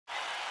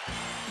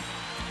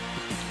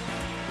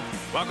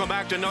Welcome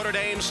back to Notre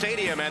Dame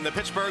Stadium and the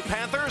Pittsburgh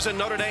Panthers and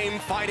Notre Dame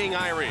Fighting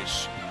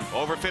Irish.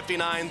 Over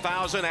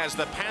 59,000 as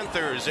the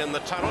Panthers in the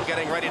tunnel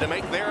getting ready to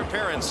make their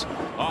appearance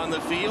on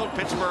the field.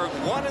 Pittsburgh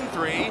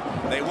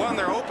 1-3. They won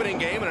their opening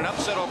game in an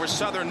upset over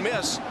Southern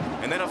Miss,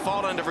 and then a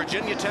fall into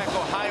Virginia Tech,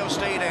 Ohio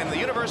State, and the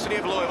University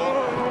of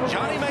Louisville.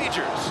 Johnny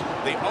Majors,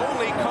 the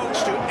only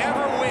coach to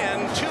ever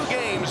win 2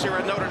 games here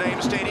at Notre Dame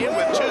Stadium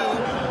with 2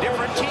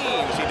 different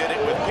teams. He did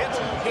it with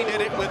Pitt, he did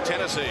it with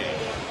Tennessee.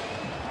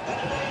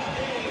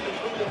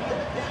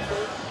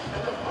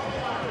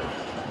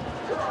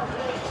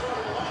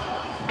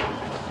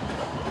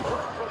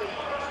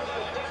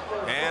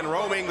 And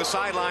roaming the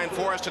sideline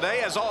for us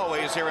today, as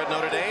always, here at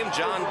Notre Dame,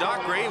 John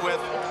Dockery with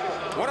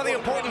one of the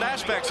important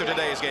aspects of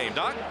today's game.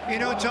 Doc? You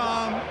know,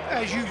 Tom,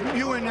 as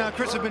you and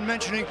Chris have been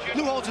mentioning,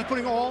 Lou Holtz is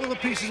putting all of the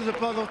pieces of the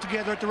puzzle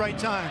together at the right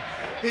time.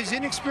 His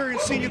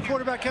inexperienced senior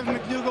quarterback, Kevin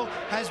McDougal,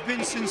 has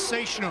been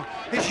sensational.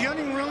 His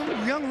young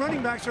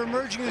running backs are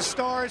emerging as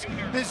stars,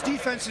 and his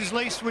defense is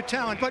laced with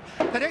talent. But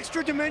that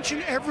extra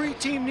dimension every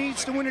team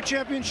needs to win a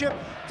championship,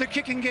 the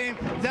kicking game,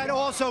 that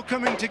also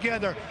coming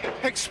together.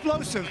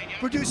 Explosive,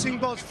 producing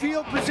both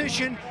field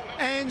position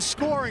and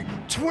scoring.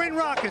 Twin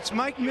Rockets,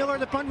 Mike Miller,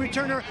 the punt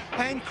returner,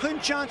 and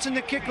Clint Johnson,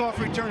 the kickoff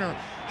returner.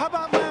 How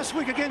about last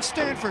week against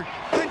Stanford?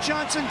 Clint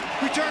Johnson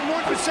returned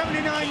more than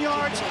 79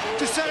 yards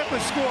to set up a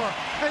score.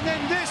 And then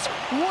this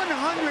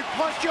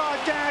 100-plus yard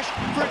dash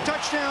for a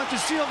touchdown to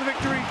seal the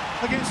victory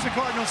against the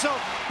Cardinals. So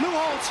Lou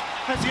Holtz,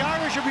 as the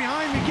Irish are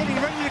behind me getting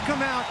ready to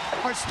come out,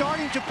 are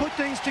starting to put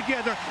things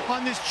together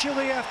on this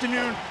chilly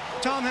afternoon.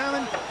 Tom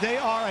Hammond, they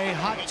are a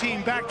hot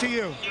team. Back to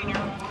you.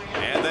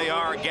 And they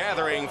are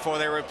gathering for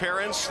their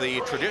appearance.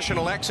 The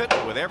traditional exit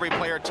with every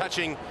player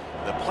touching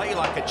the "Play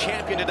Like a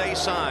Champion Today"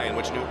 sign,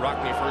 which Newt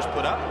Rockne first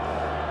put up.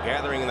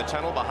 Gathering in the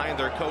tunnel behind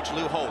their coach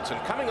Lou Holtz,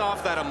 and coming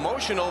off that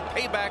emotional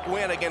payback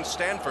win against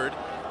Stanford,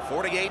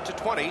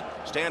 48-20.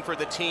 Stanford,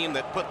 the team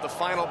that put the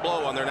final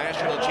blow on their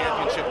national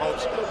championship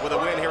hopes with a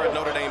win here at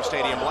Notre Dame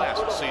Stadium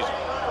last season.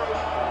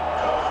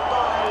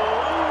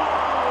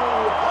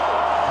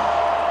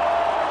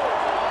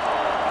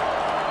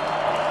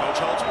 Coach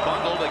Holtz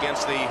bundled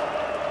against the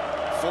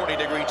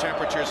 40-degree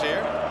temperatures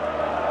here,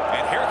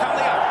 and here come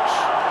the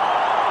Irish.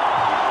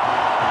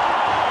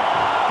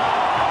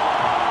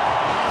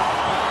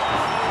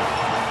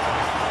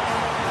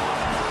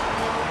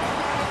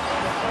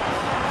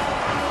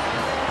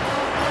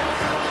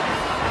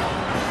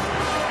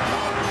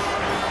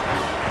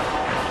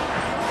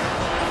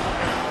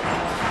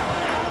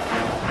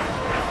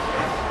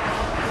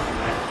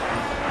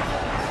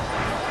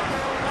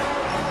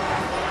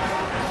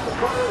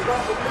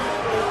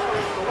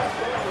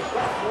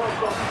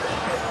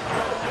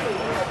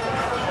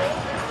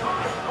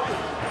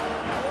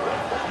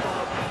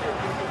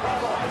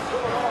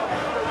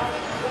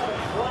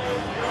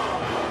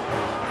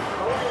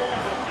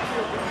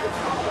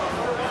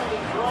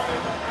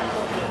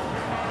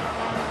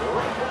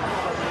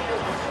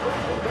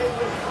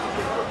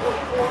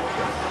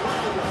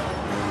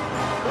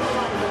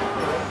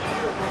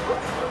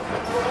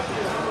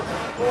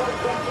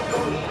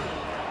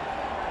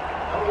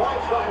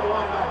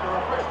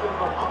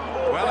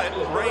 Well, it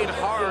rained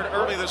hard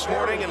early this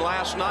morning and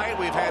last night.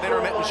 We've had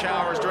intermittent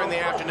showers during the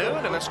afternoon,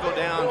 and let's go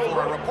down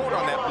for a report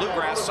on that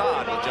bluegrass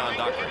sod with John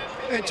Dockery.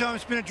 And Tom,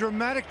 it's been a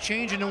dramatic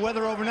change in the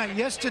weather overnight.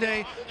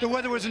 Yesterday, the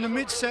weather was in the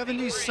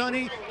mid-70s,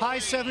 sunny, high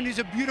 70s,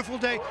 a beautiful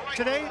day.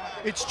 Today,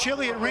 it's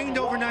chilly. It rained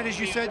overnight, as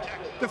you said.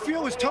 The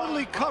field was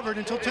totally covered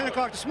until 10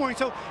 o'clock this morning,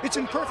 so it's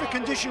in perfect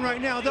condition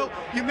right now, though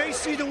you may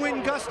see the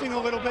wind gusting a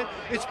little bit.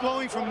 It's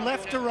blowing from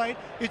left to right.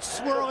 It's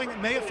swirling. It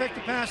may affect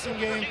the passing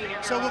game,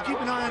 so we'll keep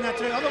an eye on that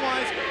today.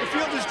 Otherwise, the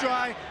field is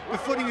dry. The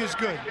footing is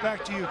good.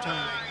 Back to you,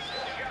 Tom.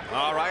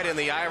 All right, in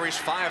the Irish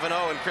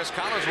 5-0, and Chris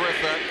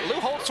Collinsworth,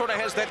 Lou Holtz sort of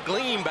has that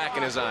gleam back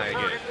in his eye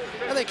again.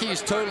 I think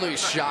he's totally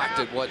shocked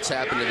at what's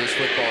happened to this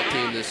football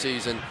team this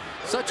season.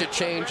 Such a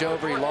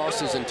changeover. He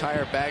lost his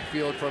entire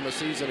backfield from a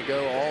season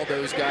ago. All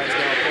those guys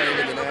now playing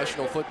in the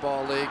National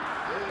Football League.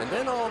 And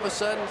then all of a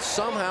sudden,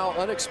 somehow,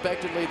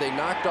 unexpectedly, they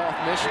knocked off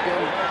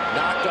Michigan,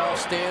 knocked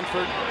off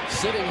Stanford,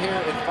 sitting here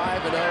at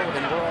 5-0,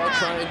 and we're all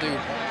trying to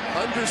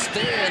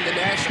understand the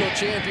national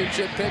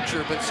championship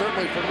picture. But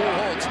certainly for Lou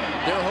Holtz,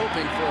 they're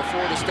hoping for a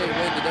Florida State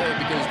win today,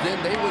 because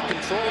then they would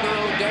control their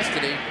own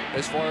destiny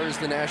as far as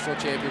the national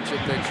championship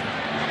picture.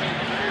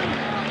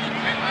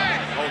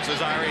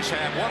 Holtz's Irish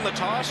have won the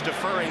toss,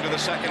 deferring to the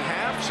second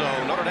half, so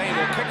Notre Dame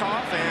will kick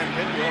off, and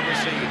Pitt will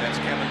receive. That's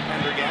Kevin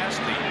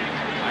Pendergast, the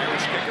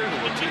Irish kicker, who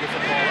will tee the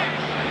football up.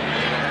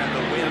 They will have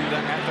the wind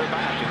at their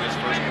back in this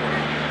first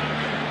quarter.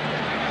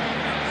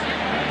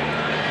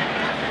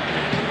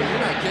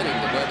 You're not kidding.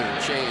 The weather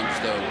changed,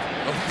 though,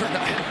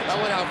 overnight. I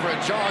went out for a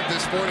jog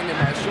this morning in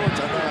my shorts.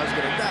 I thought I was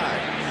going to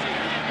die.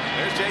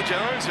 There's Jay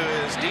Jones, who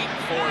is deep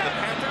for the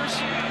Panthers.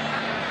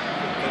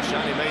 Coach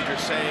Johnny Major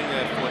saying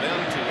that for them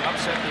to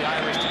upset the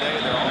Irish today,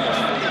 they're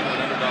almost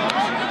 40-point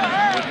underdogs,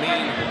 would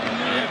mean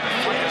you have to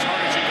fight as hard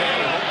as you can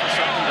and hope for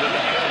something good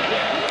to happen.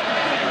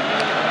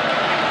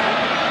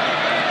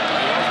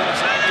 He always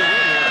wants to win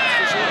here, that's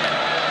for sure.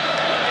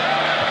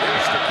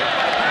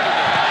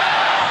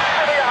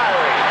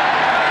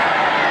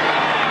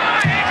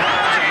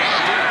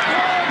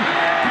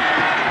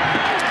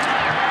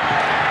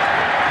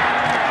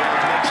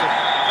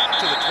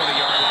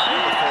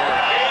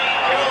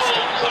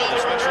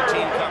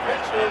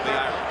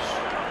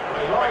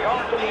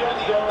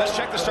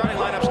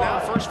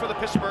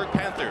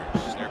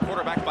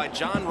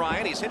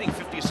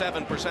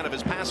 57% of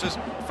his passes,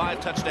 5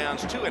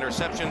 touchdowns, 2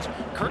 interceptions.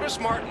 Curtis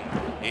Martin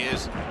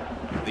is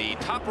the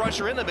top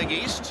rusher in the Big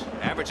East,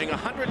 averaging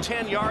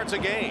 110 yards a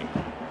game.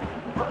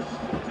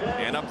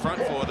 And up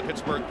front for the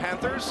Pittsburgh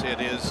Panthers,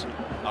 it is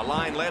a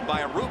line led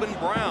by a Reuben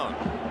Brown.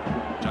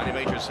 Johnny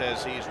Major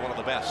says he's one of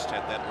the best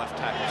at that left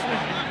tackle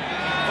spot.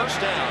 First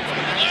down for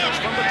the Panthers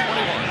from the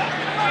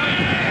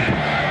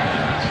 21.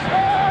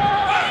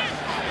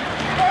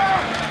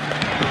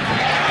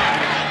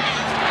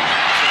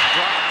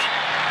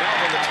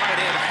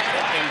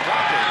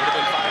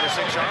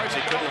 Yards.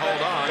 He couldn't hold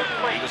on.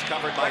 He was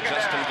covered by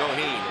Justin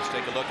Goheen. Let's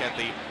take a look at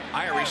the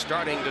Irish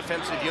starting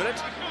defensive unit.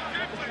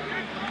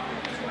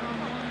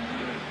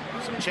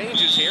 Some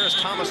changes here as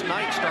Thomas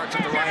Knight starts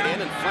at the right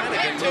end and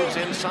Flanagan moves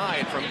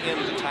inside from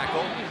end to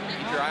tackle.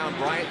 Keep your eye on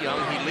Bryant Young.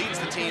 He leads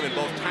the team in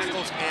both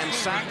tackles and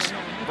sacks.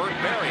 Bert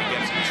Berry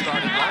gets the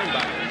starting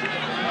linebacker.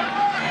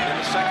 And in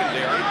the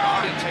secondary,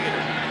 Bobby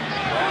Taylor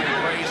drawing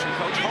praise from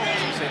Coach Holmes.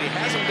 He said he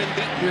hasn't been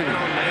beaten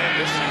on man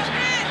this season.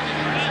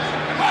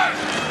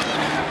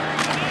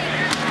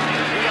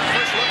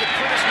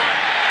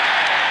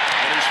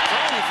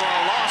 For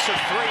a loss of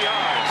 3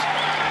 yards.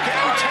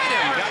 Kevin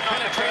Tatum got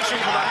penetration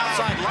for the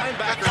outside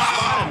linebacker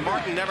spot, and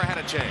Martin never had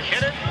a chance.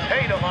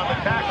 Tatum on the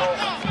tackle.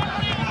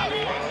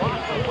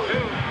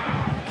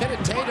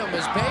 Kenneth Tatum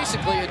is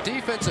basically a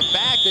defensive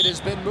back that has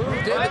been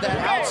moved into that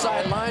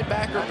outside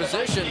linebacker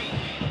position.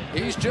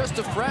 He's just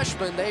a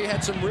freshman. They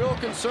had some real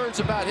concerns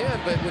about him,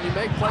 but when you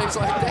make plays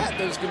like that,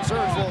 those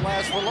concerns won't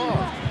last for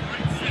long.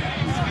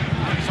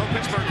 So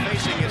Pittsburgh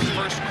facing its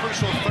first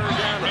crucial third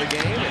down of the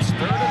game. It's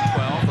 3rd and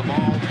 12. The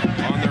ball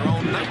on their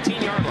own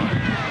 19-yard line.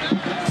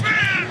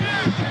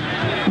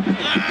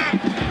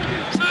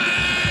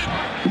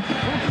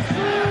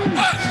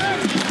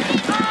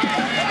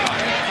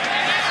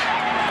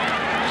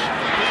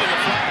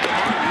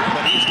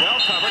 But he's well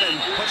covered and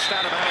pushed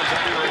out of bounds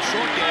after a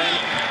short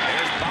gain.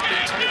 There's Bobby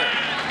Taylor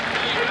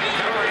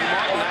covering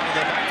Martin out of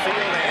the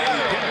backfield, and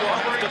Pitt will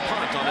have to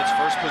punt on its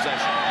first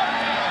possession.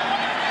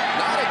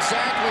 Not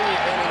exactly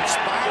an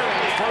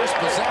inspiring first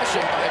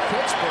possession by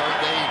Pittsburgh.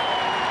 They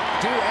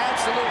do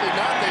absolutely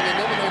nothing, and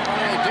then when they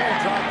finally do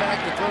drop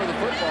back to throw the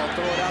football,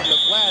 throw it out in the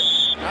flat,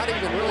 not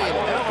even really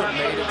an effort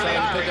made to try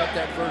and pick up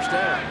that first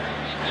down.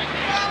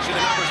 See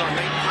the numbers on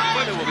Nate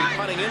Copeland, who will be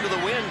punting into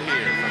the wind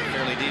here from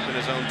fairly deep in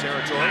his own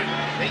territory.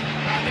 And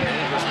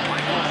it was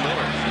Michael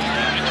Miller,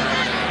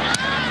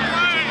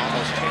 averaging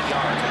almost 10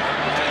 yards.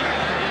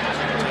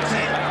 Takes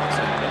the balance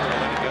and Miller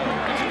will let it go.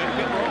 It's a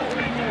good roll.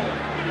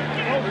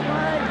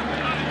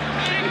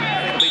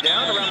 And it'll be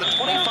down around the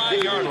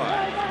 25-yard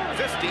line.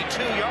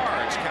 52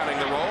 yards counting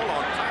the roll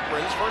on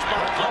Cochran's first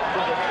punt.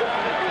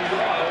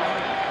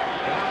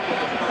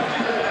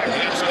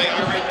 Here's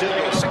Kevin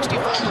McDougal,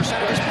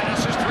 65% of his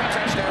passes, 3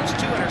 touchdowns, 2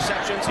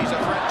 interceptions. He's a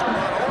threat to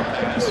run or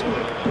pass.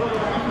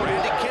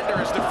 Randy Kinder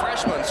is the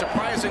freshman,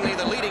 surprisingly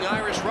the leading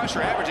Irish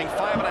rusher, averaging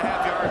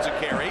 5.5 yards a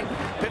carry.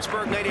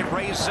 Pittsburgh native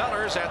Ray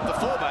Zellers at the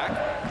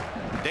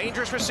fullback.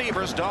 Dangerous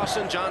receivers,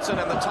 Dawson Johnson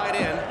and the tight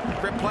end,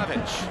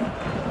 Kriplevich.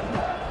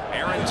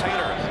 Aaron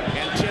Taylor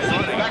and Tim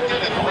Running,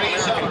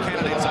 All-American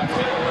candidates up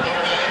front.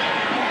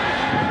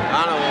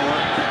 I don't know.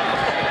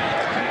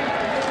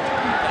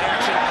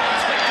 Action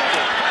pass,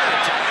 McDougal,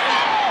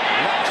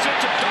 lost it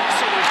to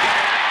Dawson, who's got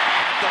it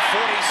at the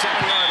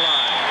 47-yard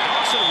line.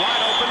 Dawson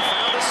wide open,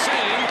 found a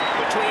seam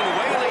between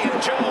Whaley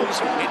and Jones.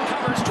 It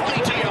covers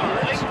 22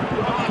 yards.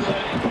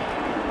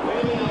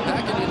 How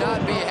can you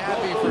not be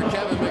happy for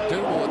Kevin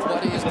McDougal with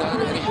what he's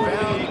done? And he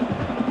found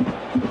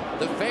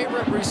the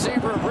favorite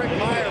receiver of Rick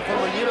Meyer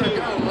from a year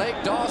ago.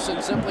 Lake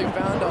Dawson simply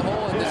found a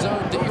hole in his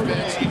own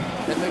defense.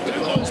 And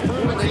McDougal has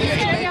proven that he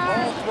can make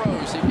all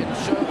throws. He can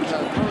throw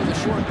the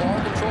short ball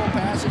control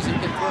passes. He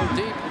can throw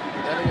deep.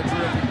 Having a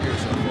terrific year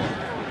so far.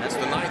 That's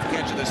the 9th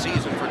catch of the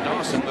season for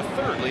Dawson, the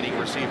 3rd leading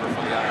receiver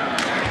for the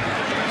Irish.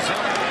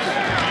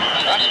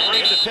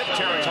 Into Pitt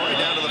territory,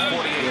 down to the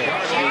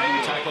 48-yard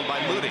line, tackled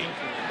by Moody.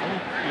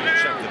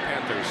 Check the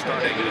Panthers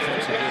starting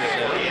defensive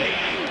unit work.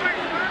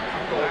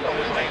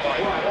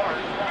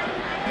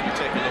 And you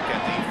take a look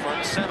at the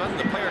front 7.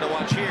 The player to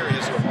watch here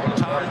is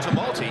Tom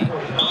Tumulty.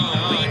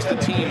 Leads the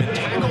team in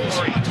tackles,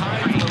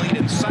 tied for the lead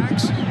in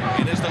sacks,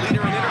 and is the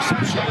leader in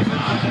interceptions.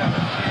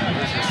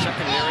 Here's the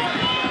secondary.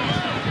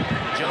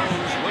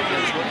 Jones,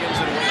 Williams,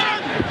 and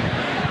Wade.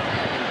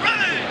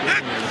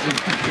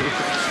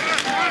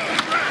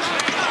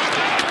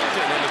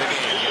 Into the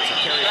game. Gets a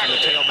carry from the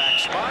tailback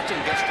spot and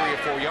gets 3 or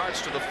 4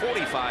 yards to the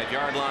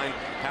 45-yard line.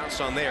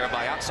 Pounced on there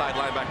by outside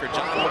linebacker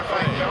John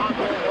McRae.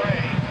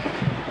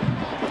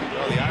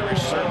 Well, the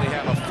Irish certainly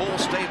have a full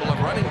stable of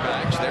running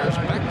backs. There's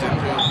Becton,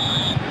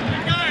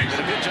 who did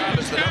a good job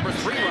as the number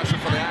 3 rusher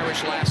for the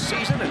Irish last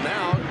season, and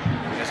now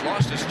has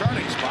lost his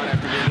starting spot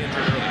after being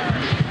injured earlier.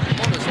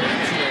 Well, his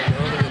hamstring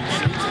early in the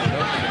season,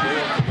 opened the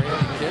door for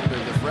Randy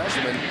Kinder, the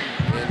freshman,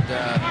 and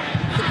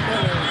couldn't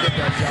really get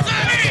that job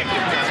back.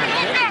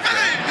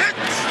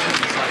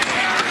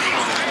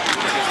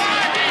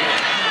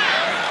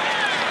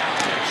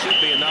 Should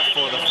be enough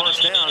for the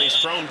first down. He's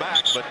thrown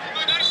back, but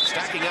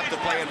stacking up the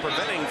play and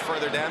preventing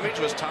further damage. scrimmage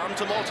was Tom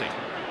Tumulty.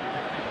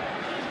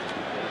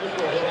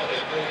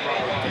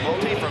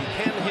 Tumulty from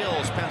Penn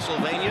Hills,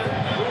 Pennsylvania.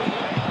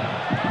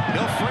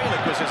 Bill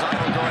Fralick was his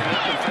idol growing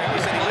up, and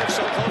Fralick said he lived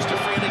so close to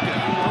Fralick he could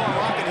throw a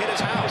rock and hit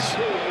his house.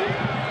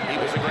 He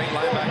was a great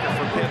linebacker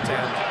for Pitt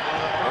and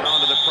went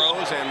on to the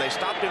pros, and they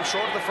stopped him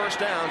short of the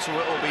first down, so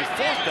it will be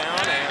 4th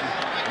down, and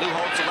Lou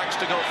Holtz elects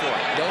to go for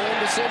it. No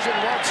indecision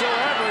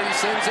whatsoever. He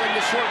sends in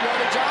the short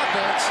yardage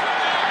offense.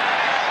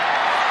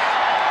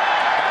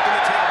 Back in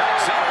the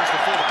tailback, Zellers, the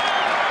fullback.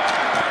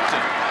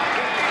 Backton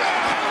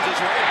pounds his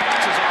way,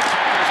 bounces off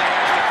tackles, and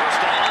has the first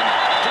down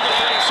to the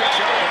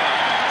 36-yard line.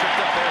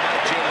 Tripped up there by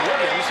Jim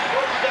Williams.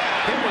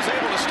 Pitt was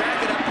able to stack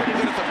it up pretty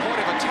good at the point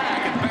of attack,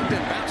 and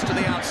Beckton bounced to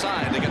the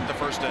outside to get the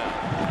first down.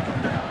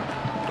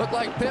 Looked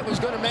like Pitt was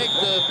going to make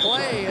the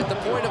play at the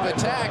point of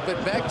attack, but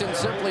Beckton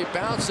simply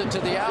bounced it to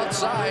the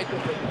outside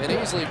and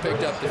easily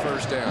picked up the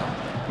first down.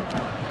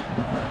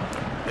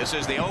 This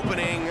is the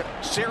opening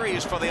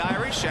series for the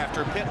Irish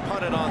after Pitt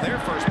punted on their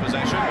first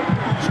possession.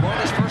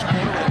 Scoreless first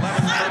quarter with 11:35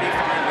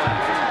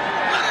 left.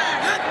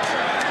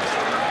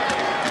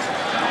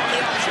 On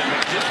the option,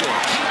 McDougal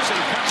keeps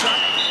and cuts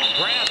up.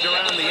 Grabbed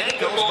around the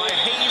ankles by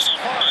Hayes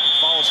Clark.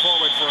 Falls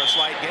forward for a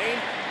slight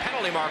gain.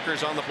 Penalty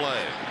markers on the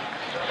play.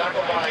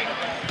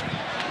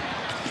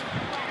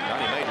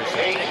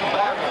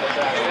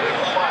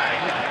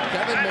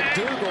 Kevin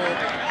McDougal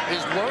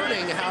is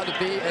learning how to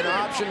be an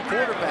option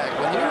quarterback.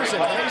 When he was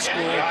in high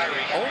school,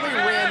 only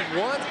ran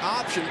one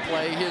option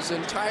play his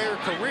entire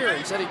career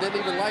and said he didn't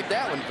even like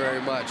that one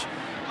very much.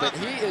 But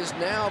he is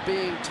now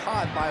being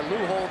taught by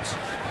Lou Holtz.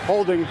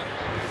 Holding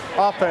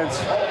offense,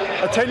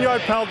 a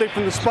 10-yard penalty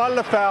from the spot of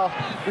the foul,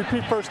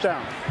 repeat first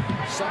down.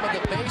 Some of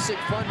the basic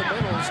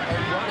fundamentals of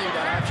running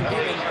that option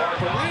game. And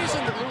the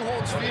reason that Lou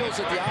Holtz feels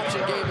that the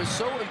option game is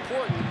so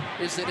important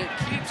is that it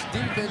keeps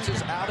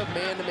defenses out of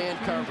man-to-man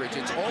coverage.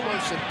 It's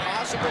almost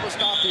impossible to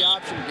stop the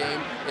option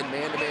game in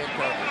man-to-man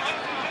coverage.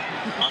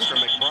 Oscar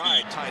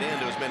McBride, tight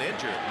end, who's been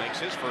injured, makes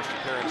his first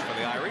appearance for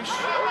the Irish. We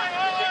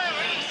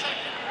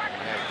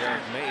have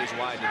Derek Mays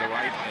wide to the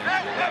right, and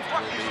to the left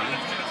will be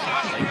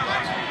Lake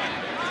Lawson.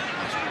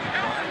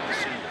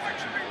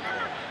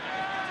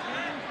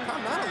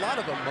 Not a lot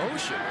of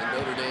emotion in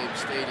Notre Dame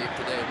Stadium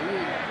today. We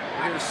were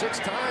here 6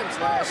 times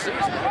last season.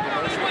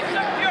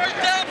 You're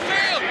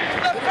downfield.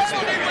 The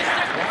penalty was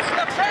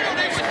the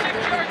penalty was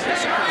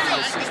anticipated.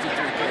 The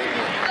 63-point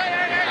win.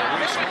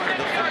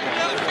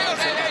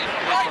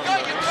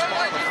 You turn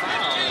like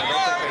 15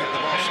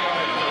 yards.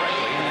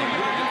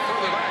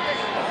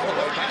 All the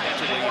way back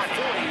to the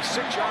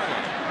 46-yard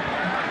line.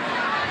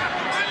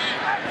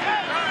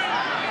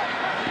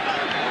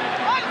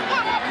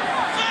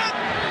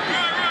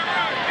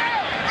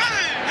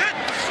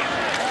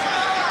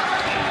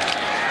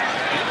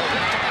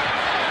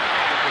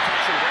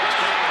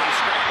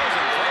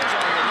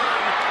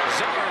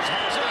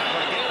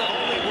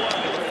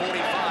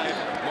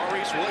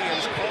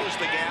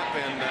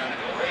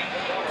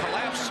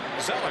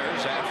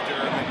 Zellers after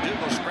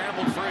McDougal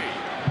scrambled free.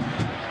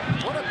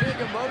 What a big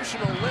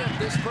emotional lift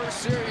this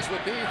first series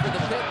would be for the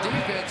Pitt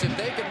defense if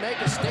they could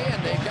make a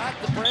stand. They got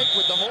the break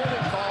with the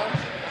holding call,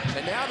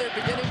 and now they're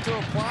beginning to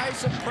apply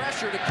some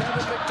pressure to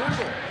Kevin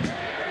McDougal.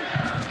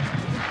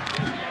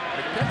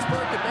 If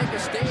Pittsburgh could make a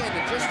stand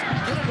and just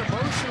get an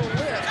emotional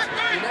lift,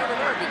 you never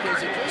know, because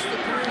it just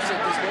appears that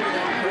this Notre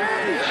Dame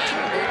crowd is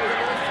a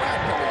little flat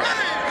coming up.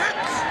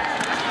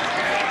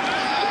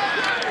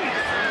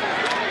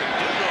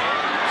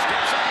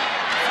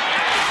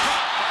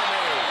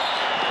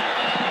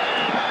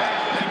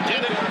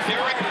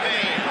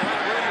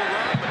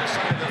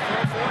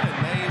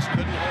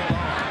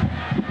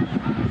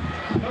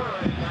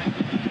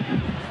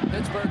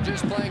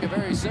 Just playing a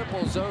very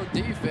simple zone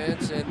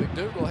defense, and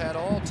McDougal had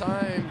all the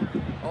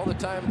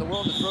time in the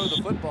world to throw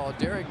the football.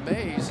 Derek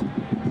Mays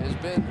has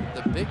been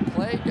the big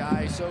play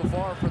guy so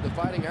far for the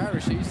Fighting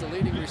Irish. He's the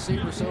leading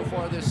receiver so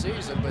far this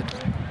season, but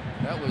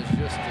that was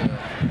just a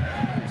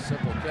very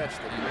simple catch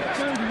that he missed.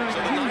 So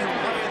the 9th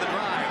play of the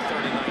drive,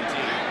 30-19.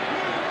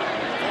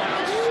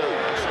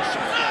 There's a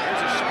shotgun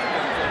formation.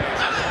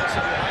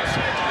 So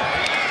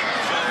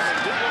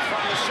McDougal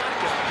from the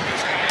shotgun.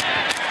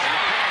 And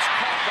the pass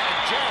caught by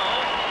Joe.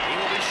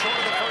 Short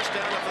of the first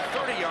down at the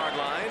 30-yard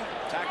line.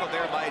 Tackled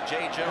there by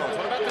Jay Jones.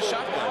 What about the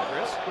shotgun,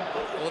 Chris?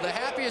 Well, the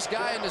happiest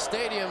guy in the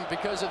stadium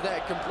because of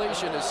that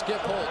completion is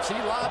Skip Holtz. He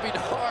lobbied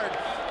hard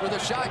for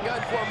the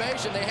shotgun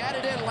formation. They had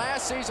it in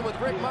last season with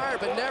Rick Meyer,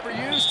 but never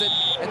used it.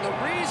 And the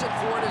reason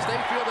for it is they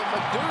feel that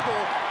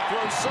McDougal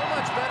throws so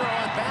much better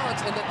on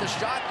balance and that the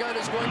shotgun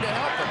is going to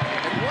help him.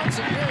 And once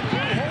again,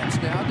 Lou Holtz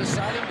now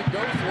deciding to go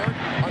for it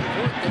on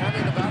 4th down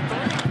in about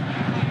 3.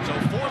 So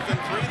 4th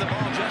and 3, the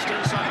ball just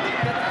inside the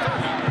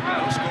 30.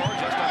 No score,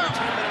 just under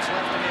 10 minutes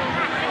left in the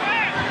opening quarter.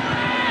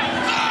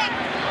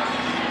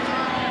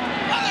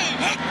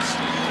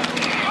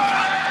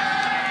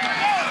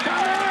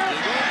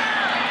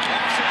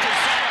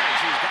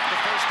 He's got the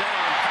first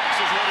down,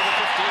 passes way to the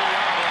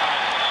 15-yard line.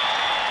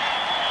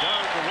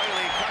 Doug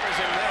Whaley covers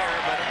him there,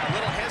 but a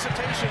little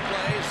hesitation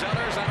play.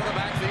 Zellers out of the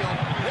backfield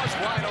was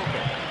wide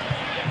open.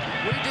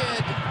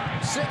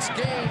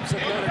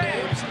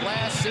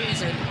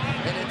 season,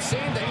 and it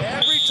seemed that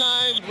every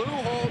time Lou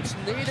Holtz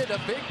needed a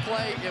big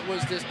play, it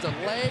was this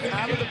delay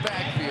out of the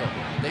backfield.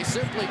 They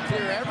simply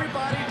clear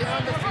everybody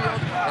down the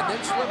field and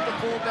then slip the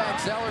fullback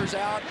Zellers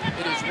out.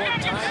 It has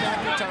worked time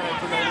after time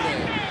for Notre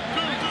Dame.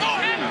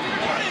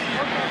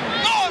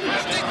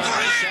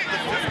 Set the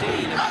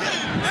 15.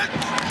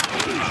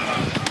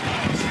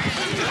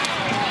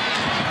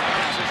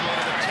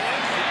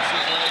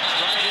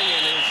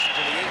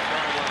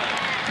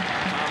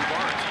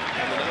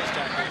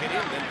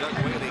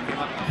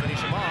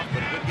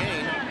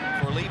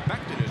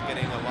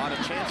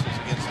 Chances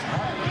against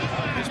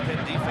his Pitt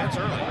defense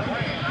early.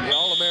 The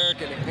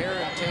All-American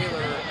Aaron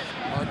Taylor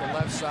on the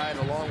left side,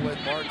 along with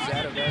Mark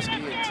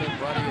Zadoveski and Tim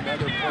Ruddy,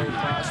 another pro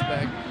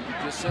prospect.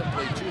 Just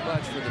simply too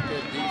much for the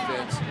Pitt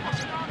defense.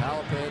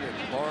 Halpin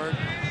and Barn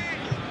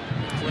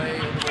and Clay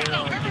over there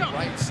on the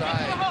right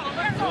side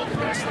doing the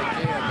best they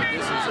can, but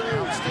this is an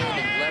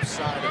outstanding left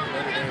side of the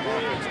Notre Dame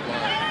offensive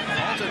line.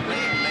 Alton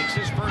Reed makes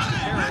his first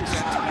appearance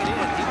at tight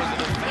end. He was a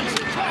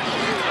defensive tackle.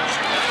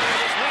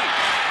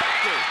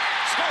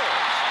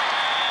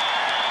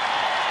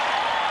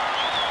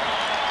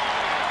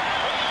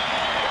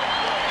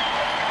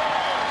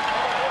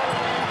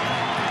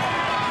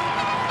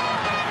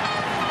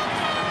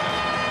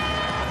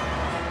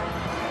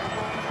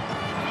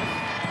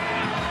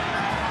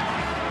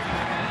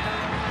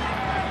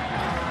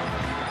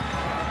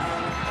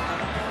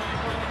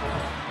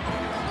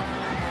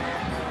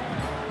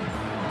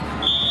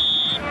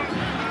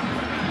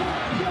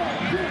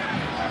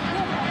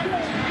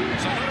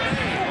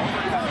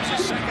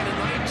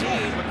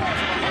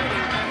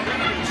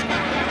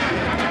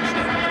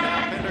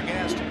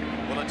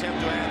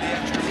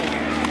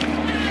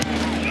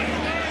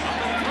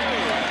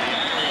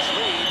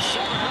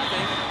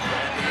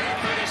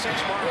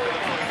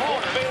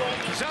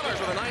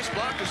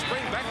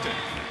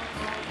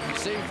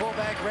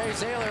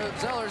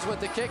 Zellers with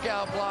the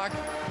kick-out block.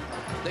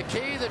 The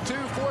key, the 2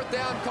 4th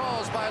down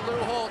calls by Lou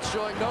Holtz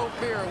showing no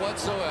fear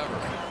whatsoever.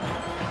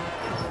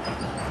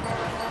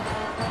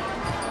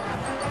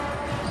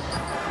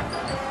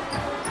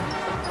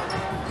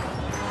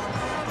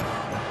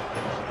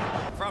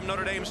 From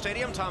Notre Dame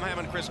Stadium, Tom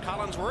Hammond, Chris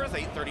Collinsworth,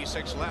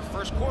 8:36 left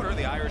first quarter.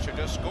 The Irish have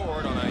just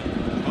scored on a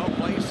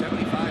 12-play,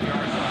 75-yard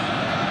drive.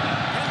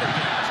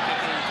 Pendergast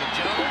kicking to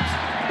Jones.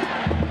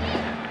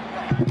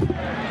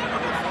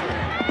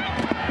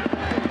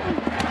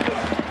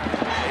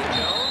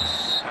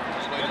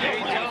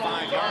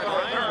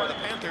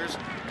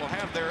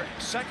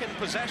 Second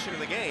possession of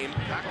the game,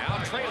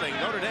 now trailing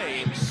Notre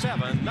Dame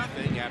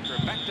 7-0 after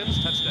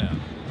Becton's touchdown.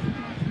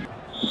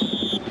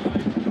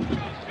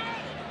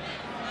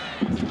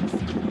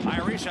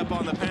 Irish up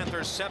on the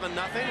Panthers 7-0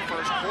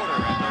 first quarter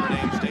at Notre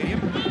Dame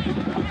Stadium.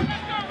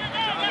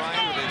 John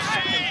Ryan with his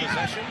second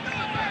possession.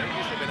 They've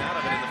usually been out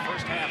of it in the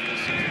first half this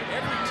season.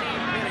 Every team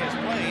Pitt has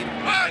played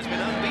has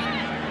been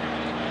unbeaten.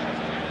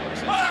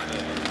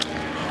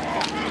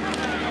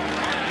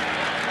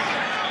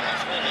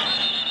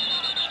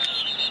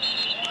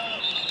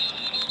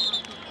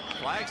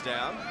 Flags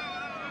down.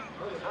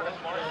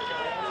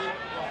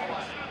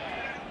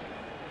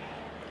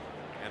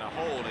 And a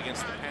hold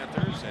against the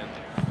Panthers, and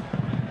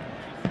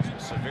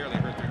severely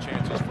hurt their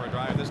chances for a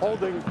drive this time.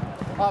 Holding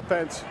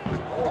offense,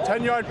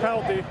 10-yard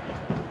penalty,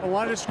 a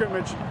line of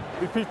scrimmage,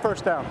 repeat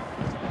first down.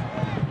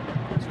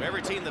 So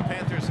every team the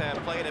Panthers have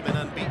played have been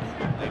unbeaten.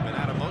 They've been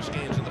out of most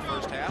games in the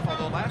first half,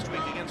 although last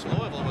week against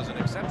Louisville was an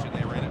exception.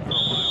 They were in it for a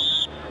while.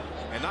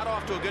 And not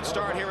off to a good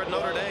start here at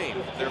Notre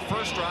Dame. Their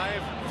first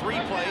drive, 3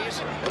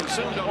 plays,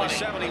 consumed only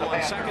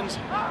 71 seconds.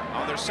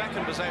 On their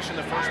second possession,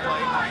 the first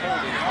play, a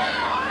holding call.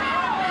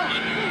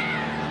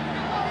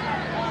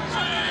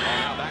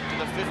 Now back to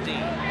the 15.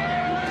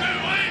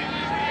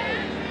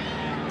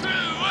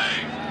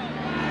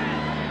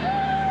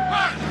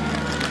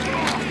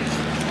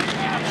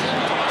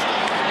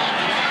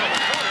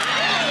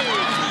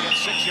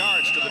 Gets 6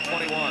 yards to the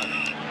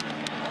 21.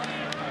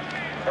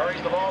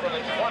 Carries the ball to the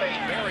 20.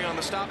 Barry on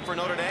the stop for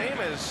Notre Dame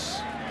as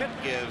Pitt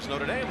gives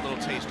Notre Dame a little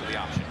taste of the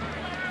option.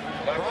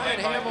 Brian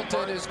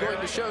Hamilton is going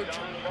to show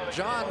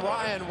John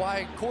Ryan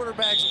why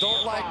quarterbacks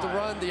don't like to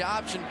run the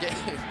option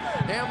game.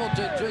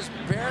 Hamilton just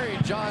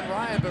buried John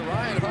Ryan, but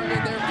Ryan hung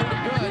in there pretty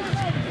good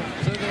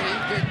so that he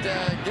could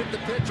get the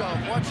pitch off.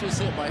 Watch this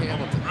hit by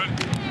Hamilton. I'll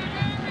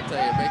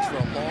tell you, it makes for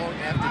a long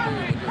afternoon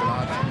when you're an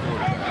option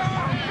quarterback.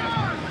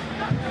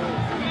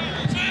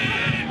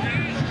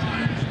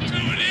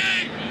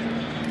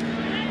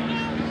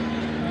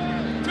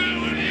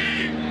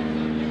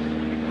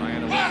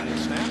 Ryan away the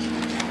snap.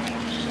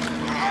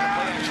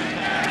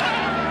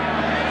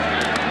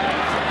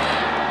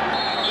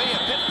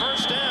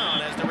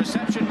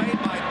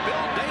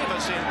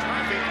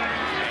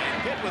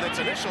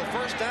 Initial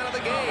first down of the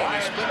game.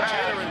 They split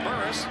Taylor and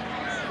Burris.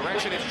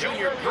 Correction is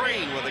Junior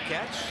Green with a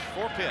catch.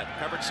 for Pitt,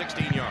 covered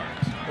 16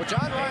 yards. Well,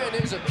 John Ryan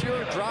is a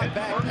pure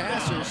drop-back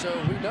passer, so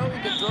we know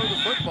he can throw the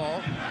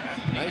football.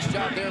 Nice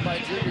job there by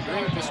Junior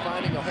Green, just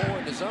finding a hole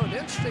in his own.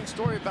 Interesting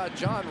story about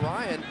John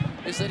Ryan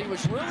is that he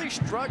was really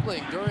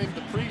struggling during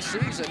the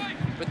preseason,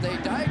 but they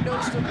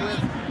diagnosed him with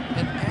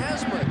an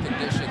asthma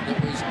condition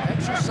that was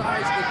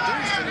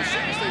exercise-induced, and as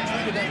soon as they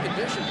treated that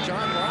condition,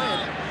 John Ryan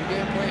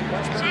began playing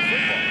much better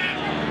football.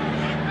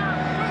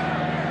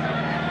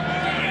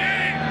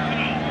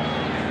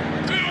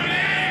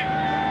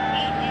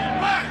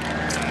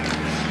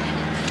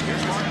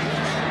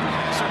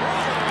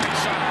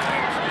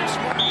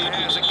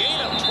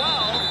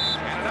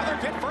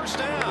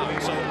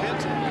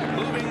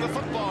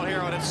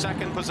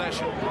 Second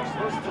possession.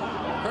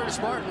 Curtis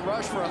Martin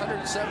rushed for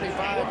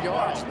 175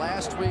 yards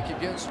last week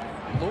against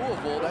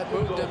Louisville. That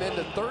moved him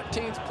into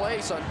 13th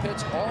place on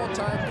Pitt's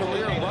all-time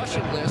career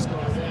rushing list.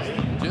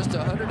 Just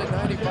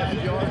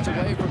 195 yards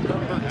away from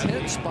number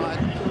 10 spot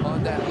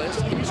on that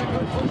list. He's a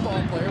good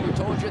football player. We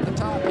told you at the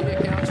top he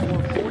accounts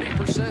for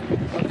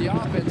 40% of the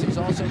offense. He's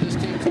also this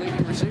team's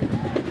leading receiver.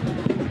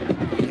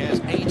 He has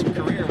 8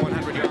 career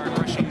 100-yard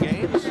rushing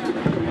games.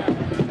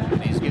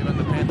 And he's given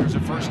the Panthers a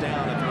first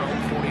down at their own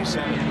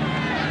 47.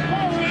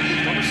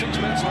 Over 6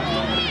 minutes left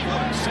over the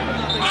quarter. 7-0.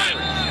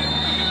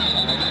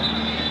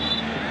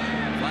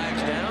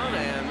 Flags down,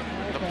 and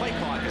the play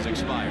clock has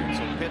expired.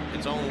 So Pitt,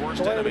 its own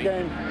worst enemy.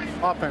 Game.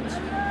 Offense.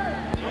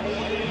 It'll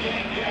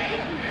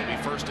be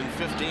 1st and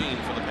 15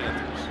 for the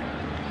Panthers.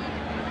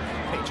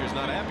 Major's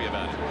not happy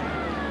about it.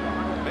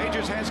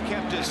 Majors has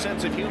kept his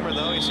sense of humor,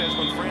 though. He says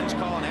when friends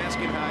call and ask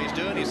him how he's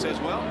doing, he says,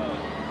 well,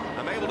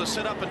 I'm able to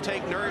sit up and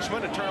take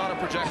nourishment and turn on a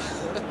projector.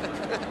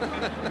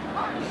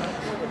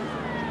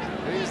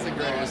 He's the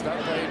greatest. I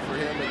played for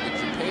him in the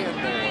Japan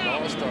Bowl, an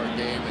all-star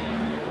game,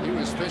 and he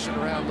was fishing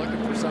around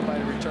looking for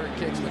somebody to return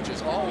kicks, which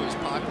is always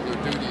popular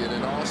duty in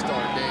an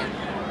all-star game.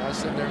 I was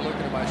sitting there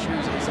looking at my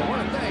shoes, and he said, I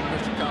want to thank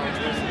Mr.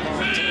 Collinsworth for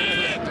volunteering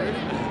for that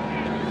duty.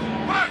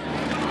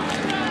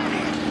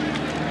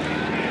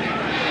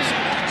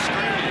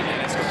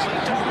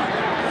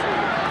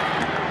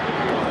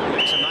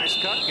 Makes a nice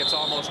cut, gets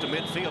almost to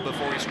midfield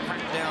before he's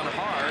cracked down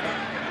hard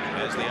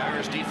as the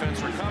Irish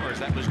defense recovers.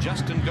 That was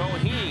Justin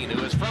Goheen,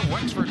 who is from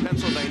Wexford,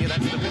 Pennsylvania.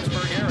 That's the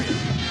Pittsburgh area.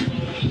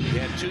 He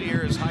had 2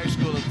 years high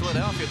school in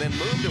Philadelphia, then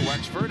moved to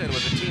Wexford and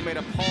was a teammate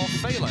of Paul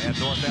Fela at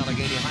North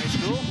Allegheny High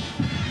School.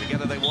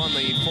 Together they won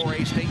the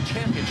 4A state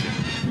championship.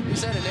 He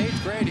said in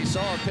 8th grade he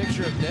saw a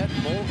picture of Ned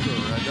Molker,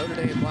 a Notre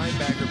Dame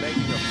linebacker,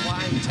 making a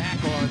flying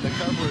tackle on the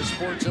cover of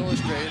Sports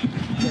Illustrated.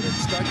 Said it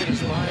stuck in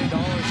his mind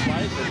all his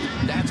life,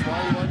 and that's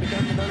why he wanted to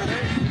come to Notre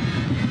Dame.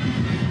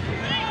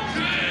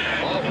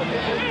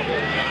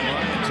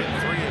 Ryan's hit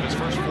 3 of his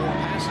first 4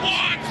 passes.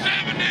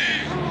 170!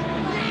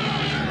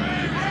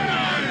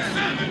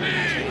 170!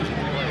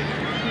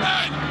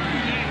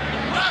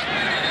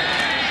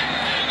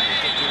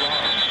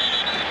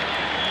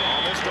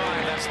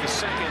 The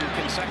second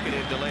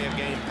consecutive delay of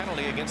game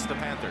penalty against the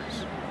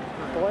Panthers.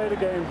 Delay the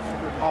game.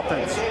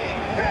 Offense.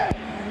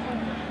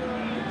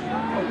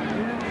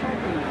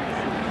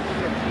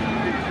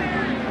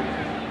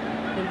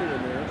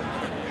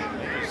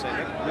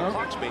 The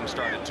clock's being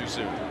started too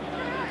soon.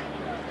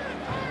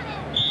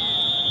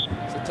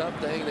 It's a tough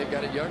thing. They've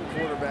got a young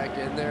quarterback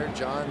in there,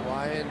 John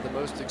Ryan, the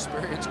most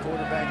experienced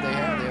quarterback they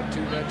have. They have 2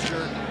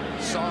 redshirt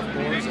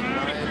sophomores in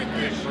Ryan and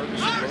Chris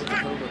Ferguson, both of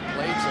whom have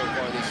played so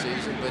far this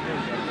season, but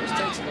this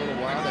takes a little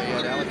while. They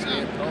had Alex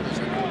Van Pelt as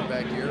their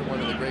quarterback here,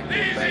 one of the great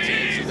quarterbacks in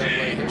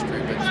NCAA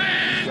history, but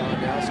he's gone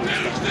now, so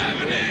it's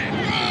not really good.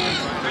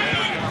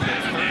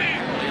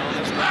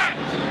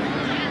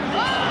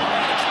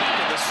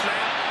 The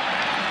snap.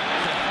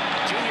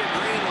 Junior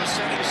Green was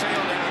setting sail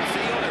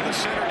downfield, and the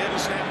center didn't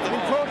snap the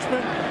ball.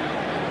 Encroachment.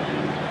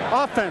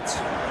 Offense.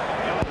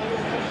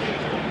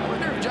 I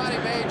wonder if Johnny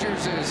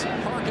Majors is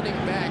harkening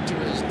back to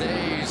his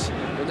days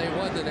when they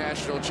won the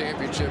national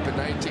championship in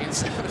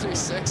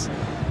 1976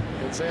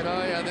 and saying,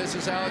 oh yeah, this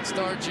is how it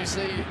starts. You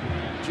see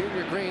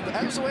Junior Green.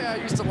 That was the way I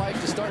used to like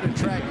to start in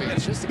track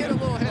meets, just to get a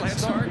little head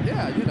start.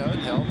 Yeah, you know, it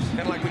helps.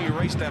 Kind of like when you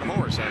raced that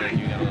horse, I think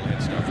you got a little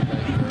head start.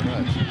 Thank you very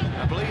much.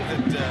 I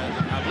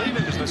believe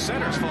it was the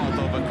center's fault,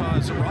 though,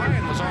 because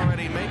Ryan was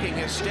already making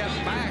his step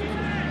back.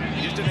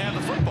 He just didn't have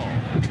the football.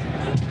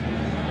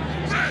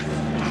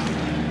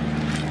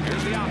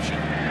 Here's the option.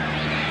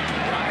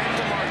 Ryan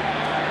to Martin.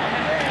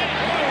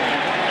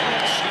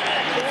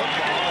 Snag of the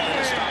football, and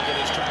then stopped in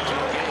his tracks in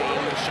the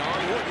game.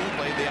 Sean Wooden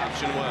played the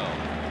option well.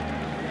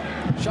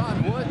 Sean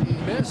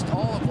Wooden missed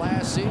all of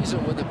last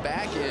season with a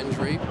back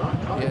injury.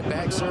 He had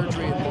back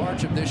surgery in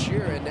March of this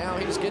year, and now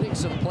he's getting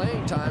some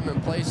playing time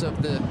in place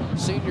of the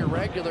senior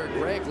regular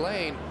Greg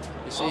Lane.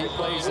 You see, he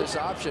plays this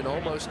option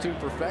almost to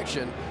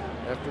perfection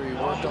after he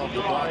worked off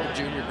the block of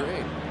Junior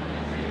Green.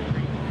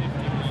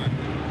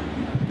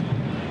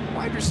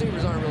 Wide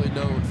receivers aren't really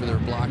known for their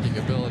blocking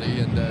ability,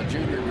 and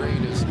Junior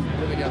Green is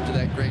living up to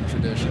that great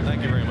tradition.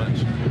 Thank you very much.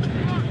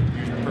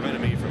 You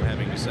prevented me from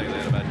having to say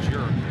that about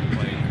your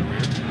playing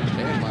career.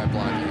 And my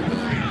blocking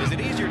ability. Is it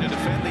easier to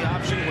defend the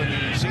option when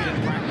you see it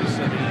in practice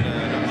than in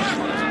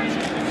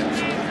option?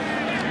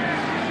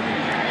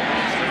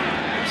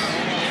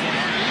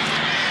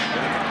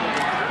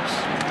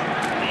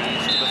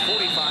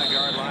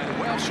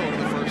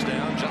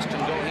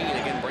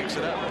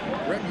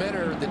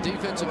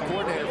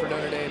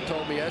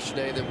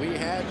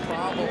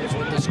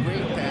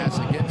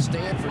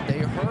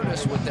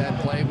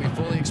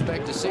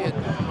 expect to see it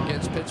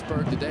against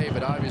Pittsburgh today,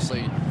 but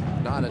obviously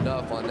not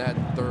enough on that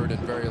third and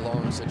very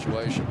long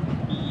situation.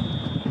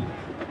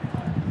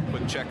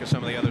 Quick check of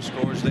some of the other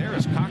scores there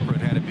as Cochran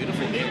had a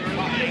beautiful kick.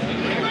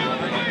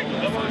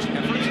 First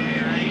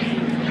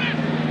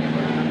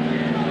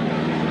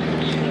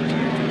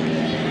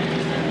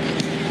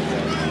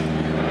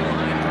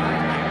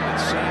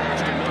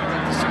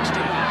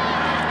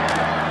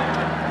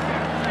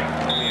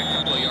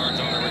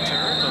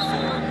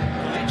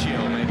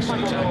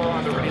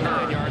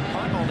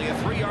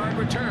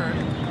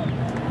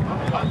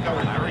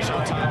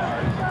effort.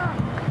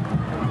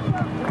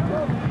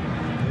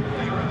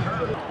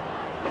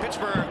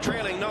 Pittsburgh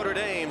trailing Notre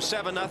Dame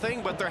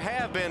 7-0, but there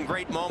have been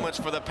great moments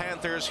for the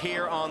Panthers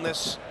here on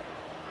this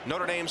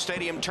Notre Dame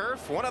Stadium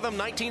turf. One of them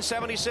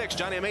 1976.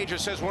 Johnny Major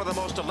says one of the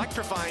most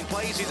electrifying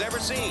plays he's ever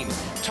seen.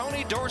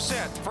 Tony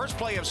Dorsett, first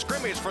play of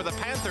scrimmage for the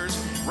Panthers,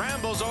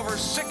 rambles over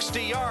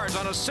 60 yards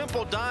on a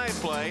simple dive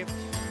play,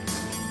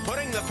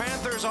 putting the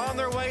Panthers on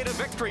their way to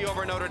victory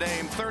over Notre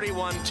Dame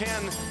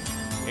 31-10.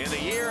 In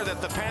the year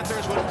that the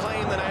Panthers would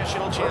claim the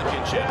national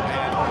championship.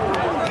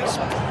 And this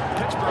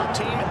Pittsburgh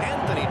team,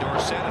 Anthony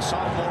Dorsett, a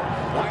sophomore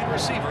wide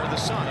receiver, the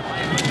son of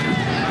first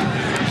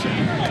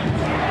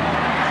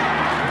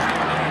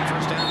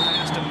down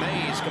pass to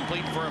Mays,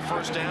 complete for a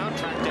first down,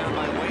 tracked down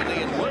by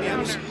Whaley and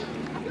Williams.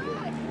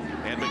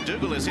 And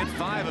McDougal has hit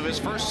 5 of his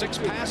first 6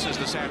 passes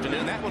this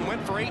afternoon. That one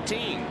went for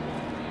 18.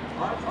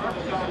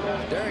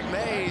 Derek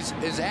Mays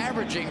is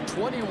averaging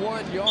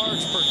 21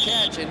 yards per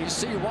catch, and you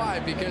see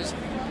why, because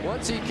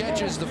once he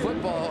catches the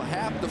football,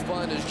 half the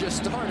fun is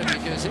just started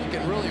because he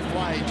can really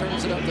fly. He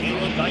turns it up the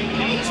field.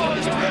 His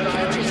first 10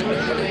 catches and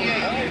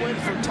everything all went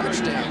for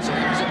touchdowns, so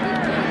he was a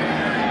big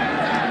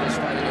player. This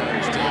Fighting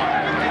Irish team.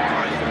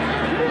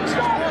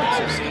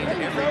 He's seen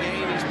every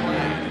game he's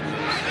played.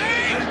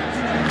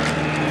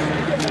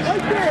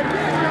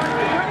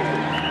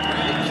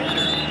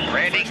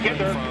 Randy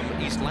Kinder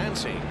from East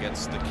Lansing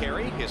gets the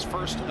carry, his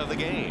first of the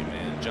game,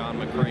 and John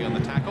McCray on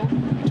the tackle.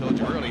 We told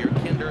you earlier,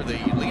 Kinder, the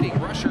leading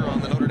rusher on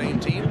the Notre Dame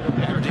team,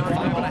 averaging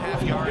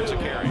 5.5 yards a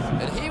carry.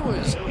 And he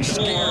was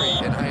scary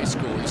in high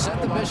school. He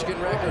set the Michigan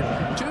record,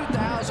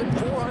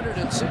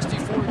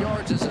 2,464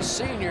 yards as a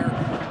senior,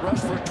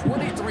 rushed for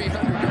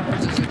 2,300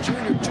 yards as a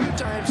junior,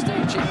 2-time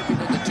state champion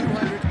in the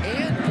 200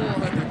 and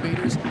 400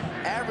 meters,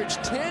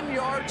 averaged 10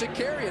 yards a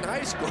carry in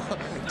high school.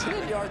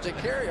 10 yards a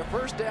carry, a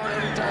first down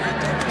every time he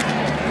touched the ball.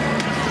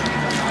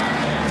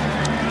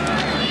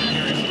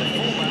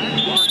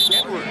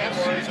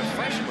 He's a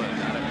freshman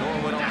out of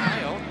Norwood,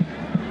 Ohio.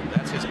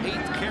 That's his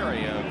 8th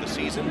carry of the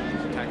season,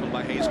 tackled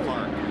by Hayes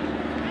Clark.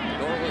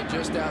 Norwood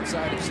just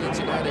outside of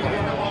Cincinnati. You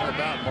know all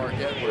about Mark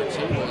Edwards.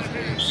 He was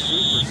a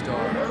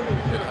superstar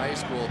in high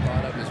school,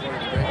 thought of as one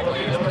of the great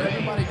players. But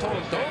everybody told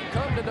him, don't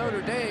come to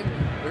Notre Dame.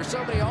 There's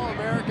so many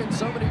All-Americans,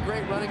 so many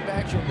great running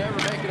backs, you'll never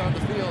make it on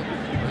the field.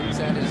 And he's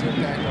had his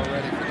impact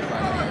already for the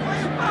Fighting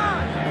Irish.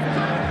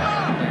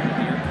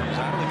 Here comes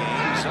out of the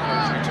game,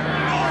 Sellers returns.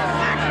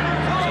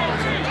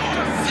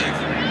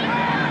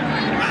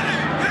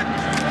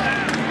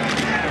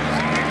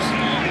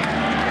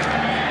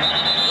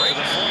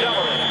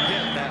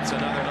 That's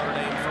another Notre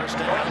Dame first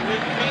down.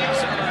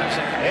 Sellers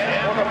and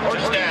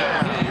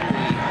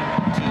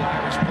two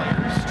Irish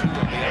players, 2 of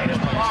the Irish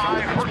players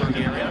from the Pittsburgh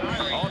area,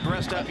 all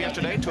dressed up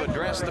yesterday to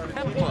address the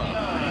Pep Club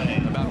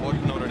about what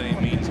Notre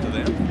Dame means to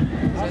them.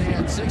 So they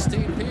had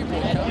 16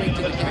 people coming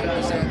to the game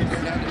this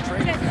afternoon, had to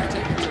trade a few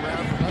tickets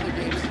around from other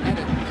games to get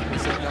it. They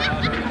said, no,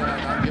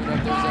 I'm not giving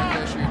up those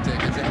FSU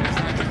tickets. That was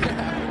not going to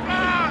happen.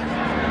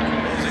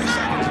 Closing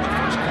seconds in the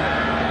first quarter.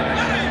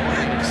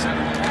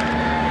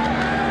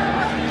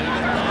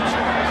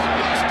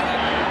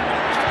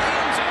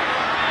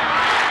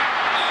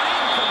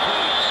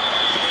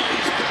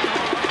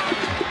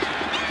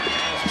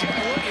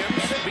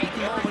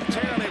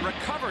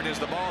 As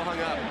the ball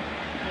hung up.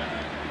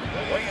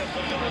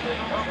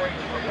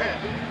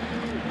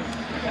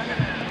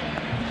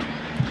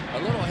 A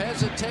little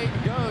hesitate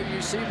and go.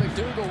 You see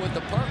McDougal with the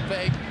pump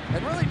fake,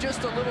 and really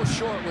just a little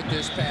short with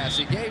this pass.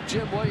 He gave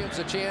Jim Williams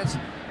a chance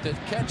to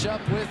catch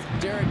up with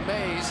Derek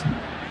Mays.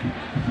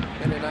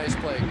 And a nice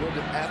play. Good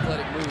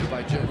athletic move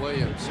by Jim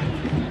Williams.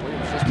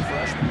 Williams just a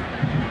freshman.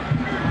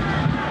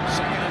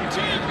 2nd and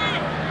 10.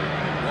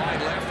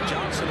 Wide left,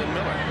 Johnson and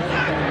Miller.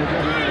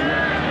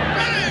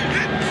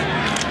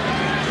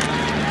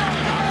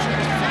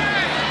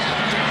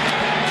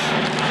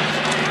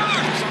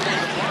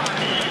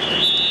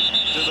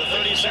 To the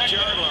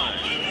 36-yard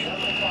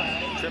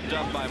line. Tripped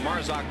up by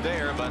Marzak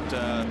there, but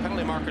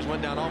penalty markers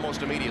went down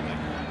almost immediately.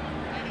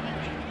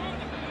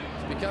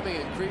 It's becoming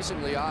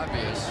increasingly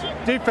obvious.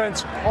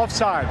 Defense,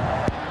 offside.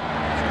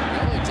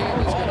 The only team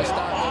that's going to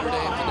stop Notre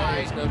Dame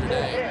today is Notre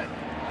Dame.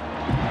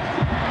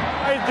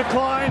 Hey,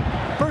 decline.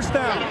 First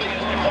down.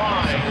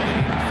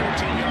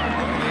 14-yard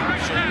run. They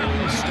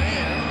should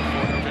stand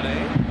for Notre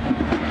Dame.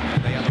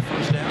 And they have a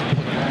first down with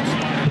a ball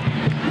spotted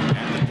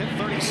at the Pitt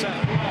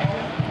 37.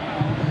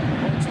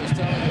 Coach was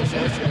telling us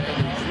yesterday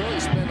that he's really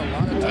spent a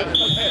lot of time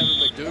with Kevin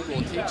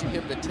McDougal teaching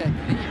him the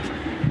technique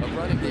of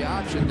running the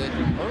option that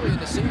early in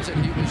the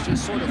season, he was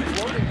just sort of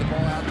floating the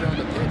ball out there on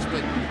the pitch, but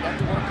you have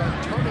to work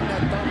on turning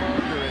that thumb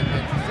under and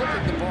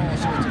flipping the ball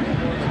so it's a little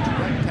more of a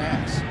direct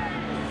pass.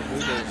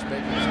 Muga is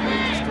making some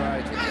major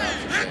strides with the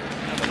option game.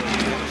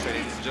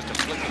 Just a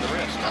flick of the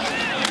wrist.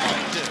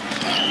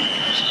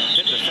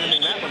 Kid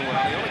defending that one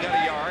well. He only got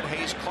a yard.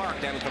 Hayes Clark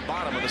down at the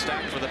bottom of the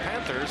stack for the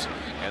Panthers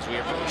as we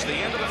approach the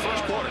end of the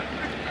first quarter.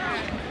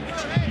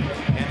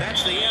 And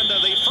that's the end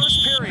of the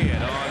first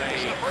period on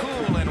a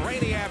cool and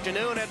rainy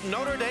afternoon at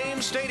Notre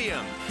Dame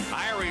Stadium.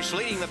 Irish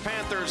leading the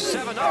Panthers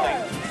 7-0.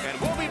 And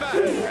we'll be back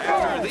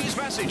after these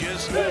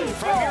messages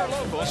from your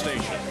local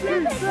station.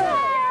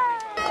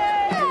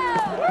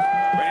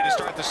 Ready to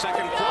start the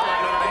second quarter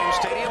at Notre Dame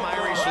Stadium.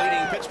 Irish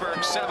leading Pittsburgh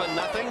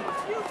 7-0.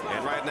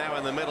 And right now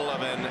in the middle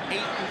of an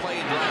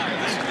 8-play drive.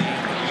 This is the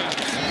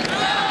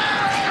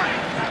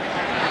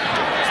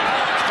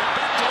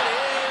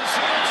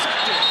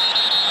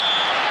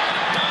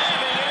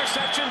diving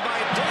interception by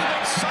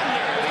David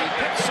Sumner, the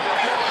Pitt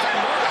sophomore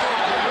from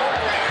Norfolk,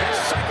 his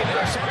second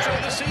interception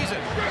of the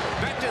season.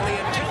 Becton, the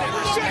intended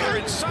receiver,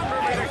 and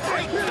Sumner made a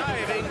great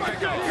diving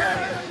pickoff.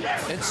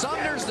 And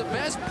Sumner's the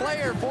best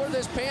player for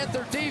this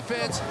Panther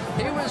defense.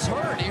 He was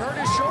hurt. He hurt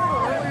his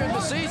shoulder earlier in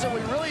the season.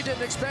 We really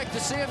didn't expect to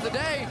see him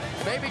today.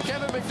 Maybe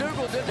Kevin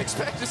McDougal didn't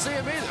expect to see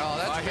him either. Oh,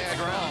 that's a bad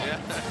call.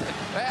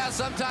 Yeah,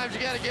 sometimes you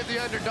got to give the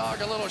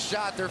underdog a little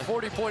shot. They're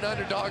 40-point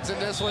underdogs in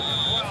this one.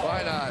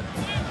 Why not?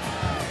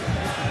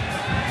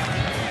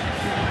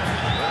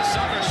 Well,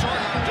 Sumner short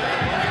armed it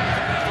and will get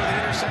credit for the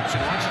interception.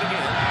 Watch it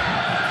again.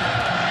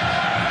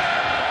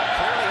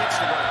 Clearly hits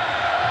the ground.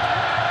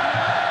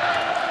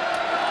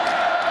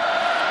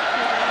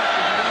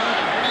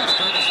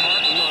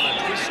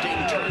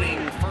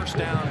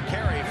 Down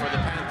carry for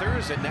the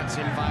Panthers. It nets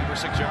him 5 or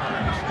 6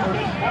 yards.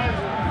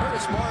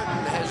 Curtis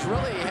Martin has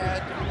really had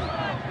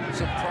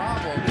some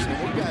problems, and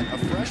we've got a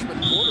freshman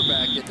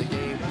quarterback in the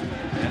game.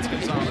 That's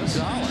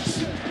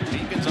Gonzalez.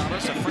 Pete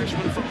Gonzalez, a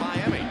freshman from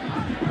Miami,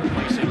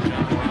 replacing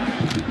John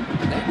Ryan.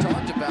 They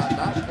talked about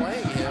not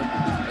playing him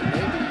and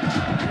maybe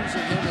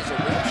using him as a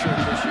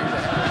redshirt this year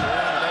to have him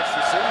around an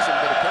extra season,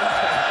 but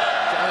apparently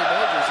Johnny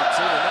Majors had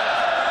seen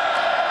enough.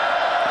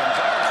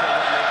 Gonzalez will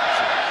run the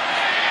option.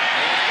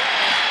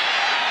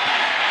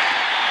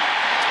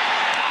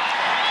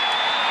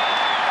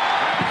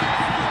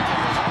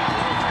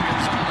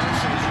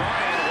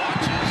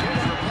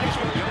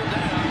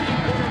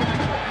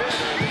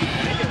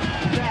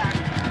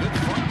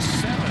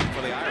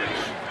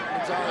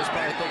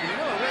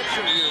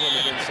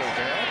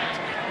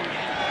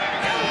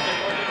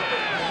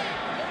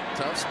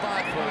 Tough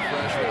spot for a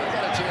freshman. I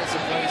got a chance to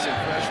play some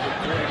freshman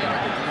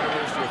quarterback at the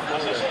University of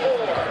Florida.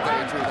 I'll tell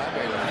you the truth, I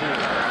made a fool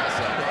of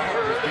myself. I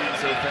was being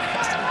so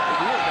fast. Can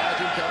you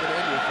imagine coming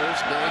in your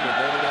first game at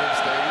Notre Dame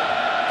Stadium?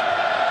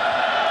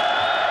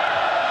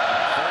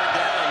 Third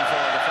down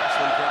for the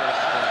freshman quarterback.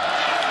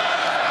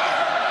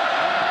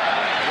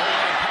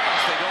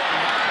 They go on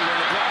Martin in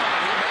the draw,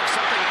 and he makes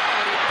something out,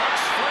 and he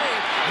bucks free.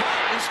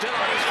 Martin still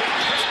on his feet,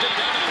 pushed it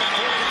down to the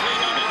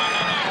 43-yard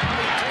line.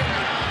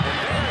 And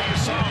there you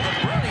saw the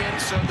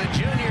brilliance of the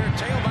junior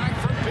tailback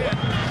from Pitt,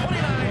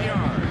 29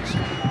 yards.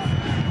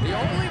 The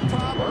only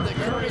problem that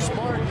Curtis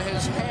Martin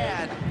has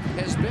had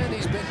has been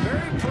he's been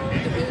very prone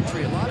to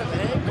injury. A lot of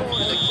ankle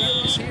and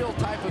Achilles heel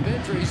type of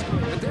injuries.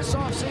 But this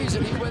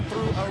offseason, he went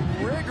through a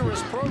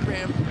rigorous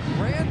program,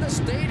 ran the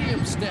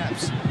stadium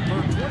steps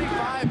for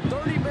 25,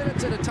 30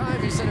 minutes at a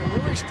time. He said it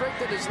really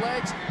strengthened his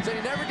legs. Said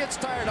he never gets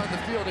tired on the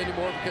field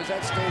anymore because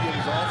that stadium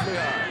is awfully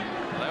high.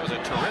 Well, that was a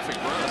terrific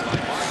run by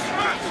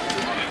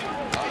Martin.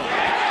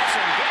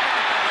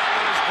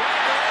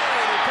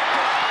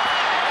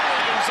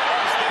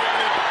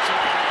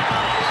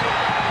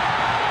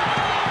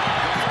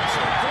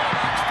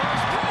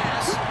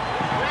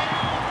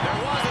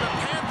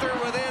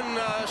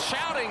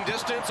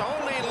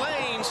 Only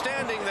Lane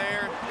standing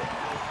there,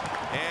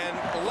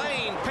 and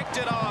Lane picked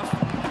it off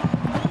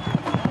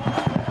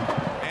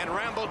and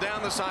rambled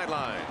down the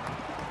sideline.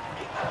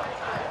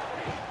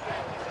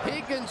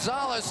 Pete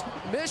Gonzalez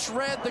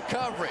misread the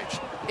coverage.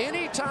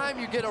 Anytime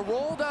you get a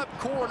rolled up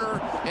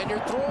corner and you're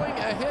throwing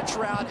a hitch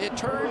route, it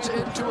turns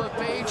into a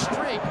fade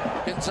streak.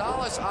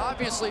 Gonzalez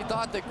obviously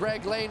thought that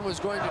Greg Lane was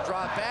going to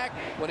drop back.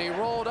 When he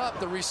rolled up,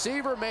 the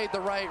receiver made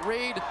the right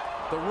read.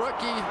 The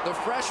rookie, the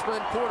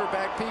freshman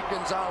quarterback, Pete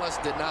Gonzalez,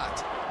 did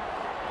not.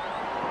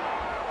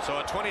 So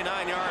a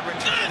 29-yard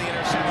return of the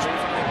interception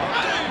from the ball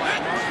down by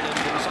Martin and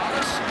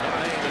Gonzalez.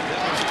 Notre Dame in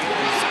business again.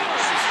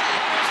 Gonzalez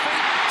on his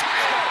feet.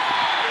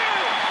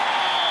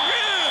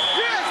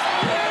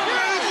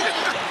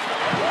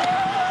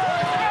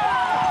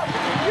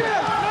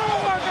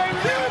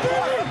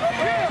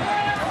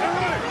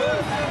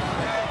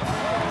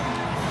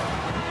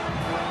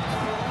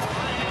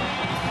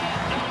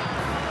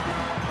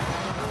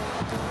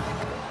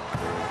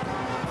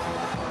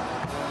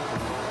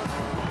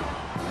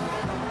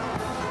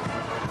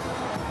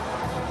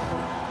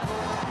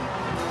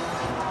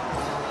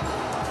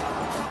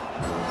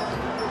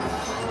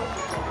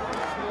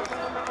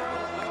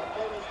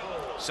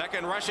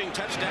 Second rushing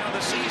touchdown of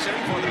the season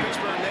for the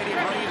Pittsburgh native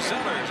Ray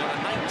Zellers on a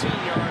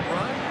 19-yard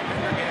run.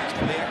 Pendergast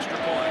for the extra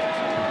point.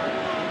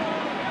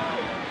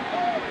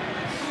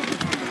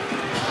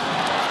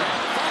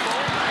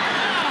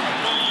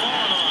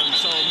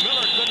 So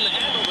Miller couldn't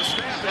handle the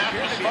snap. It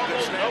appeared to be a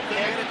good snap.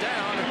 Couldn't get it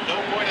down. No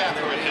point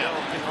after There it. was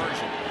no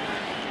conversion.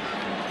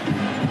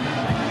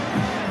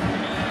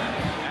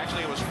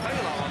 Actually, it was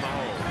Fela on the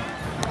hole.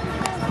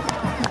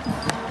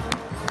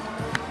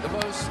 The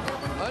most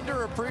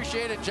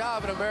underappreciated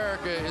job in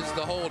America is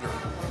the holder.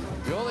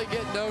 You only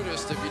get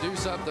noticed if you do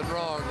something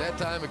wrong. That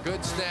time, a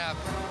good snap.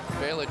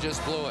 Fela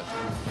just blew it.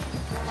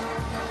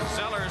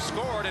 Zellers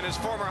scored, and his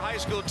former high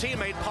school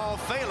teammate Paul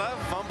Fela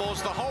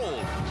fumbles the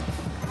hold.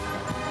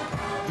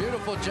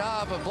 Beautiful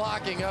job of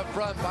blocking up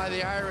front by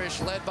the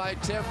Irish, led by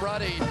Tim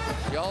Ruddy,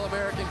 the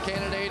All-American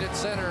candidate at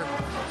center.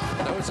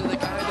 Those are the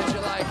kind that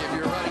you like if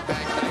you're running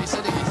back, nice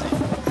and easy.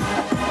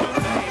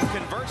 Notre Dame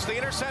converts the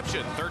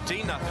interception,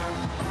 13-0.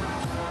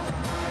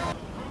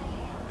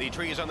 The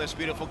trees on this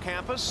beautiful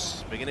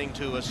campus beginning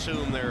to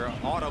assume their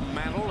autumn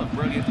mantle of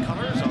brilliant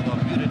colors,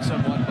 although muted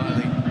somewhat by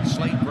the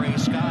slate gray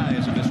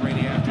skies of this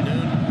rainy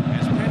afternoon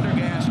as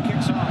Pendergast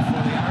kicks off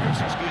for the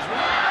Irish. Excuse me.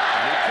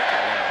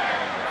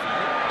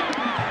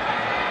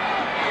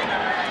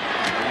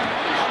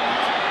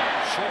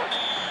 Short.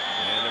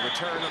 And a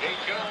return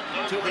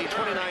to the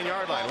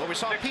 29-yard line. Well, we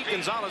saw Pete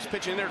Gonzalez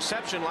pitch an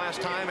interception last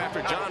time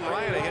after John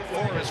Ryan hit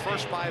 4 of his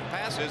first 5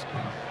 passes.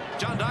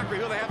 John Dockery,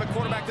 who they have at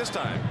quarterback this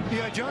time?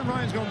 Yeah, John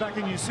Ryan's going back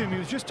in. You see him. He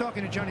was just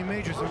talking to Johnny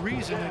Majors. The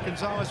reason that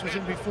Gonzalez was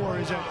in before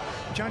is that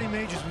Johnny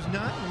Majors was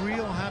not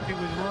real happy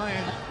with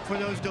Ryan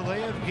for those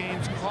delay of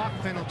games, clock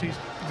penalties.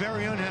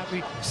 Very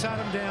unhappy. Sat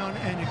him down,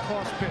 and it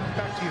cost Pitt.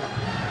 Back to you.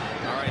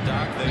 All right,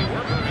 Doc. They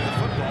were moving the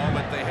football,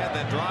 but they had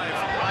that drive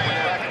when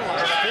they were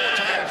penalized 4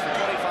 times for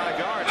 25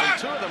 yards, and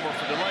 2 of them were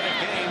for delay of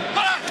game.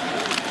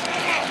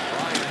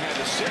 Ryan had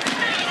to sit. He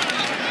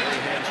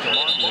hands to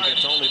Martin, who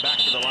gets only back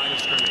to the line of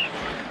scrimmage.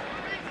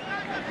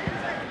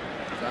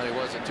 Johnny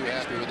wasn't too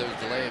happy with those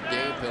delay of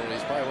game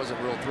penalties. Probably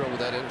wasn't real thrilled with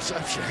that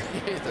interception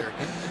either.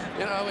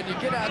 You know, when you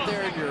get out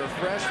there and you're a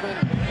freshman,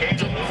 I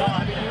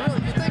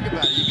mean, you think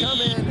about it. You come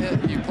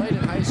in, you played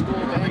in high school,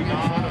 maybe in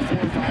front of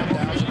 4,000 or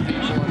 5,000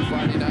 people on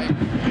Friday night,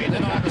 and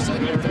then all of a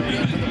sudden you're thrown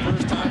in for the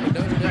first time at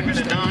Notre Dame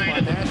Stadium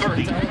on national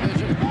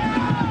television.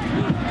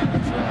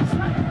 That's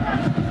rough.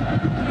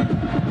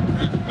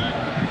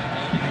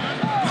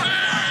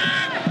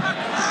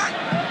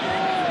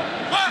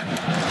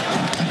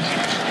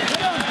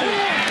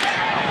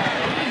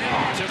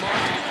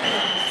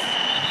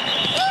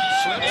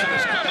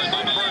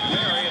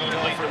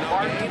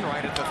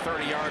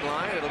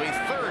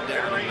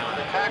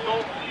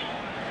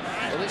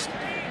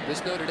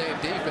 This Notre Dame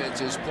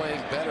defense is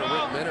playing better.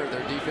 Rick Minner,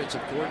 their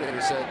defensive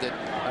coordinator, said that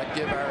I'd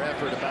give our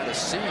effort about a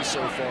C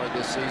so far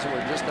this season.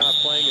 We're just not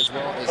playing as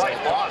well as I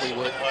thought we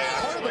would.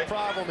 Part of the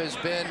problem has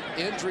been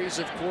injuries,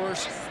 of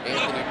course.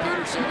 Anthony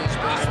Peterson has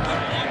been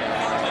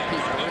out.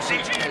 Pete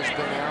Persich has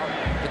been out.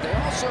 But they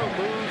also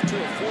moved to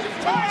a 42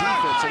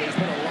 defense, so there's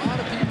been a lot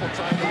of people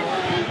trying to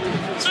learn new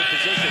defensive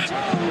positions.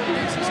 What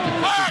makes this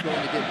defense is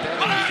going to get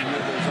better as the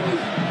year goes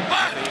on.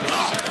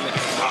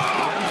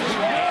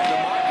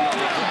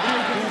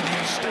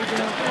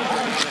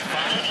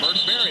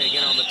 Berry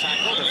again on the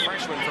tackle, the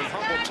freshman from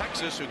Humble,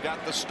 Texas, who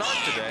got the start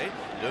today,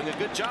 doing a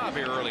good job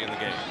here early in the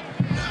game.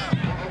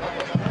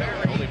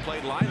 Only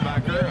played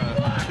linebacker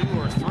 2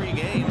 or 3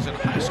 games in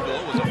high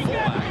school, was a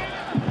fullback.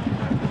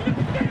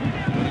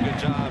 Doing a good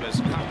job as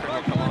Cochran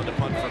will come on to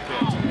punt for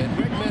Pitt. And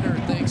Rick Minner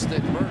thinks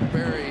that Burt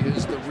Berry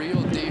is the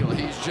real deal.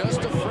 He's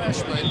just a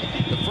freshman.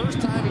 The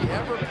first time he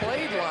ever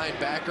played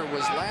linebacker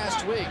was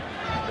last week.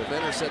 But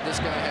Minner said this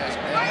guy has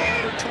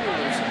all the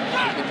tools.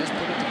 He can just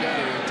put it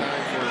together in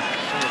time for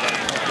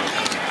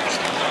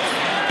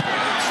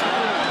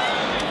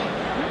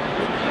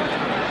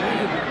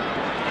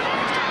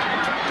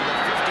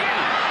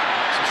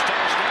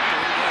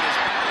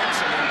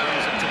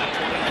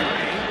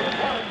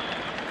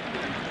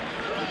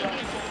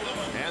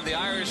and the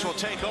Irish will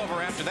take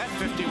over after that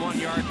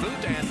 51-yard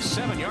boot and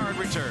 7-yard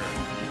return.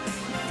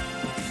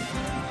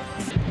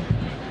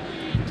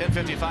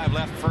 10:55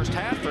 left first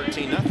half,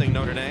 13-0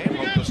 Notre Dame.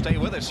 Hope you'll stay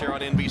with us here on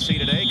NBC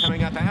today.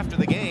 Coming up after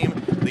the game,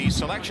 the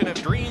selection of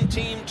Dream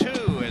Team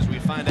 2 as we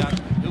find out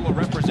who will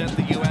represent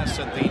the U.S.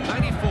 at the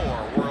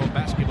 94 World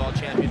Basketball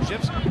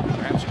Championships.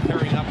 Perhaps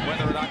clearing up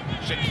whether or not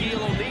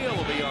Shaquille O'Neal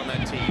will be on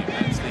that team.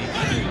 That's the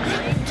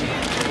Dream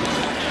Team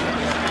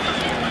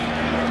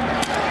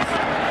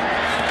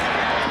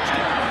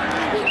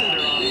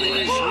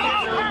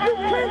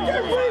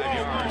 5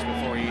 yards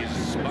before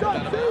he's bumped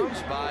out of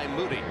bounds by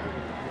Moody.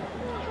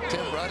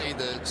 Tim Ruddy,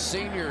 the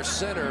senior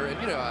center, and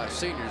you know how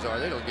seniors are,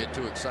 they don't get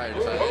too excited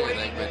about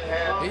anything, but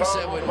he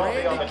said when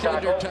Randy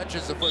Kinder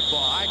touches the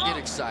football, I get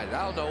excited.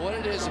 I don't know what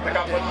it is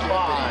about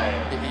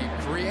that kid, but he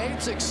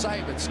creates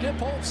excitement. Skip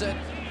Holt said,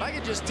 if I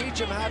could just teach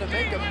him how to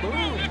make a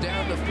move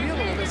down the field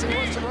a little bit, he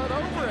wants to run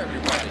over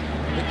everybody.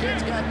 The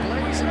kid's got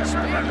blazing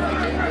speed like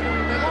he ain't going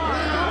to make a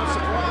move. He wants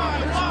to run.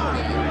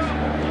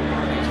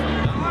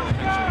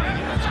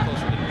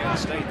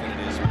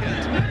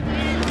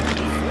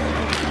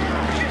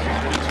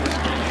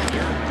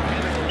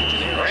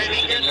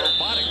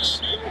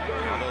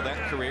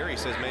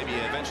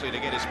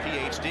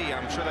 PhD.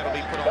 I'm sure that'll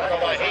be put on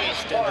a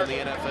stint in the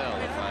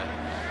NFL if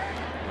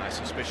my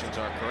suspicions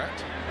are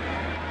correct.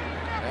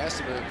 I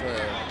asked him if a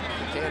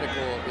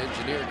mechanical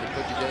engineer could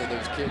put together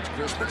those kids'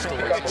 Christmas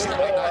stories. He said,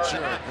 I'm not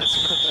sure.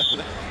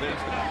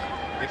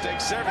 It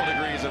takes several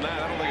degrees in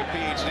that. I don't think a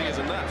PhD is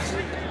enough.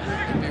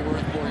 It'd be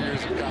worth 4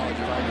 years of college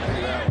if I could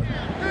do that one.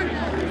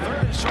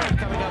 Third and short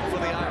coming up for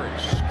the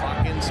Irish.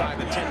 Clock inside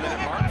the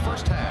 10-minute mark,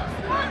 first half.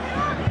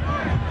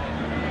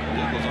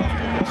 Eagles off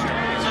to a good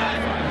start.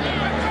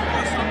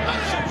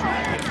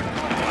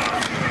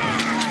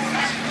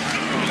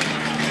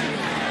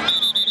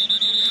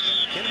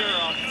 Kinder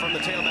off from the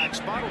tailback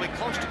spot will be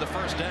close to the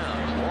first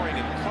down. Mooring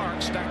and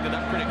Clark stacked it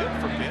up pretty good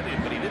for Pitt,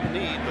 but he didn't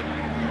need but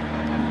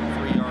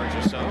 3 yards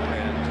or so,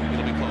 and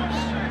it'll be close.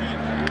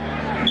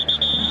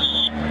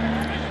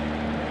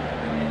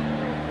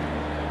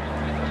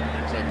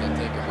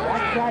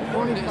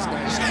 It is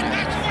nice to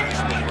have a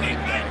freshman running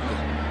back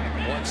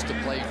that wants to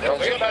play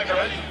physical.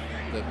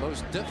 The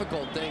most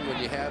difficult thing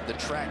when you have the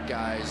track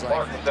guys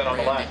like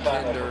Randy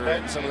Kinder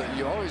and some of the,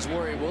 you always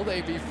worry, will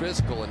they be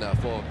physical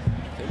enough? Well,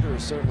 Kinder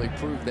has certainly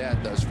proved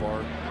that thus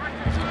far.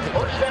 As he picked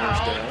up the first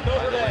down.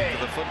 By the length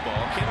of the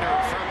football. Kinder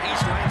from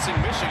East Lansing,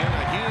 Michigan,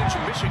 a huge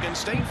Michigan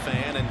State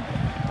fan, and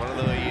one of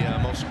the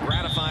most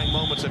gratifying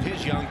moments of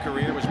his young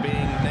career was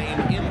being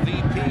named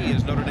MVP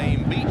as Notre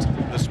Dame beat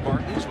the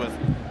Spartans with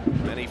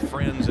many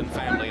friends and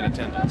family in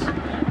attendance.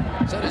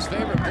 Said his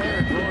favorite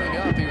player growing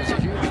up, he was a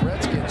huge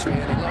Redskins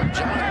fan. He loved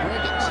John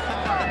Riggins.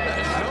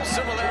 No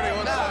similarity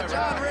whatsoever. No,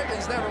 John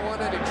Riggins never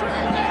won any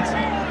track meets.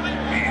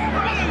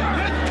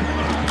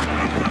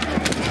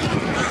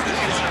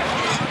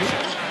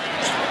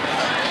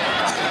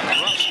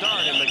 Rough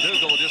start, and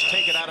McDougal will just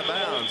take it out of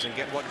bounds and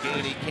get what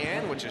gain he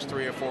can, which is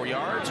 3 or 4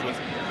 yards, with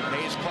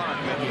Hayes Clark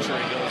making sure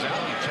he goes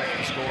out. You check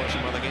the scores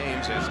from other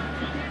games as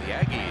the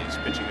Aggies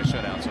pitching a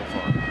shutout so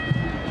far.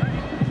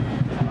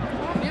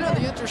 You know,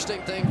 the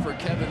interesting thing for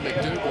Kevin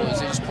McDougal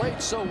is he's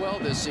played so well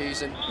this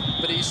season,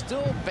 but he's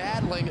still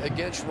battling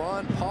against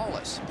Ron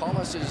Paulus.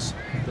 Paulus is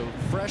the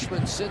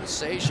freshman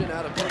sensation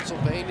out of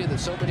Pennsylvania that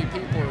so many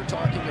people are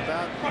talking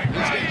about. He's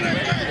going to be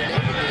ready for the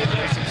Navy game.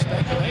 There's some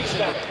speculation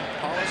that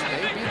Paulus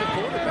may be the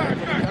quarterback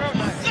when he comes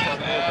back to the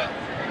quarterback.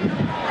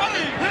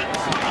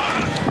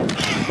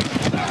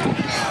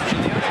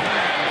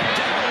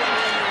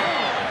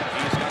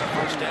 He's got a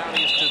first down.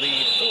 He's to the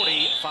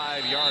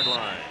 45-yard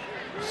line.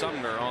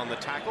 Sumner on the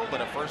tackle,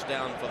 but a first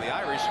down for the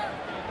Irish.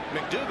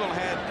 McDougal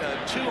had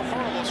 2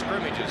 horrible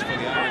scrimmages for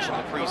the Irish in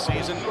the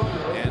preseason,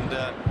 and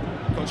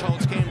Coach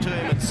Holtz came to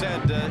him and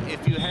said,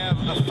 if you have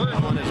a third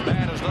one as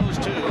bad as those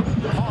 2,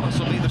 Paulus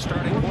will be the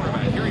starting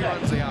quarterback. Here he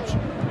runs the option.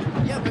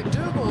 Yeah,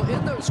 McDougal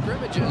in those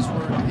scrimmages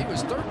he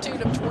was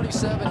 13 of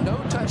 27, no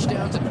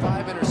touchdowns and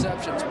 5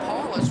 interceptions.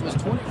 Paulus was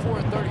 24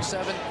 of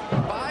 37,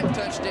 5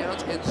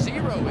 touchdowns and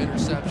 0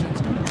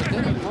 interceptions. But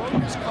then he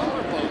broke his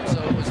collarbone,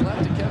 so it was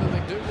left to Kevin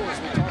McDougal, as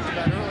we talked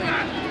about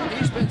earlier.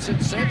 He's been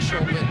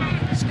sensational, but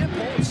Skip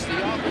Holtz, the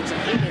offensive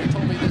coordinator,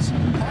 told me this.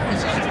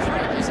 Paulus is a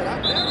freak. He said,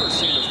 I've never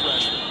seen a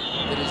freshman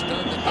that has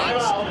done the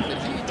things that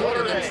he did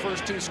in those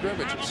first 2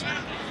 scrimmages.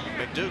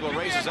 McDougal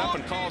raises up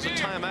and calls a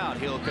timeout.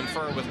 He'll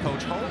confer with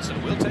Coach Holtz,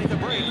 and we'll take a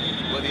break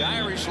with the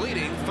Irish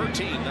leading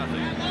 13-0.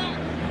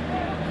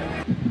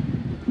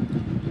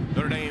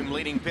 Notre Dame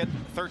leading Pitt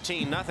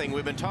 13-0.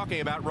 We've been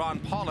talking about Ron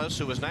Paulus,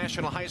 who was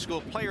National High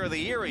School Player of the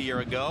Year a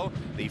year ago,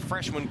 the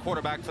freshman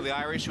quarterback for the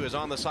Irish who is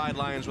on the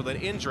sidelines with an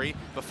injury.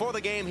 Before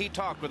the game, he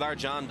talked with our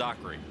John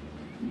Dockery.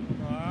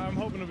 I'm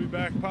hoping to be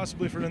back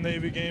possibly for the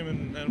Navy game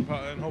and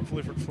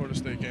hopefully for the Florida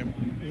State game.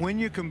 When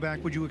you come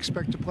back, would you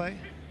expect to play?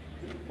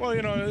 Well,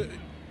 you know,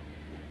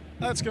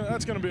 that's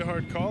gonna be a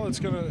hard call. It's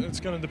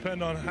gonna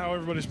depend on how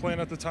everybody's playing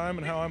at the time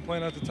and how I'm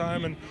playing at the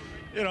time, and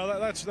you know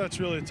that's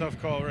really a tough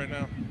call right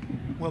now.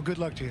 Well, good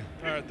luck to you.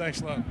 All right, thanks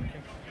a lot.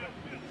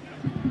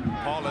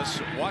 Paulus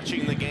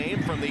watching the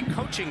game from the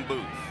coaching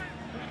booth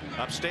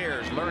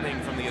upstairs, learning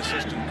from the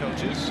assistant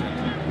coaches.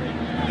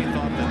 He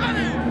thought that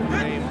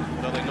Notre Dame,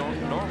 though they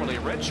normally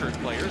redshirt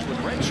players, would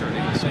redshirt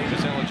him, same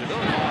as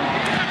eligibility.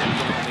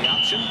 On the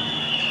option.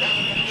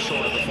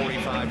 Short of the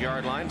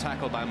 45-yard line,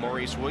 tackled by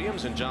Maurice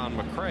Williams and John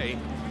McCray.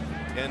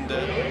 And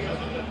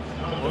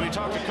when we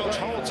talked to Coach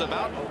Holtz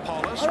about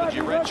Paulus, would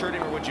you redshirt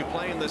him or would you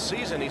play him this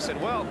season? He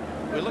said, well,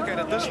 we look at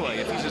it this way.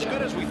 If he's as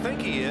good as we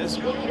think he is,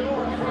 he's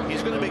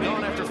going to be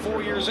gone after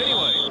 4 years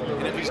anyway.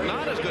 And if he's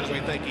not as good as we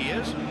think he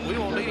is, we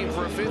won't need him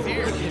for a 5th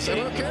year. He said,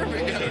 I don't care if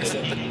he goes.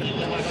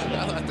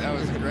 I thought that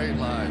was a great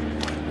line.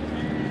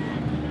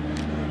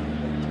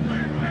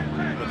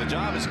 But the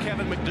job is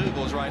Kevin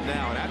McDougal's right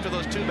now. And after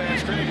those 2 bad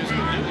scrimmages,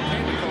 McDougal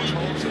came to Coach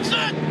Holtz and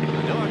said, I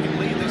know I can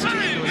lead this team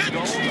to its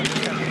goals. I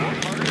just have to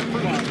work harder to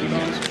prove it.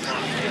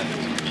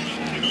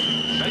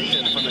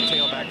 Benton from the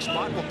tailback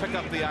spot will pick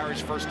up the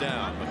Irish first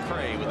down.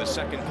 McCray with a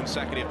 2nd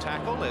consecutive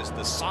tackle as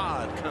the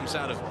sod comes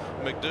out of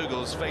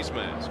McDougal's face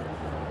mask.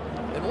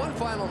 And one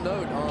final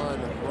note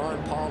on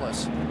Ron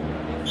Paulus.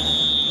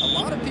 A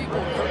lot of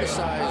people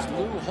criticized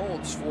Lou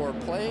Holtz for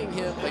playing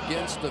him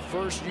against the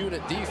first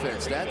unit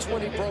defense. That's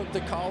when he broke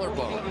the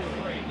collarbone.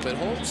 But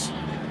Holtz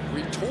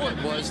retort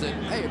was that,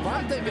 hey, if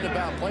I'm thinking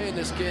about playing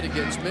this kid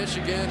against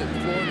Michigan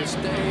and Florida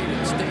State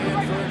and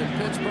Stanford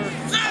and Pittsburgh,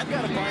 I've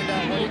got to find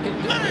out what he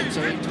can do. And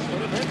so he put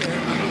him in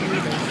there.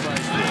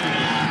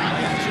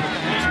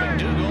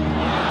 McDougal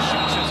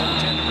shoots his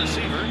intended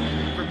receiver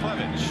for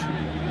Plevich.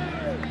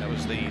 That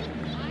was the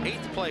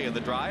 8th play of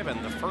the drive,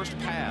 and the first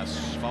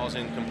pass falls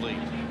incomplete.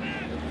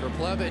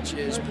 Kreplovich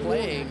is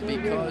playing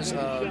because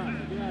of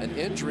an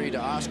injury to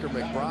Oscar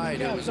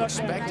McBride, who was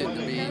expected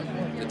to be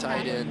the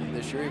tight end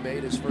this year. He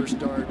made his first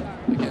start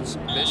against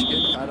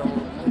Michigan. Caught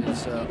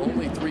his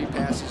only 3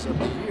 passes of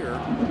the year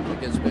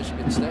against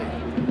Michigan State.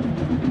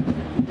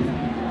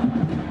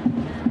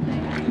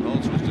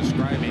 Holtz was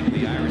describing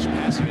the Irish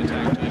passing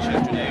attack to us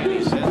yesterday, and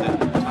he said that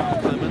Tom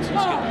Clements and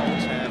Skip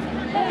Holtz have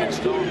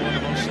installed one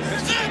of the most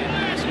sophisticated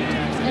passing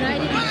attacks. And I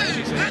didn't.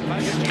 He said, if I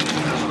get you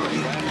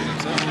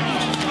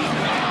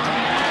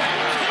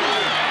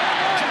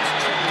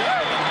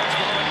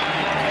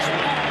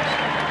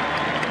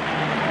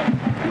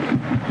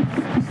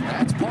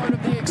That's part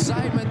of the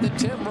excitement that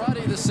Tim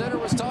Ruddy, the center,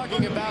 was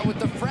talking about with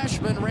the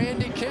freshman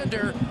Randy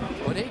Kinder.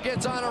 When he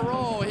gets on a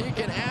roll, he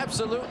can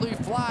absolutely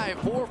fly.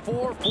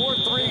 4.4,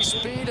 4.3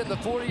 speed in the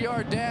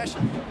 40-yard dash.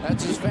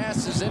 That's as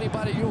fast as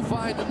anybody you'll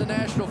find in the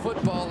National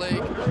Football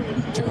League.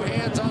 2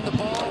 hands on the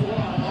ball.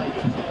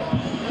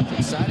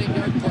 Exciting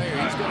young player.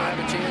 He's going to have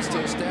a chance to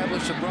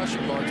establish some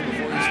rushing marks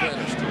before he's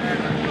finished.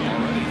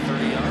 Already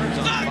 30 yards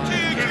on 5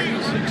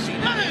 carries,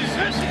 16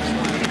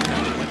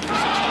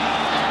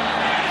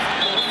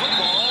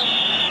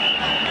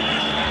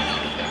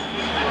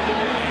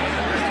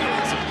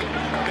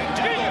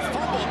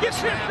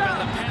 snap, and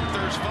the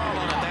Panthers fall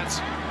on it. That's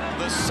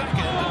the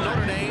second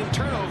Notre Dame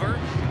turnover.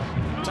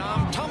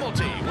 Tom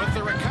Tumulty with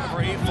the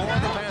recovery for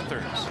the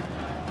Panthers.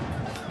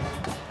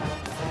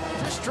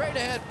 Just straight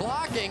ahead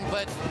blocking,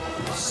 but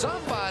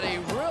somebody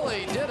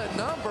really did a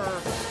number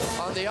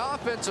on the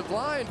offensive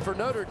line for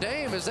Notre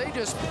Dame as they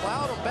just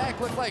plowed them back.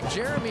 Looked like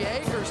Jeremy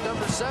Akers,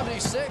 number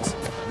 76,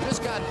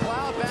 just got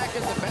plowed back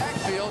in the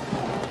backfield,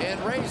 and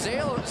Ray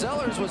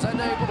Zellers was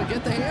unable to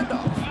get the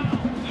handoff.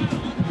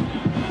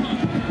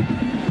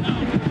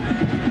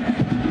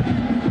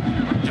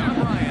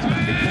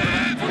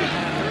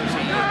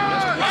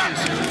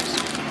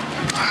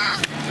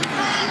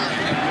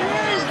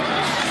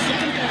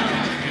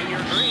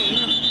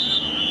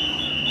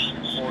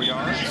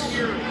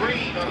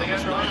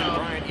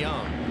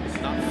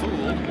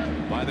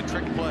 By the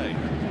trick play.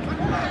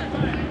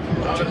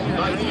 Junior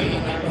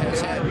Green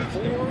has had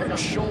 4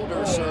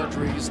 shoulder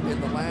surgeries in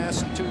the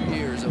last 2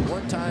 years. At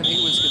one time,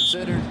 he was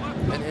considered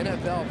an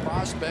NFL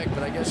prospect,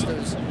 but I guess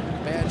those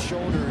bad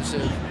shoulders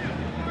have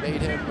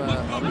made him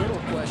a little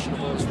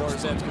questionable as far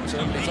as that's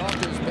concerned. He's off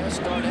to his best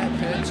start at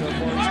Pitt so far.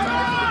 He's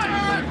tied for the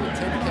team lead with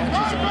 10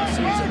 catches on the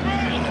season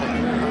and a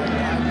career high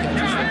 5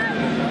 catches for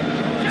 111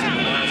 yards in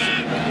the last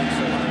against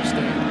Ohio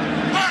State.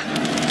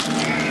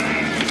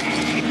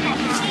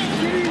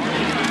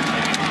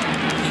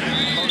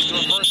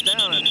 First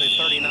down at the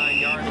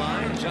 39-yard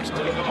line. Justin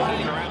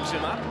Green wraps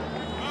him up.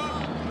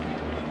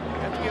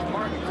 Have to give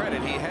Martin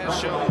credit. He has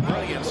shown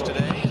brilliance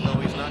today, though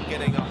he's not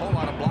getting a whole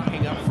lot of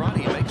blocking up front.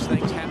 He makes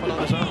things happen on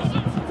his own.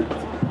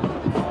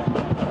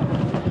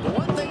 The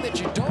one thing that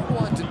you don't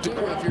want to do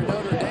if you're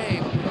Notre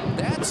Dame,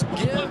 that's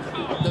give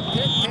the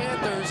Pitt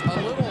Panthers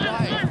a little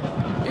life.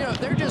 You know,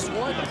 they're just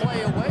one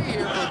play away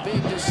here from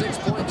being just 6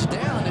 points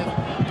down. If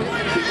Pitt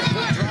can have a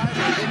good drive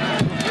and get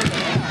home before the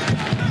half.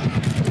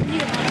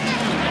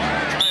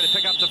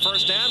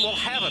 First down, will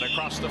have it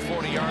across the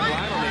 40-yard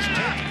line on his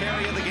 10th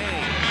carry of the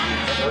game.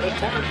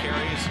 10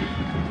 carries,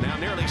 now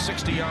nearly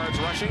 60 yards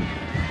rushing.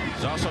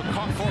 He's also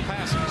caught 4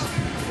 passes.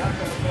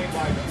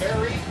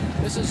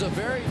 This is a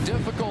very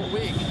difficult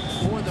week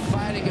for the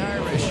Fighting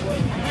Irish.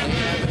 They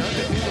have an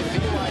undefeated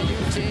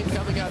BYU team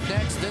coming up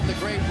next, then the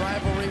great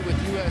rivalry with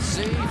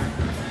USC.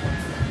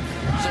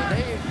 So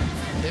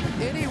if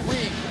any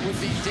week would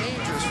be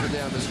dangerous for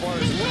them as far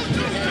as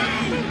looking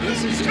ahead,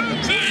 this is a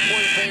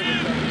 3-point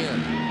favorite coming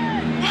in.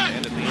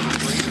 And at the end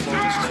of 3,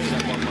 Florida State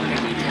up on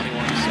Miami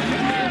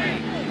 21-7.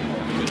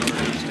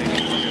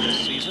 State this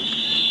season.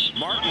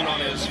 Martin on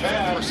his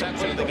 5th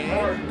reception of the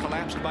game,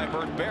 collapsed by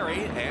Burt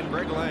Berry and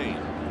Greg Lane.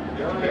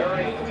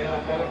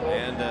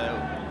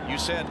 And you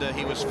said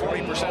he was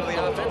 40% of the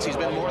offense. He's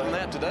been more than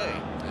that today.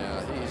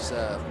 Yeah, he's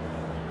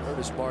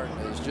Otis Martin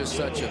is just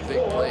such a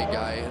big play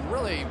guy, and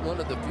really one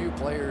of the few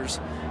players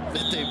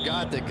that they've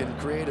got that can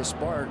create a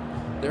spark.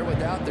 They're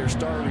without their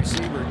star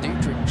receiver,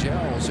 Dietrich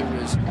Gels, who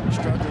has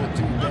struggled with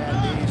 2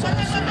 bad knees all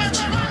season.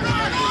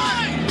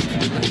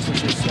 This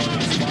is his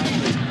starting spot,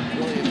 but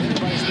really, if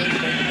anybody's going to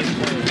make a big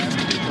play, it has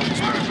to be Otis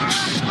Martin.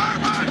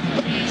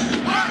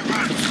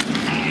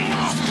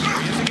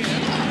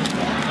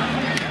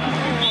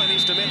 And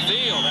he's to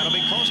midfield. That'll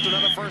be close to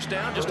another first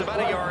down, just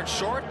about a yard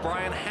short.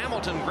 Brian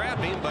Hamilton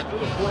grabbed him, but the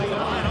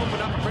line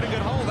opened up a pretty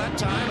good hole that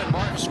time, and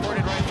Martin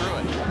squirted right through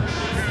it.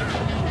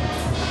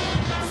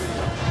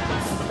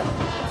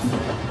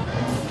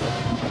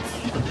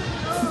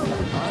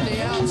 On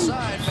the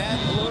outside, Matt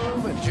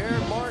Bloom and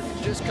Jared Martin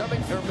just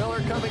coming, or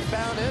Miller coming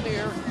down in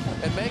here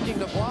and making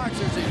the blocks.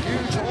 There's a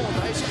huge hole.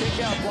 Nice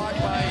kick-out block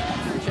by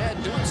Chad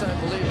Dukes, I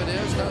believe it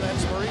is. No,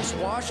 that's Maurice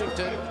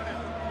Washington.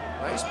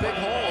 Nice big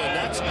hole, and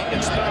that's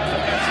unexpected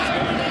against his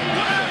Notre Dame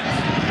defense.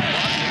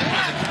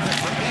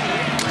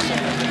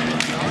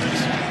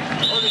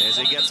 As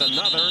he gets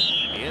another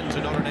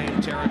into Notre Dame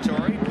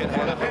territory. Pitt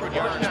had 100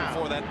 yards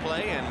before that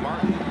play, and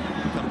Martin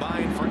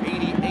combined for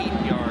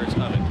 88 yards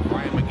of it.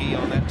 Brian McGee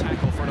on that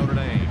tackle for Notre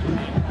Dame.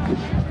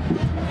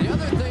 The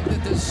other thing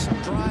that this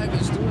drive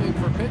is doing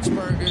for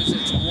Pittsburgh is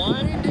it's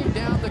winding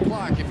down the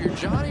clock. If you're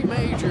Johnny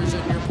Majors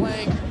and you're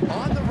playing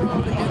on the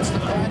road against the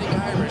Fighting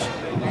Irish,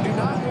 you do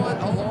not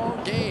want a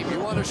long game. You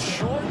want to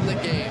shorten the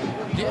game.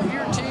 Give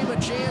your team a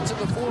chance in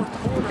the fourth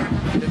quarter.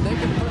 If they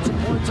can put some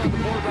points on the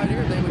board right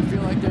here, they would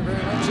feel like they're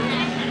very much in it.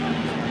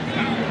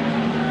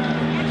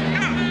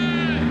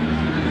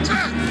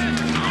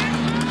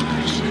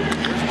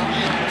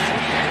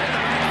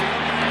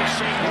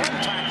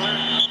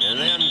 And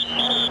then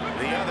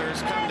the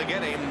others come to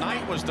get him.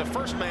 Knight was the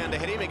first man to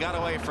hit him. He got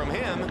away from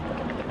him.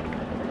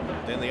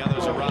 Then the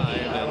others arrived,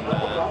 and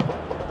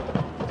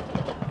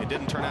it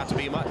didn't turn out to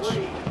be much.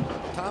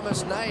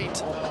 Thomas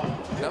Knight,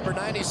 number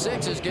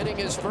 96, is getting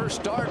his first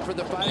start for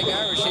the Fighting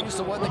Irish. He's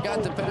the one that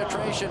got the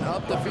penetration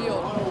up the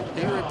field.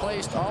 He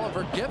replaced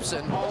Oliver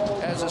Gibson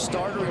as a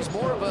starter. He's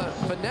more of a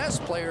finesse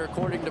player,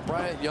 according to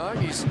Bryant Young.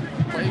 He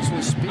plays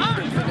with speed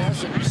and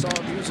finesse, and you saw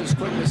him use his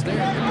quickness there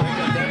to break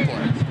up that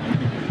play.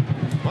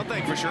 One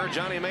thing for sure,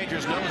 Johnny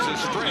Majors knows his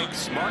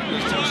strengths. Martin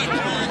has touched the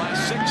ball in the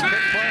last 6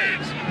 big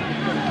plays.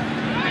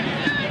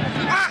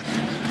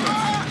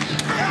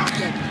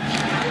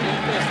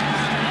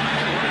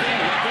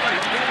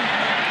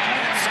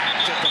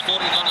 Sacked at the 45.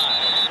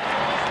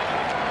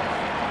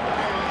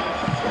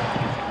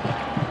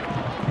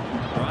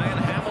 Ryan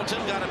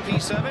Hamilton got a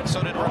piece of it.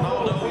 So did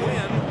Ronaldo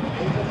Wynn.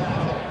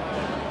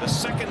 The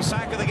second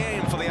sack of the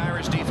game for the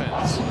Irish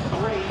defense.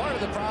 Part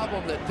of the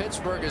problem that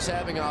Pittsburgh is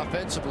having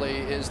offensively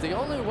is the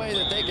only way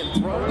that they can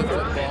throw the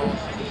football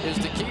is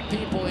to keep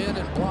people in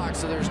and block.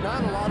 So there's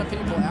not a lot of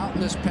people out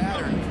in this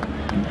pattern.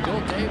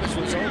 Bill Davis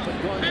was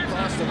open going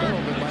across the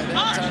middle, but by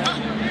that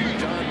time,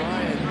 John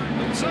Ryan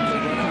would simply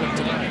run out of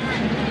time.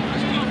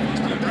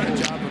 Not a bad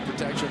job of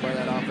protection by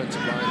that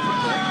offensive line for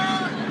Pitt.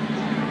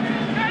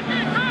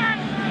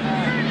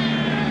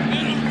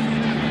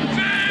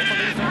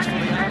 Defense for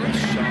the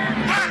Irish.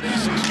 3rd and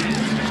 16.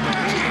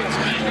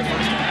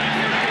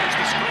 Here's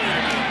the screen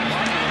again.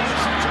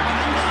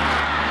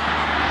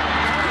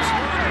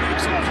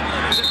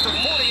 Is at the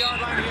 40-yard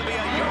line. He'll be a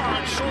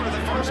yard short of the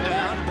first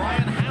down.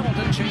 Brian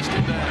Hamilton chased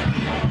him down.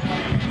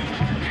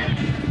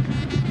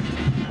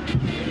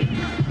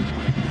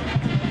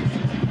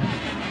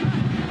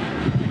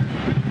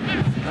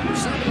 Number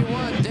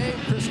 71, Dave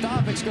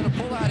Christophick's going to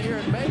pull out here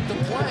and make the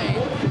play.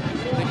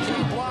 The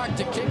key block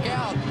to kick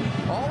out.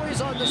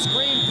 Always on the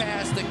screen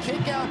pass, the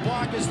kick-out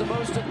block is the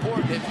most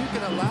important. If you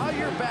can allow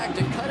your back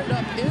to cut it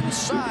up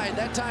inside,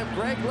 that time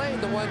Greg Lane,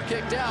 the one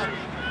kicked out,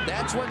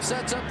 that's what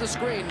sets up the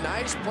screen.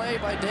 Nice play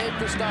by Dave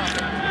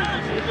Christophick.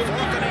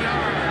 4th and a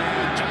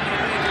yard. Johnny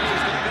Majors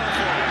is going to go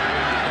for it.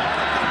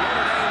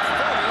 Notre Dame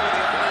 40 with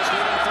the Irish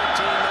leading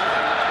 13-0.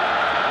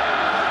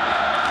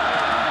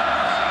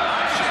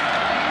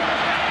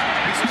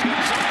 This is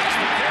Gonzalez,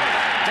 the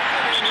quarterback,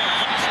 diving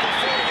across the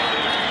 40.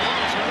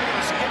 They're going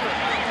to skip it.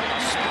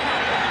 Spot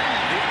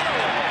the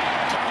other way.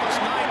 Thomas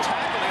Knight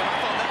tackling him. I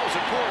thought that was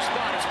a poor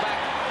spot. It's back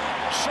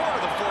short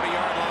of the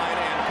 40-yard line,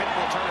 and Pitt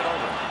will turn it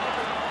over.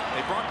 They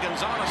brought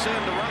Gonzalez in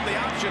to run the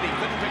option. He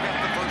couldn't pick up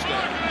the first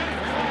down.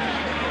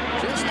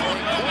 Just a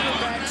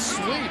quarterback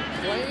sweep,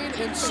 plain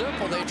and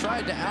simple. They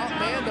tried to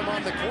outman them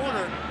on the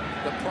corner.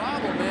 The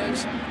problem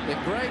is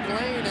that Greg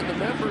Lane and the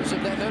members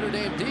of that Notre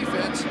Dame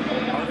defense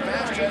are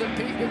faster than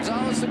Pete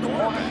Gonzalez, the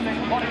quarterback.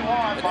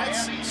 And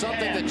that's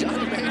something that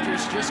Johnny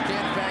Majors just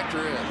can't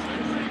factor in.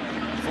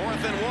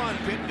 4th and 1.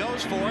 Pitt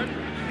goes for it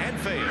and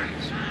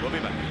fails. We'll be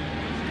back.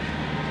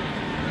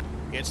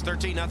 It's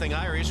 13-0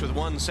 Irish with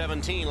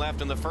 1:17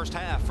 left in the first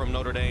half from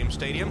Notre Dame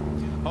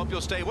Stadium. Hope you'll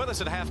stay with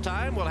us at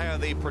halftime. We'll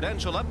have the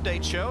Prudential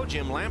Update Show.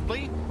 Jim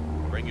Lampley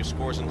bring you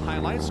scores and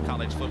highlights,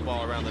 college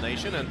football around the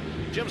nation. And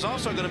Jim's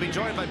also going to be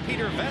joined by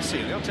Peter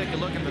Vesey. They'll take a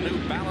look at the new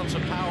balance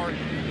of power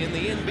in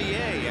the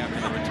NBA after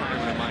the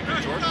retirement of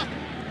Michael Jordan.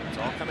 It's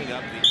all coming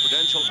up. The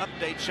Prudential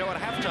Update Show at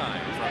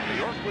halftime from New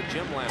York with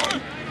Jim Lampley.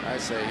 I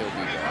say he'll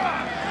be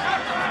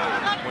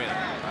back. When?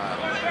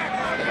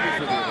 Maybe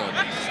for the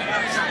Olympics.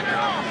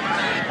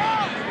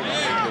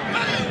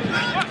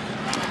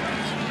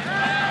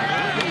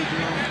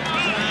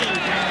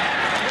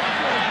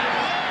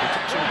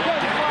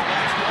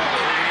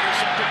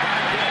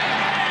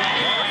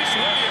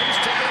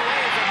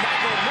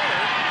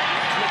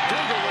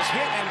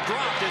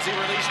 As he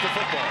released the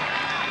football.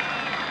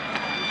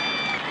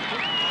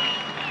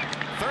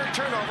 3rd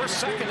turnover,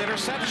 2nd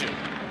interception.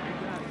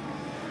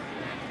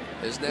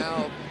 As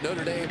now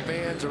Notre Dame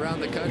fans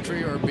around the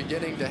country are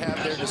beginning to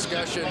have their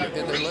discussion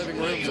in their living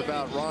rooms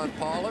about Ron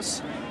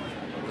Paulus.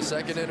 The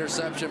 2nd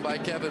interception by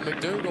Kevin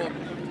McDougal.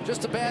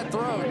 just a bad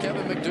throw.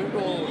 Kevin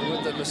McDougal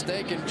with a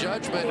mistake in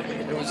judgment.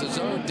 It was his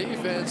own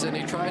defense, and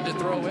he tried to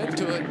throw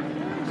into it.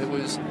 It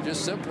was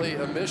just simply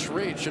a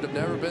misread. Should have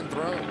never been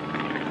thrown.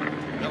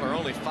 Miller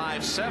only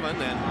 5'7"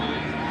 and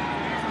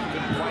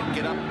couldn't quite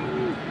get up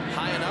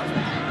high enough to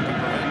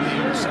prevent the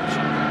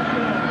interception.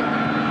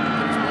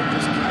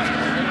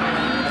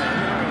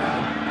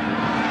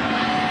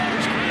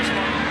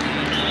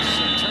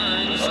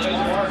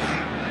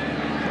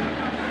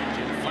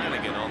 Jim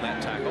Flanagan on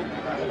that tackle.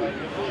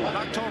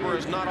 October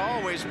has not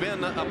always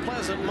been a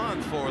pleasant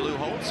month for Lou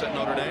Holtz at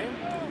Notre Dame.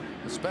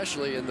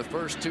 Especially in the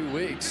first 2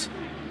 weeks.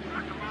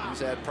 He's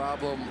had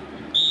problems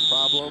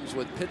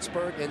with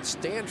Pittsburgh and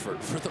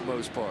Stanford for the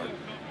most part.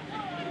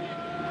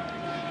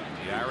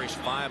 The Irish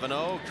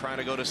 5-0, trying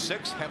to go to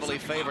 6, heavily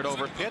favored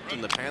over Pitt,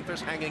 and the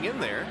Panthers hanging in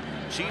there,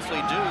 chiefly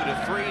due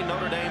to 3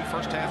 Notre Dame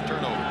first-half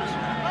turnovers.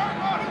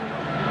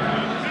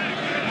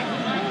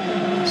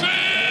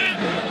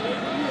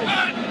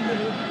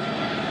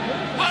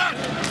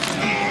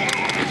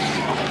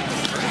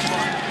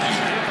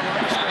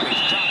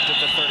 Dropped at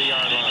the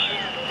 30-yard line.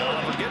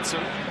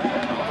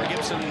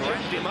 Gibson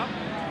wrapped him up.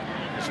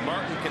 As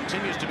Martin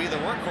continues to be the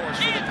workhorse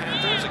for the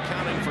Panthers,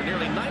 accounting for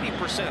nearly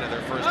 90% of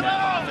their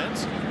first-half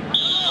offense.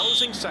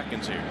 Closing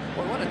seconds here.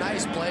 Well, what a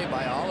nice play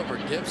by Oliver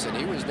Gibson.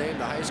 He was named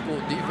the high school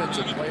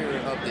defensive player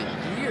of the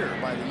year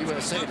by the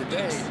USA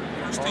Today.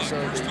 Also,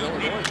 the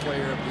Illinois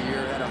player of the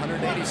year, had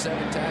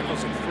 187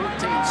 tackles and 14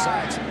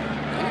 sacks.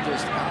 And he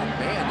just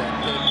outmanned that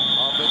Pitt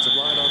offensive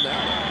line on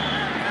that one.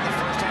 And the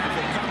first half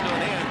will come to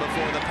an end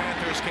before the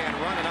Panthers can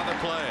run another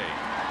play.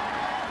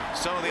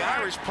 So the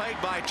Irish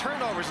plagued by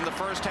turnovers in the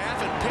first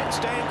half, and Pitt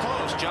staying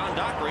close. John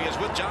Dockery is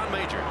with John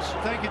Majors.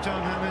 Thank you,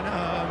 Tom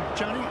Hammond.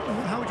 Johnny,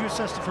 how would you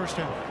assess the first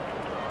half?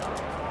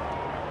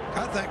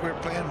 I think we're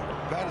playing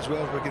about as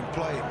well as we can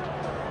play.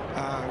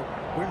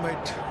 We're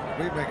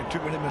making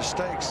too many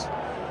mistakes,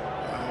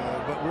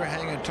 but we're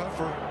hanging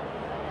tougher.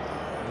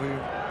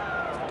 We've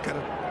got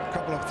a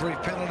couple of 3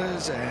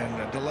 penalties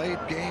and delayed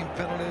game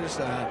penalties.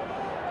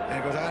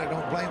 And because I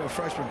don't blame a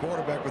freshman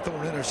quarterback for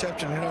throwing an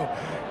interception. You know,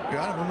 I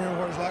don't remember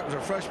what it's like as a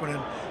freshman,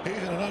 and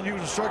he's in an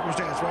unusual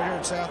circumstance right here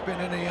in South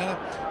Bend, Indiana.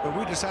 But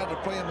we decided to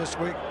play him this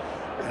week,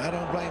 and I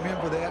don't blame him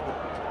for that. But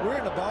we're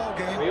in the ball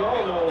game. They've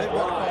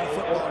got a fine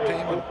football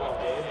team, and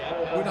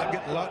we're not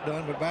getting a lot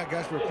done. But by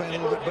gosh, we're playing a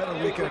little bit better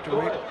week after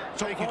week.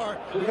 So far,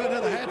 we've got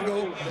another half to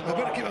go. I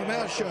better keep my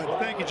mouth shut.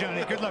 Thank you,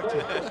 Johnny. Good luck to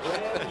you.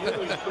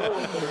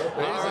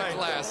 All right.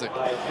 Classic.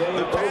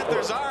 The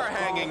Panthers are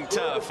hanging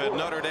tough at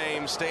Notre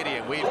Dame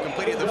Stadium. We've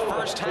completed the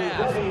first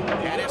half,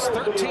 and it's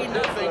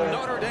 13-0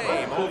 Notre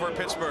Dame over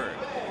Pittsburgh.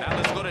 Now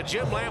let's go to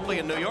Jim Lampley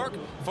in New York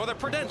for the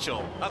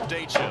Prudential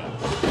Update Show.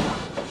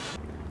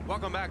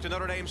 Welcome back to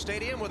Notre Dame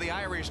Stadium, with the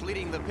Irish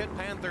leading the Pitt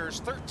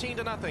Panthers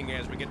 13-0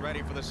 as we get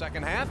ready for the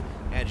second half.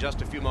 And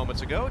just a few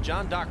moments ago,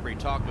 John Dockery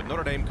talked with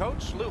Notre Dame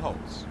coach Lou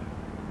Holtz.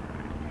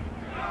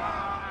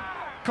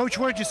 Coach,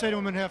 what did you say to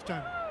him at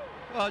halftime?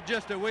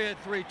 Just that we had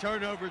 3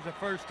 turnovers the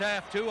first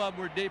half. 2 of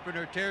them were deep in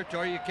their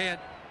territory. You can't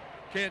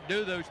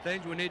do those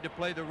things. We need to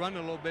play the run a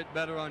little bit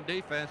better on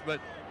defense, but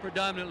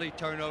predominantly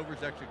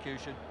turnovers,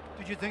 execution.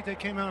 Did you think they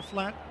came out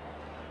flat?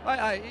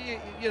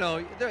 You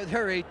know,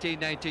 they're 18,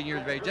 19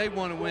 years of age. They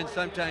want to win.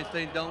 Sometimes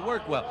things don't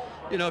work well.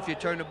 You know, if you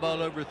turn the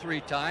ball over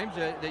 3 times,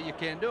 that you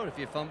can't do it. If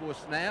you fumble a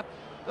snap,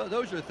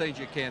 those are things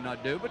you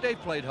cannot do. But they've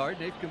played hard,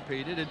 and they've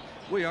competed, and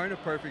we aren't a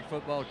perfect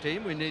football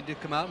team. We need to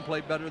come out and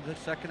play better the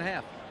second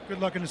half. Good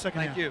luck in the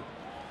second half. Thank you.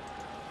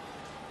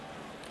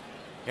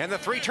 And the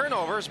 3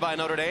 turnovers by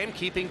Notre Dame,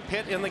 keeping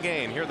Pitt in the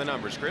game. Here are the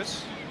numbers,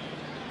 Chris.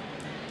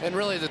 And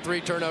really the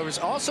 3 turnovers.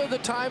 Also the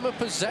time of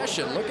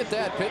possession. Look at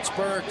that.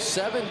 Pittsburgh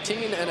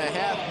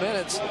 17.5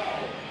 minutes.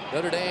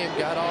 Notre Dame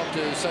got off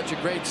to such a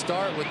great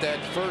start with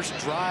that first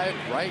drive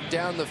right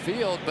down the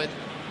field. But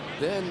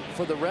then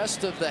for the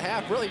rest of the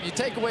half, really, you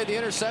take away the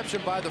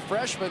interception by the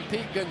freshman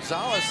Pete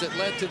Gonzalez that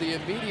led to the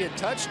immediate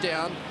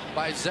touchdown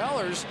by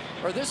Zellers,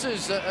 or this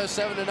is a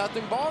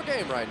 7-0 ball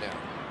game right now.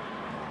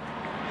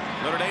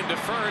 Notre Dame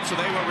deferred, so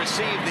they will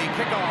receive the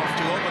kickoff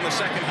to open the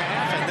second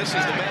half, and this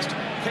is the best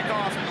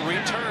kickoff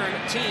return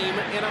team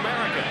in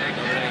America.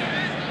 Notre Dame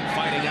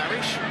Fighting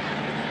Irish.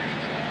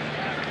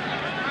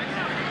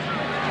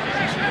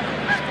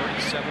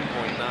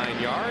 37.9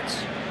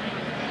 yards.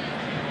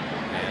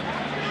 And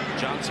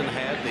Johnson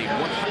had the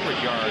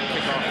 100-yard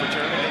kickoff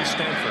return against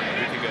Stanford a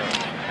week ago.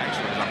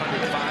 Actually, it was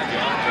 105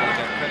 yards. He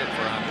got credit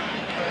for 100.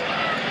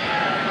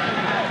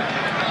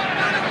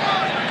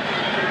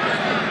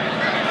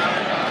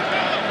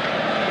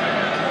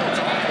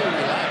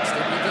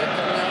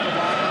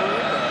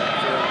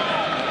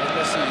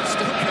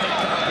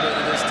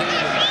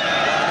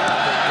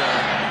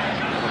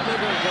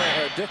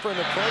 Different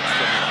approach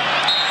from him.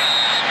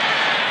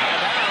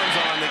 Out of bounds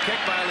on the kick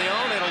by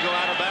Leon. It'll go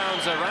out of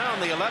bounds around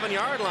the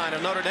 11-yard line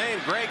of Notre Dame.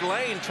 Greg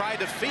Lane tried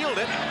to field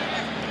it,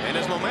 and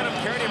his momentum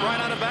carried him right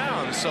out of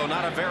bounds. So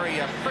not a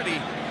very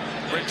pretty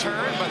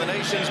returned by the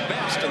nation's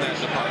best in that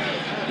department.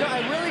 Yeah, I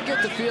really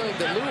get the feeling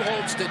that Lou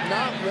Holtz did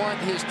not want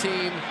his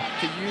team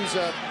to use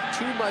up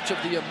too much of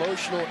the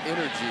emotional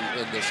energy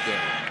in this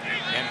game.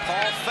 And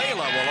Paul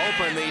Thala will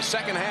open the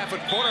second half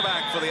at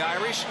quarterback for the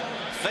Irish.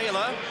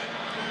 Thala,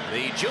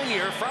 the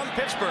junior from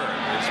Pittsburgh,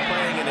 is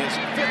playing in his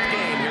 5th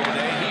game here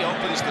today. He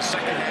opens the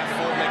second half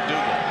for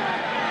McDougal.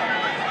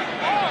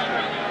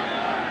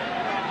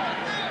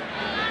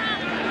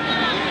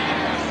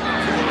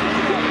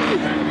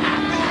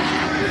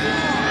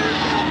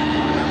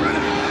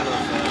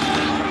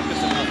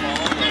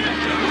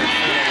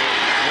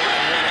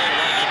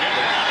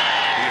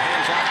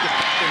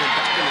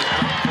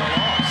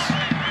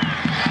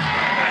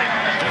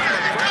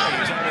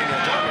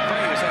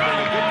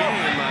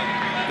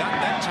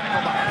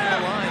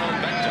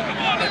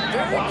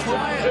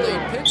 Quietly,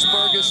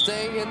 Pittsburgh is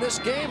staying in this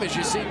game as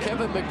you see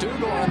Kevin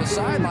McDougal on the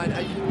sideline.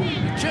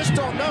 You just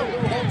don't know.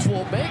 Lou Holtz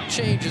will make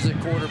changes at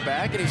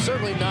quarterback, and he's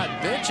certainly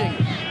not benching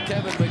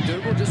Kevin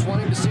McDougal, just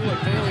wanting to see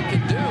what Bailey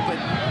can do. But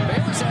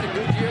Bailey's had a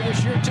good year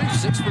this year, too.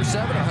 6 for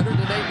 7,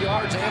 108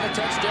 yards and a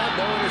touchdown,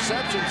 no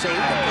interception, so he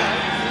can play.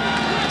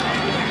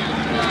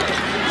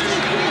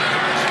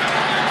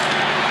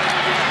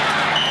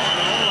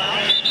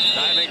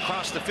 Diving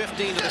across the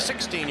 15 to the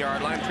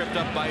 16-yard line, tripped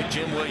up by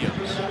Jim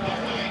Williams.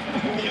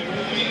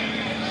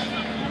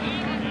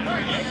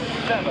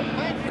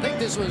 I think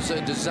this was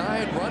a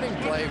design running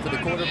play for the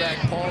quarterback,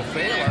 Paul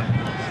Thala.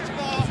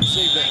 You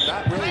see that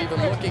not really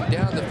even looking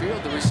down the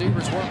field. The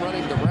receivers weren't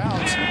running the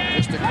routes,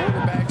 just a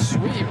quarterback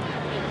sweep.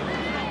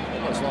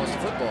 Almost lost the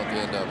football at the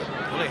end of it.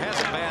 Well, he has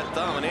a bad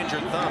thumb, an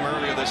injured thumb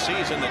earlier this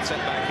season that set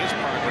back his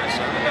progress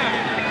on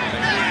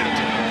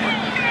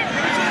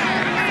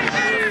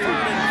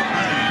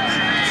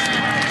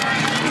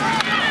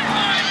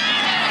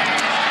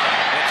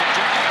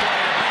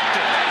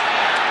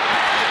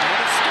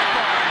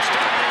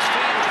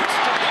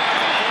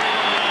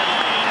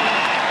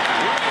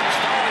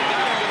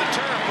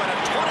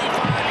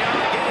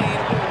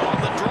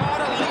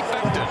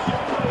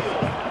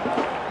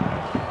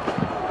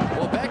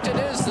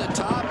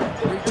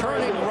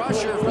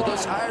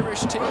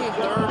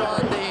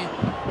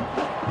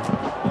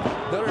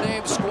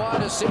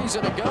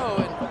season ago,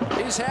 and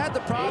he's had the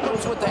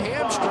problems with the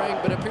hamstring,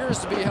 but appears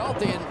to be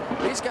healthy, and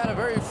he's got a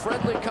very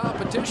friendly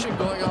competition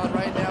going on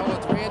right now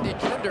with Randy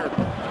Kinder.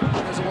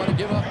 He doesn't want to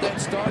give up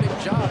that starting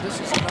job. This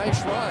is a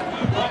nice run.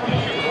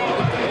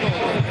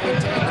 They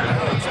maintain the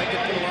balance. That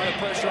could put a lot of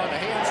pressure on the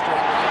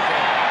hamstring.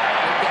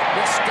 They've got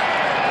misstep.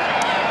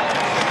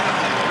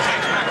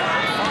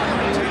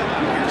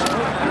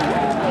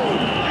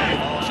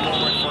 Falls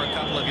forward for a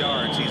couple of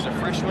yards. He's a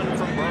freshman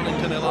from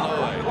Burlington,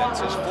 Illinois. That's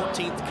his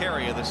 14th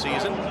carry of the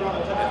season.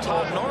 And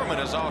Todd Norman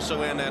is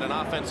also in at an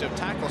offensive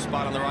tackle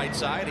spot on the right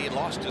side. He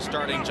lost his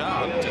starting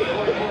job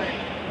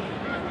today.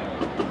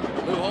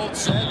 Lou Holtz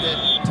said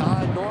that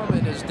Todd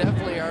Norman is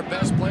definitely our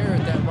best player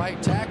at that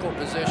right tackle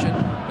position,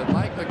 but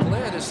Mike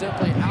McGlynn has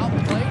simply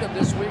outplayed him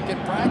this week in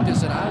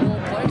practice, and I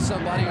won't play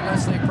somebody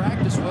unless they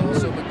practice well,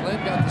 so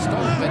McGlynn got the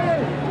start, but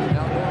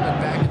now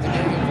Norman back at the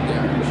game for the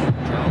Irish.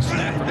 Charles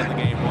Stafford in the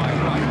game wide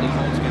right. Lou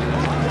Holtz getting a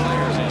lot of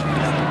players in.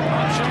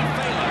 Option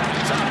Thala.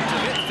 It's up to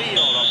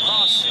midfield,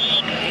 across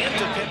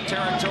into Pitt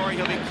territory.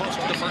 He'll be close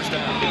to the first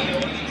down.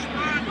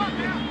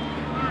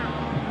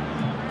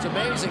 It's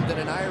amazing that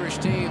an Irish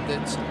team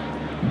that's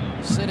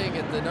sitting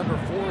at the number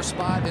 4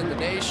 spot in the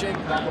nation,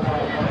 5-0,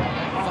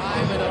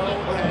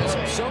 has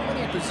so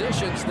many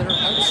positions that are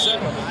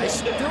unsettled. I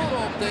still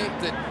don't think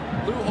that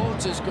Lou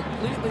Holtz is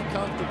completely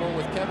comfortable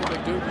with Kevin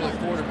McDougal at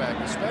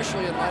quarterback,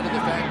 especially in light of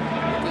the fact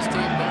that this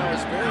team now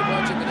is very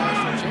much in the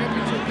national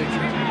championship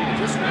picture.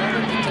 Just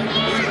wanted to take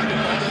the lead in the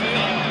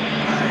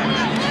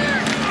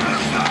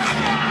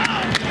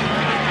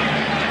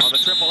On the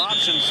triple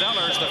option,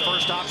 Zellers, the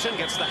first option,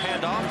 gets the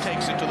handoff,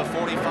 takes it to the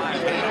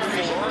 45, gain of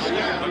 4.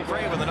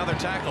 McRae with another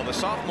tackle. The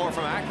sophomore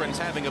from Akron's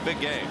having a big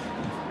game.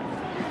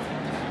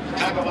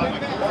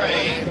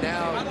 And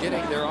now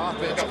getting their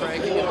offense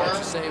cranking in much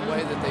the same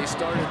way that they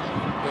started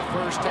the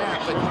first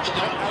half. But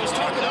I was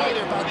talking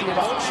earlier about the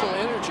emotional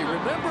energy.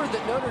 Remember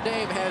that Notre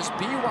Dame has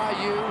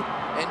BYU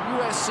and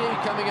USC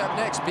coming up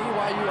next.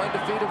 BYU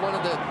undefeated, one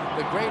of the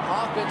great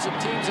offensive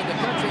teams in the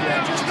country.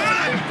 I just don't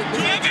think the New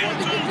York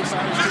wanted to get this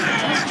Irish team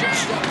too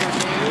jacked up their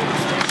game.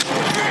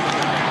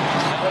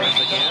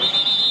 Again.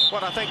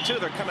 Well, I think, too,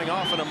 they're coming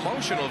off an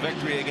emotional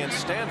victory against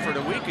Stanford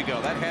a week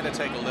ago. That had to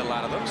take a little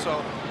out of them,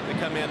 so they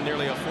come in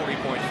nearly a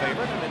 40-point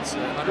favorite, and it's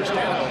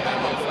understandable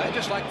that little flag,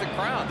 just like the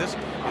crowd. This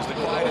is the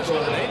quietest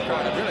Notre Dame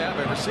crowd I've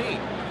ever seen.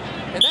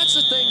 And that's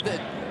the thing that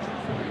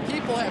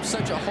people have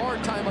such a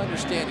hard time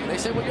understanding. They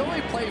say, well, you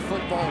only play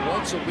football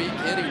once a week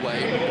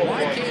anyway.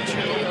 Why can't you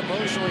get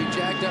emotionally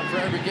jacked up for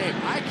every game?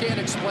 I can't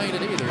explain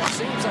it either. It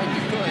seems like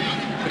you could,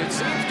 but it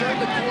seems during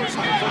the course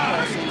of the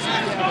football season,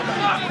 you have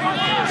about 3 or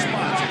 4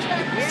 spots that you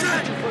can really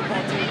get your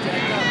football team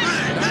jacked up.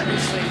 And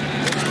obviously,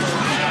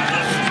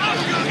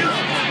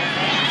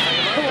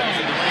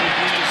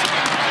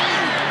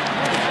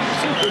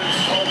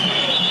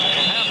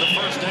 have the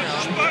first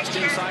down just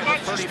inside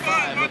the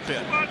 35 of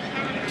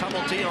Pitt.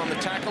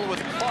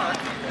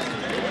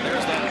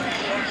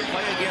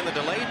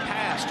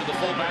 pass to the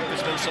fullback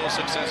that's been so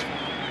successful.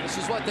 This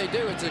is what they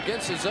do. It's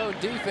against the zone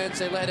defense.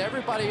 They let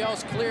everybody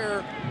else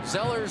clear.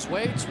 Zellers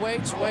waits,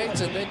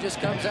 and then just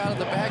comes out of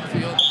the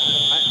backfield.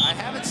 I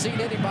haven't seen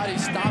anybody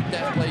stop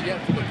that play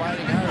yet for the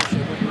Fighting Irish.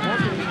 And when you're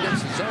working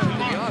against the zone, to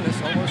be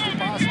honest, almost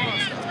impossible.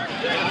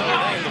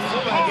 The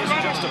fullback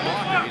isn't just a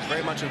blocker. He's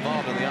very much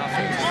involved in the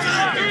offense.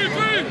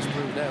 Has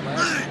proved that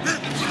last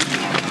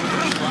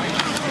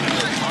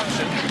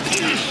Option.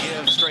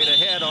 Give straight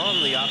ahead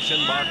on the option.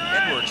 Mark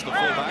Edwards, the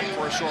fullback,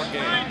 for a short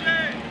game.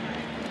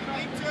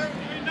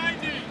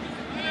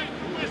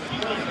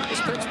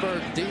 This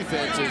Pittsburgh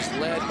defense is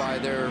led by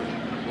their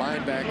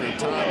linebacker,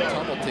 Tom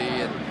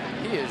Tumblety, and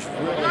he has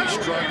really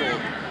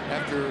struggled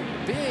after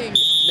being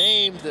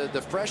named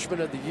the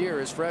freshman of the year,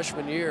 his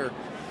freshman year.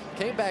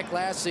 Came back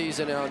last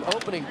season and on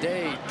opening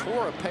day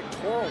tore a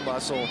pectoral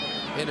muscle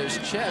in his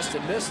chest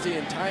and missed the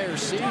entire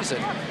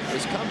season.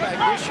 His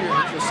comeback this year,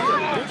 you'll see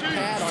a big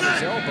pad on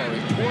his elbow. He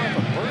tore up a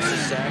bursa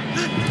sac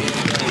and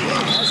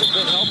really hasn't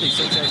been healthy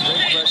since that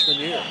great freshman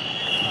year.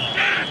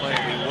 Play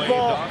to be waved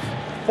off.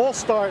 Full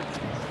start.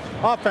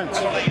 Offense.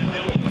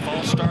 The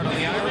false start on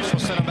the Irish will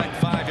set him back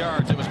 5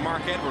 yards. It was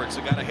Mark Edwards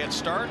that got a head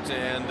start,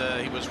 and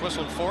he was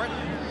whistled for it.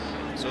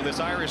 So this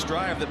Irish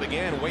drive that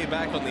began way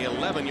back on the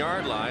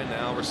 11-yard line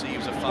now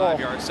receives a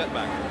 5-yard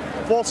setback.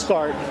 Full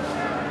start.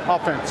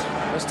 Offense.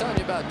 I was telling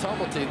you about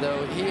Tumblety,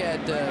 though. He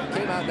had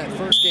came out in that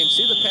first game.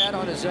 See the pad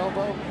on his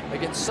elbow?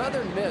 Against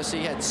Southern Miss,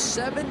 he had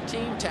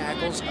 17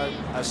 tackles,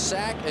 a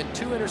sack, and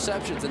 2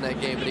 interceptions in that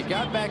game. But he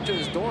got back to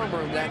his dorm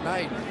room that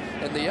night,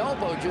 and the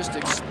elbow just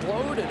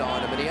exploded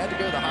on him, and he had to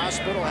go to the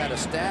hospital, had a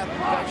staph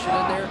infection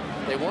in there.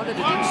 They wanted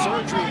to do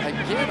surgery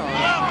again on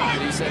him,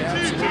 but he said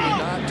absolutely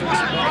not, took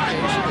some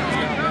medication, and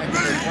he's got back to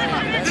the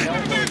playing. That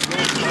elbow is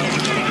really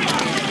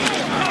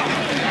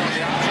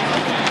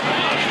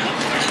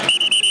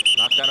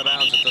knocked out of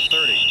bounds at the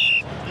 30.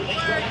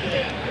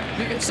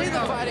 You can see the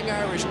Fighting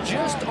Irish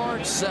just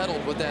aren't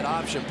settled with that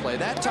option play.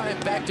 That time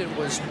Becton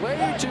was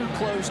way too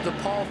close to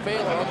Paul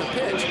Failer on the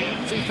pitch.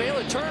 See,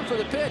 Failer turned for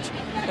the pitch,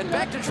 and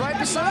Becton's right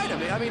beside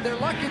him. I mean, they're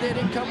lucky they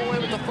didn't come away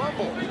with the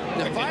fumble.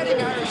 The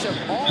Fighting Irish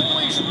have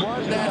always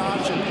run that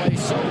option play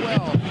so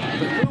well,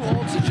 but Lou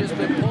Holtz has just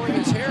been pulling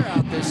his hair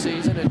out this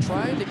season and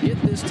trying to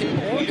get this team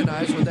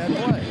organized with that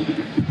play.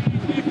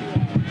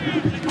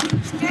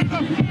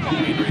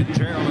 Adrian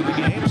Gerald in the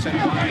game, sent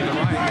wide to the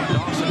right, and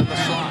Dawson in the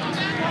slot.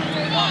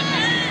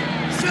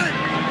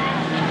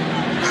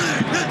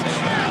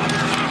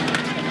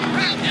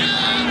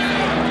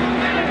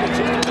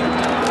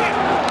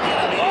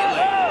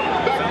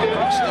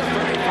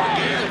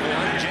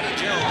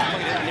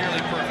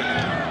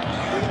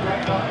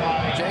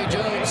 Jay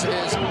Jones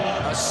is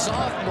a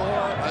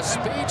sophomore, a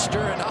speedster,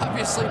 and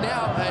obviously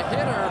now a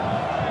hitter.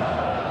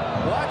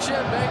 Watch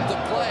him make the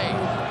play,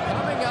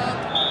 coming up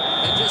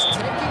and just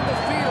taking the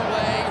feet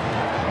away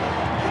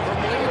from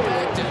Lee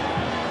Becton.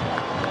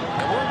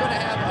 And we're going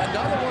to have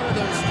another one of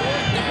those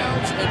 4th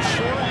downs and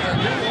short, and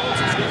Lou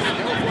Holtz is going to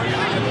go for it.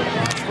 I would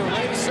watch for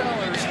Ray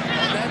Sellers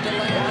on that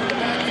delay out of the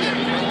backfield.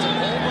 He runs it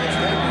almost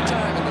every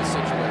time in this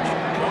situation.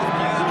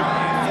 Play the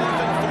drive, 4th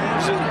and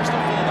 4. Sellers the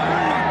fullback.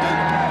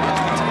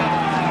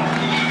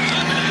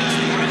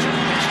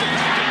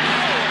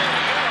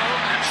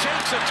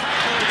 Shakes a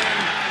tackle and then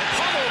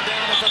pummeled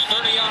down at the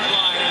 30-yard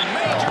line. And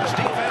Major's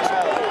defense.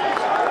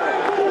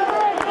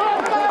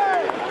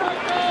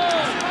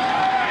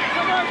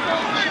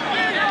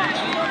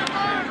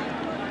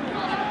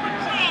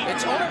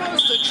 It's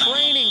almost a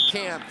training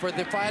camp for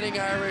the Fighting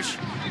Irish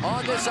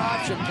on this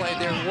option play.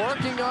 They're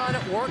working on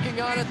it.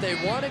 They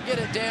want to get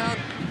it down,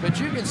 but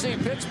you can see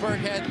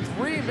Pittsburgh had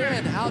 3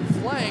 men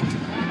outflanked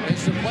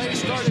as the play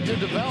started to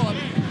develop.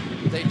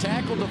 They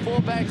tackled the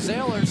fullback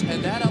Zellers,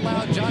 and that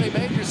allowed Johnny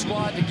Major's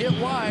squad to get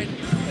wide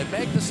and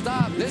make the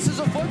stop. This is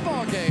a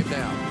football game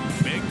now.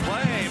 Big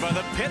play by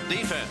the Pitt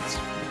defense.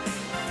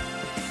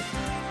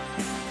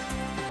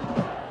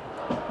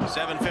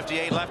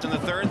 7:58 left in the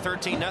third,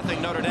 13-0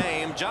 Notre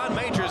Dame. John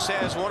Major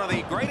says one of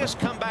the greatest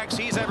comebacks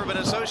he's ever been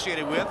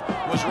associated with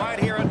was right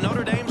here at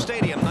Notre Dame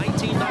Stadium,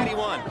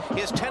 1991.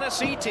 His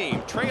Tennessee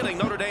team trailing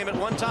Notre Dame at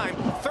one time,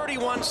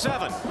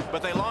 31-7.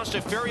 But they launched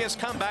a furious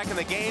comeback, and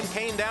the game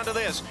came down to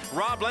this.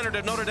 Rob Leonard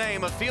of Notre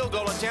Dame, a field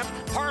goal attempt,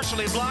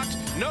 partially blocked,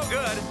 no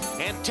good.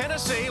 And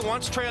Tennessee,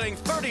 once trailing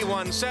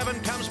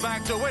 31-7, comes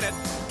back to win it,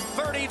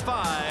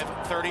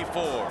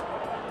 35-34.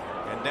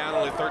 And down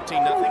only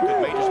 13-0.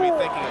 Could Majors be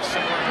thinking of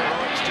similar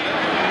heroics today?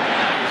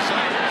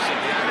 Sellers of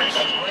the Irish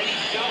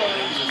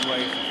moves his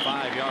way for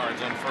 5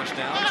 yards on first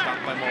down,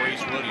 stopped by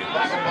Maurice Williams.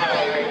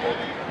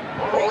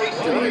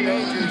 Johnny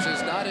Majors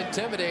is not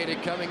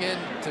intimidated coming in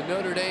to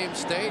Notre Dame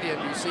Stadium.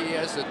 You see he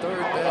has the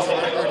 3rd best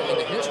record in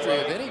the history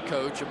of any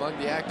coach among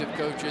the active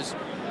coaches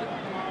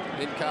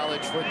in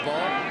college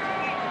football.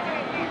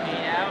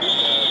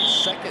 The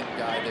second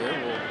guy there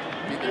will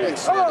be the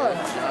next one,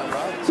 John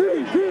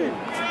Robinson.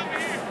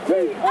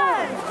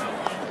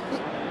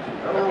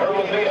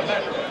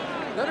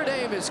 Notre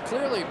Dame has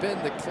clearly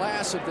been the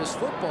class of this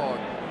football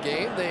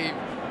game. They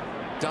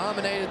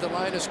dominated the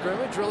line of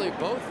scrimmage, really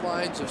both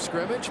lines of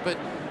scrimmage, but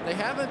they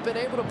haven't been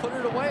able to put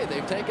it away.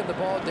 They've taken the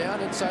ball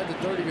down inside the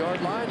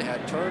 30-yard line,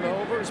 had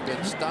turnovers,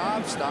 been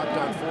stopped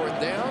on 4th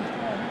down,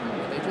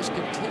 and they just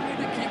continue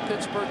to keep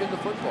Pittsburgh in the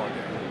football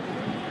game.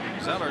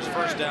 Zeller's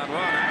first down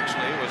run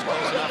actually was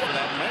close enough for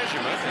that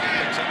measurement, and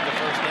he picks up the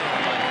first down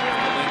by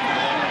the length of the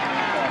ball.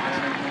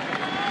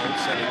 Both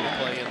setting the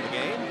play in the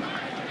game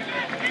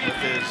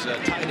with his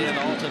tight end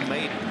Alton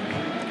Maiden,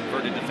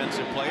 converted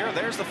defensive player.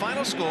 There's the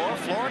final score: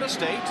 Florida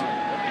State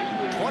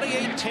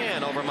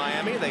 28-10 over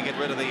Miami. They get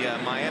rid of the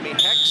Miami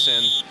Hex,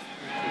 and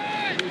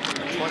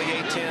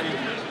 28-10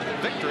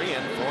 victory,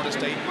 and Florida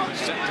State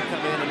set to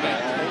come in and beat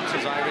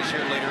Holtz's Irish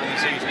here later in the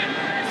season.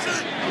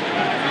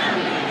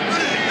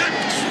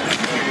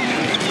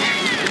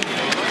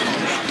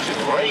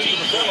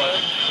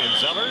 In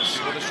Zellers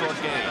with a short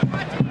gain.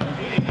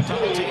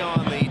 Penalty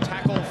on the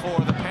tackle for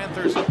the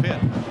Panthers of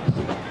Pitt.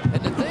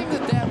 And the thing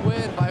that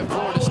win by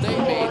Florida State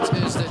means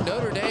is that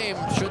Notre Dame,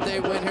 should they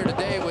win here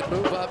today, would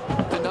move up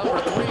to number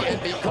 3.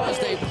 And because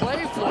they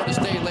play Florida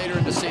State later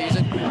in the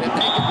season, if they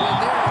can win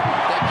there,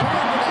 they get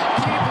into that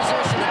key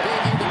position of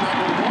being either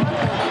number 1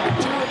 or number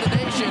 2 in the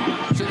nation,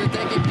 so that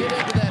they can get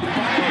into that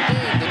final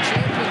game, the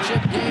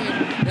championship game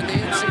in the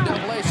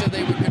NCAA, so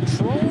they would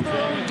control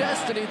their own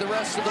destiny the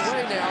rest of the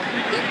way now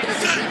if they can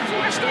beat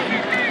Florida State.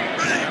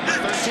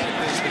 Number 13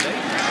 is the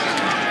date.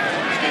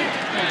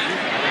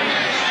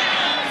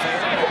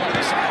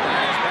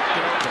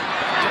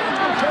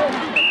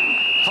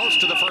 Close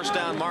to the first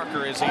down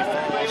marker as he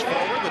falls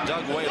forward. The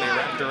Doug Whaley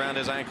wrapped around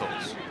his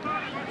ankles.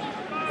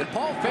 And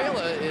Paul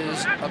Fela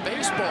is a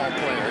baseball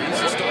player.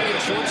 He's the starting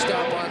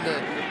shortstop on the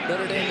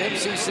Notre Dame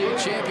MCC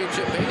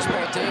championship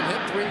baseball team.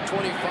 Hit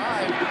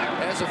 .325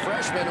 as a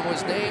freshman and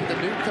was named the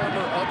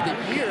newcomer of the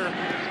year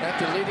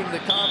after leading the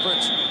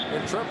conference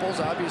in triples.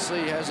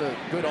 Obviously, he has a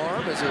good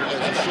arm as a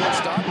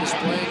shortstop,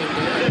 displaying it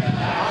there.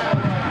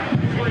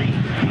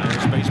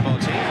 Irish baseball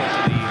team went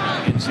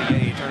to the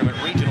NCAA tournament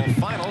regional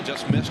final,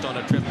 just missed on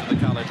a trip to the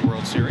College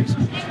World Series.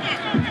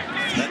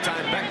 That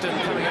time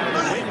Becton coming out of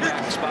the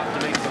wingback spot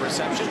to make the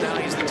reception. Now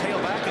he's the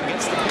tailback and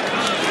gets the pitch.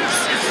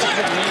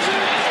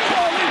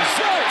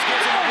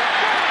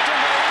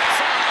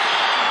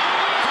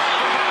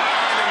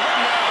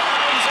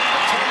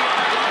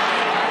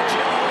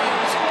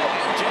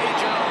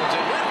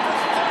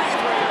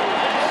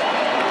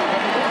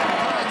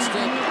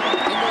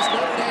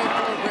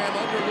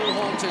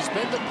 Has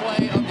been the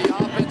play of the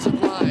offensive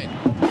line.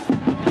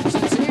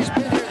 Since he's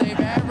been here, they've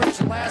averaged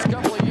the last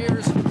couple of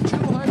years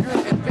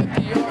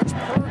 250 yards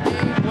per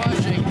game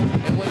rushing.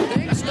 And when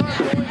things start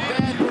going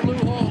bad for Lou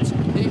Holtz,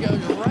 he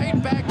goes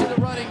right back to the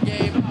running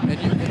game, and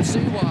you can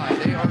see why.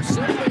 They are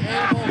simply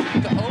able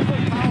to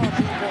overpower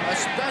people,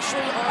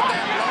 especially on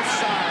that left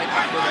side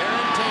with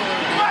Aaron Taylor,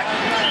 the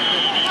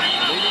All-American,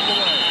 leading the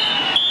way.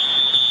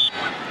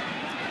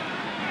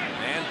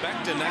 And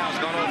Becton now has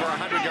gone over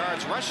 100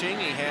 yards rushing.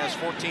 He has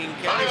 14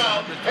 carries,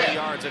 103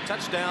 yards, a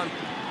touchdown,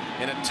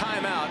 and a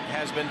timeout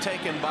has been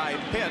taken by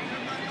Pitt.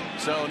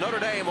 So Notre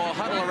Dame will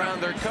huddle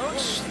around their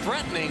coach,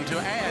 threatening to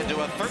add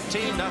to a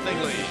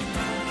 13-0 lead.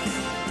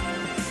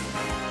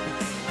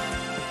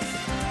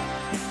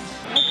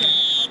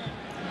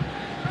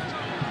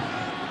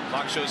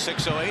 Clock shows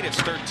 6:08. It's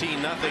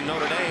 13-0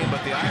 Notre Dame,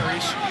 but the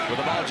Irish with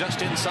the ball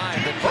just inside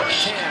the Pitt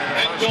 10 and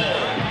a first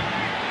down.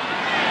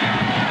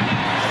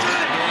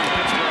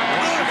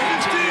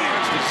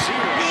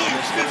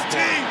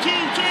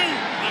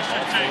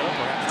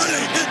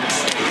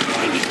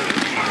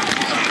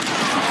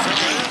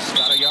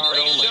 Got a yard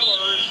only.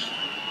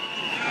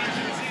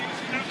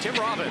 Tim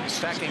Robbins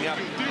stacking up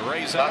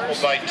Ray Zellers. That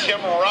was by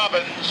Tim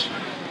Robbins.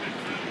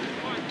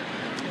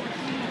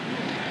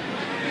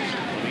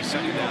 Will be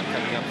second down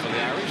coming up for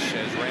the Irish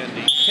as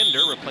Randy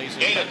Kinder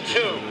replaces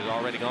Becton, who has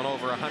already gone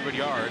over 100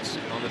 yards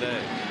on the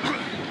day.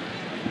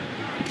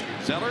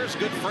 Zellers,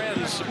 good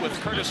friends with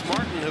Curtis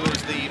Martin, who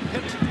is the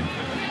Pitt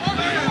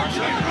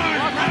marshal.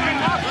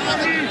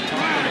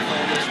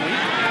 This week.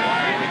 Why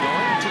are we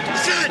going? 2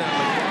 touchdowns now.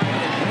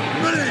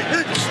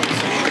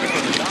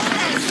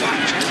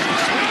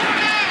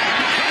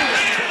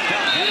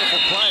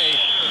 Beautiful play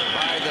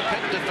by the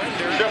Pitt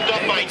defender. Tripped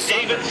up by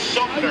David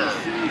Sumner.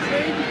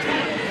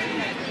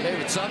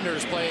 David Sumner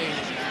is playing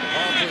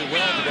awfully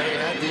well today. He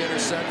had the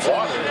interception,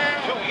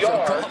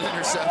 so-called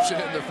interception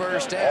in the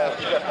first half.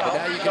 But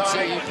now you can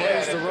see he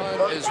plays the run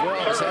as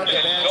well. He's had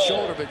the bad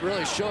shoulder, but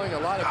really showing a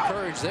lot of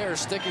courage there,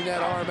 sticking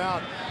that arm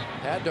out.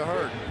 Had to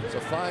hurt. It's a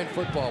fine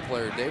football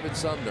player, David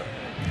Sumner.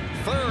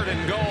 3rd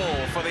and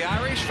goal for the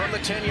Irish from the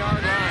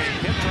 10-yard line.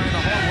 Pitt trying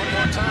to hold one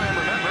more time.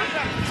 Remember,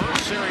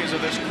 first series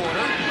of this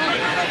quarter, they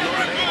had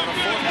Notre Dame on a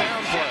 4th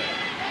down play.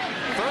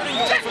 3rd and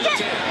goal from the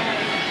 10.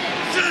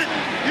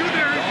 You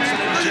there,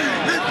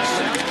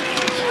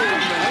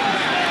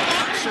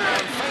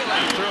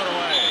 threw it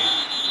away.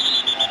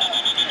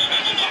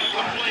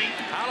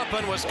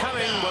 Hallepin was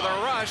coming with a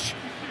rush,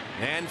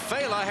 And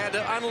Fela had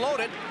to unload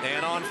it.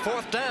 And on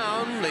 4th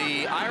down,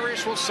 the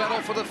Irish will settle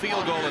for the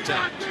field goal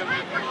attempt.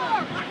 Johnny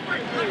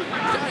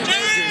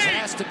Majors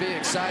has to be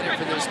excited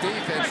for this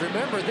defense.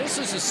 Remember, this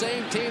is the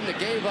same team that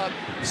gave up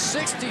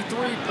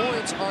 63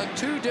 points on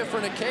 2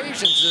 different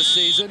occasions this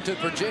season to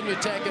Virginia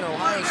Tech and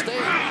Ohio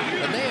State.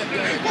 And they have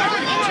done a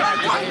great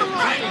job today of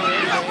keeping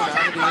their game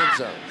out of the end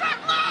zone.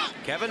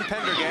 Kevin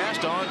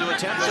Pendergast on to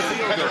attempt the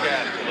field goal.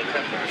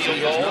 See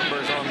his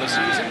numbers on the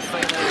season.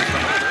 Fela is the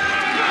holder.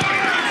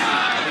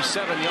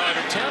 27-yard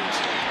attempt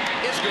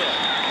is good.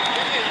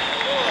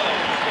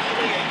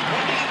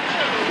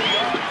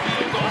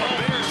 A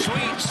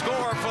bittersweet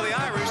score for the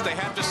Irish. They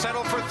have to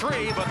settle for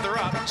 3, but they're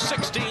up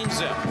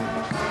 16-zip.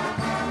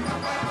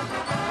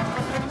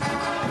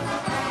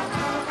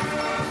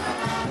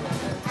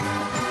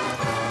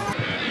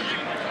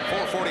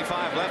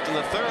 4:45 left in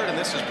the 3rd, and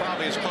this is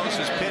probably as close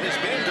as Pitt has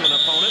been to an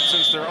opponent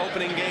since their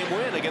opening game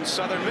win against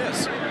Southern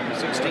Miss.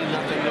 16-0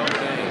 Notre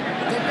Dame.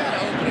 They've got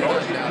to open it up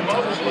now.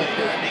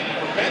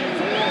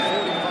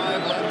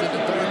 4:45 left in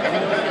the 3rd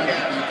quarter.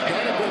 You've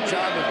done a good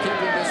job of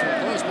keeping this one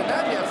close, but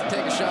now you have to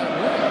take a shot at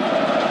winning.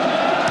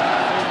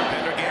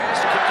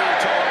 Pendergast kicking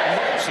toward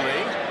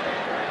Mosley.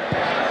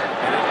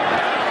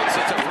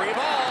 It's a free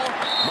ball.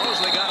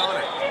 Mosley got on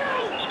it.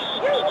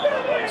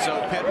 So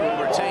Pitt will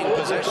retain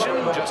possession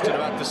just at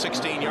about the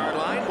 16-yard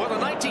line. Well, in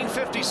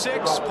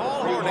 1956,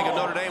 Paul Hornung of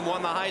Notre Dame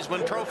won the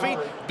Heisman Trophy,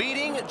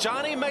 beating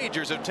Johnny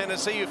Majors of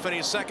Tennessee, who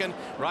finished 2nd.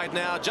 Right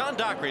now, John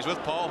Dockery's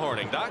with Paul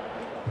Hornung. Doc?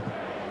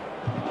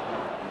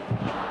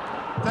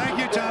 Thank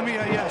you, Tommy.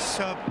 Yes,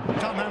 Tom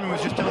Hammond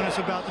was just telling us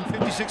about the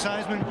 56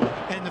 Heisman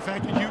and the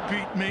fact that you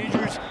beat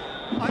Majors.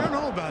 I don't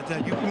know about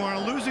that. You were on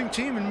a losing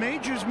team, and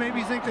Majors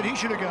maybe think that he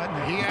should have gotten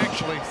it. He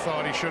actually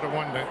thought he should have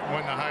won the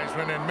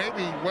Heisman, and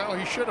maybe, well,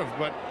 he should have,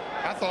 but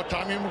I thought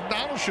Tommy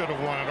McDonald should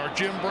have won it, or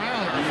Jim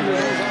Brown.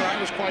 I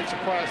was quite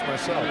surprised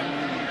myself.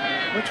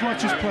 Let's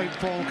watch this play,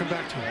 Paul, and come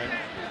back to it.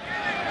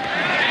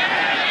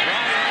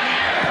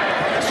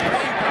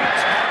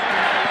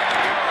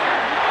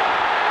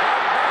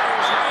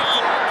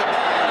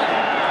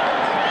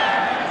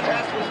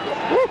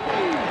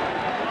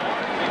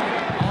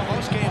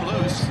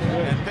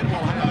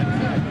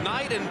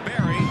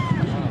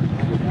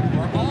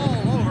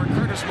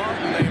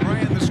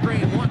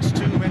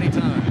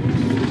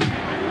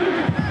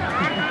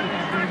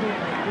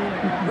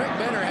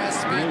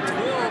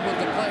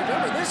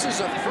 This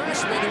is a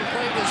freshman who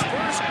played his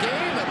first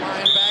game at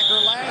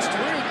linebacker last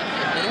week,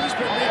 and he's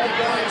been making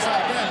plays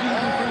like that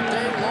all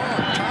day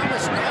long.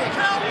 Thomas Knight,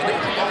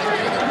 another guy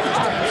getting the first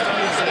time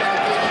starters in the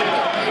game,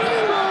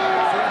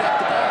 freed up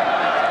the ball.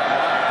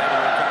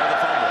 Recover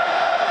the fumble.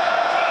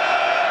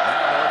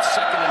 Now it's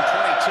 2nd and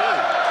 22.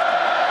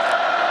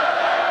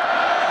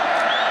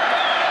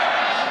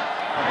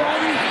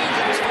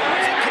 As far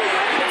as it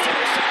can, it's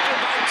intercepted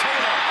by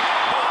Taylor.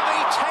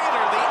 Bobby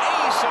Taylor, the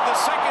ace of the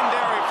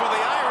secondary for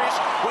the Irish,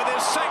 with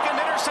his 2nd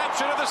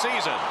interception of the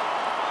season.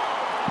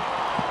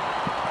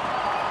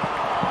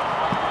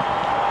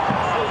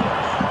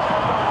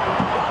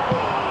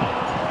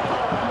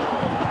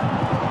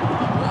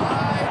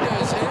 Why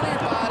does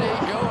anybody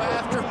go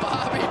after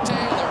Bobby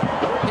Taylor?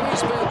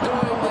 He's been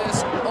doing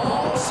this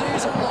all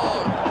season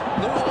long.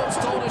 Lou Holtz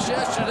told us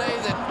yesterday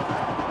that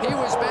he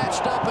was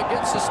matched up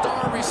against the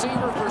star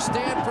receiver for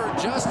Stanford,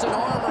 Justin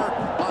Armour,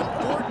 on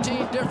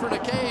 14 different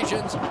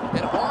occasions,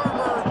 and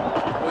Armour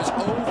was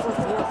 0 for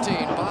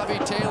 14. Bobby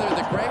Taylor,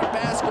 the great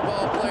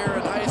basketball player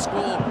in high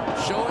school,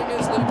 showing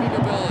his leaping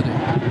ability.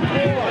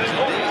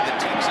 Indeed, the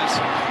Texas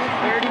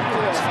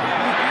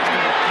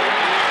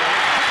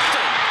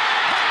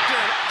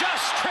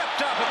just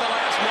tripped up at the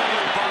last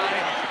moment by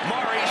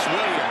Maurice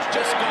Williams.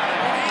 Just got a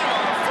hand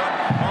on a foot,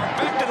 or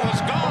Becton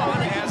was gone.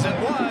 As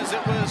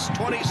it was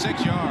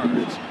 26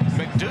 yards.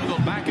 McDougal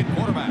back at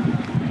quarterback.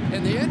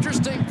 And the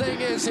interesting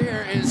thing is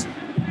here is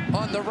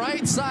on the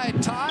right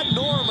side, Todd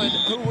Norman,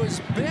 who was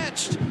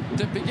benched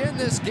to begin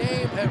this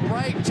game at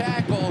right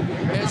tackle,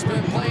 has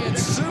been playing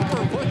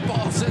super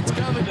football since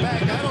coming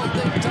back. I don't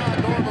think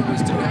Todd Norman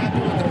was too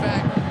happy with the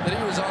fact that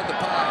he was on the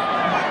pile.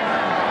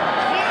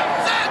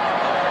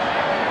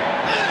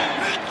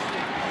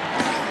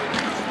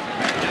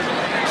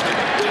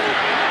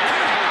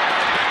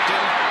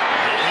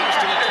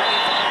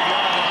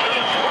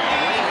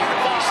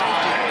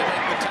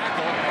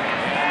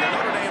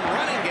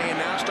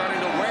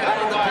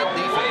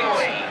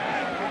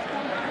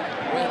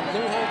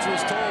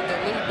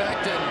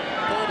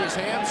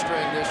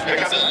 Hamstring this year.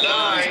 Pick up his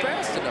 9.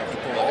 Fast enough to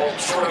pull Ball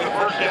short of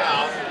 1st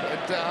down.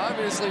 But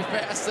obviously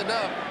fast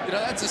enough. You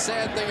know, that's the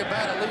sad thing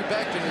about it. Lee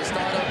Becton is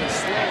not up as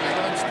slow. He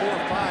runs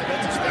 4.5.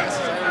 That's as fast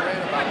as I ever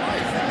ran in my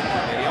life.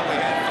 And he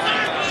only had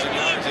 5,000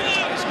 yards in his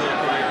high school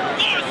career.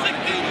 North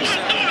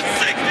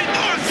 60.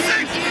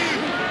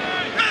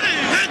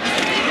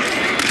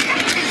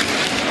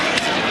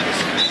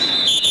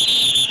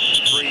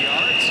 3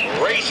 yards.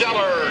 Ray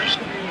Sellers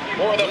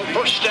for the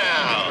 1st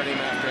down.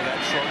 After that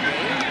short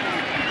game.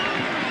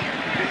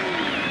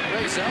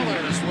 Ray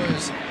Sellers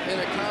was in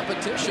a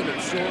competition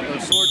of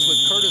sorts with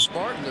Curtis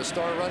Martin, the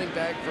star running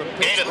back from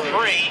Pittsburgh.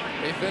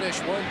 They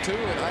finished 1-2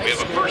 in high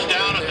school in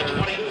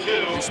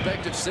their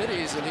respective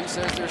cities, and he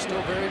says they're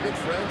still very good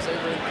friends. They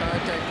were in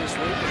contact this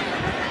week.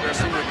 We'll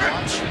see what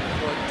watch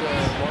what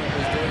Martin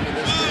was doing in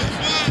this game.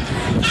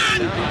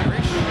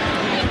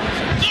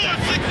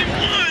 North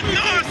 61!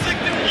 North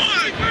 61!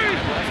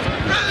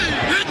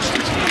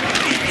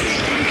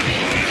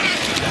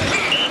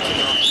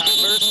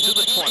 Panthers to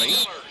the 20.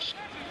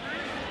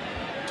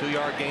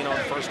 2-yard gain on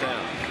first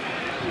down.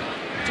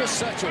 Just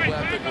such a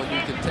weapon when you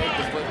can take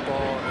the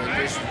football and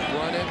just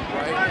run it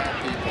right at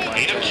people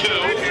like that.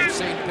 We've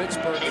seen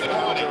Pittsburgh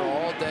flounder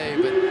all day,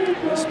 but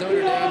this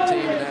Notre Dame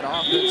team and that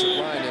offensive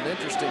line, an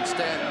interesting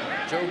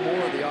stat, Joe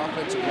Moore, the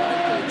offensive line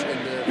coach, in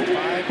the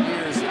 5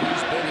 years that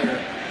he's been here,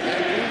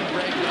 every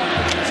regular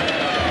season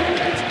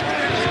offensive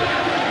line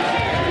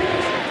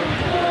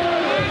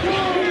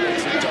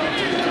makes it tough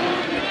to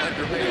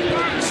underrated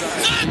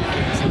undersized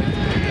defense like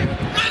the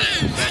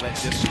So that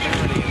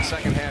disparity in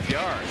second half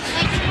yards.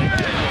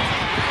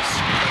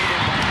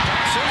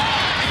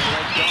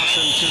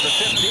 Dawson to the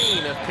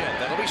 15 of Pitt.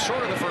 That'll be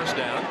short of the first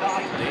down.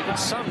 David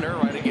Sumner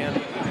right again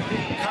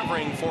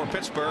covering for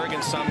Pittsburgh,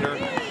 and Sumner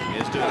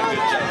is doing a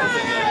good job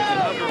in an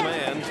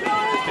undermanned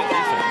Pitt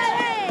defense.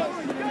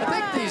 I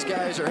think these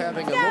guys are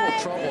having a little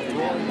trouble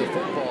throwing the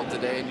football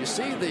today, and you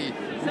see the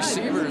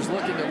receivers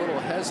looking a little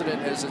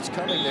hesitant as it's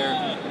coming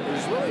there.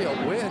 There's really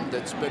a wind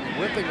that's been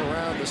whipping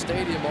around the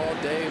stadium all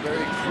day,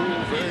 very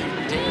cool, very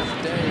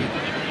damp day.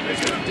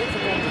 It's been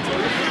difficult to throw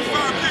the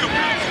football.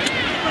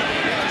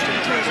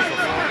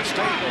 Florida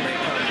State when they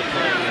come to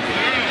play.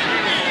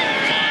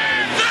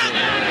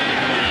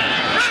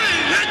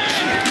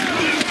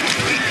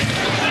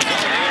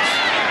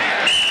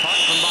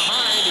 Caught from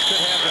behind, he could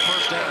have the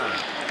first down.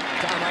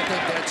 Tom, I think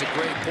that's a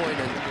great point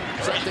and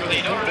something that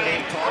people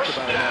don't talk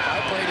about enough.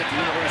 I played at the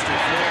University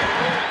of Florida,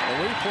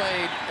 and we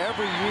played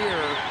every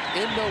year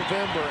in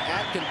November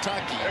at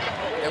Kentucky.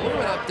 And we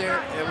went up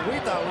there, and we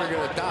thought we were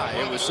going to die.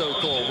 It was so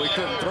cold. We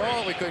couldn't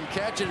throw it. We couldn't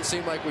catch it. It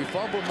seemed like we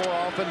fumbled more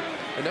often.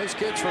 And those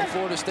kids from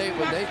Florida State,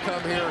 when they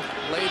come here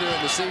later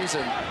in the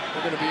season,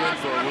 they're going to be in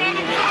for a rude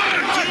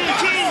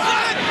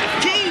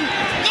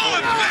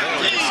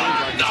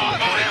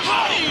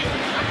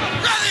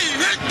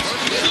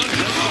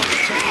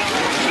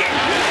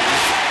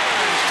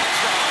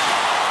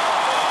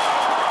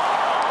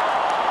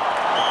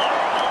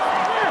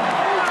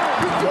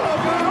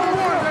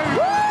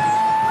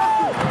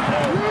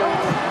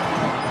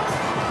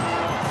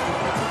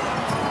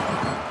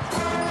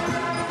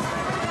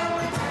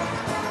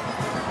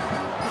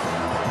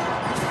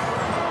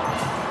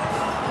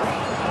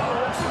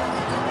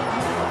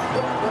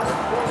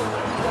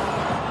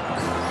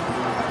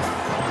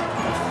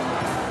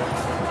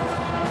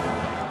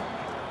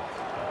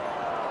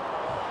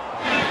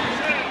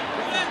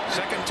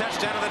Second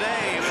touchdown of the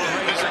day for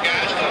Pittsburgh.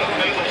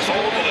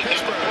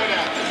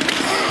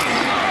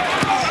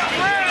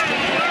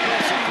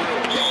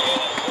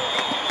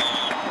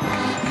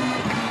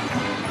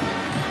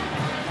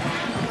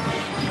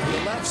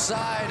 The left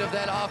side of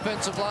that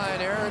offensive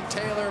line, Aaron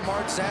Taylor,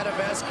 Mark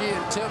Zadoveski,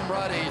 and Tim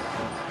Ruddy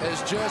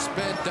has just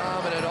been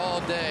dominant all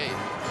day.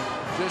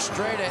 Just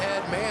straight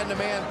ahead,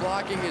 man-to-man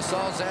blocking. You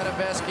saw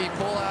Zadoveski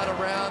pull out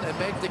around and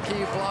make the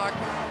key block.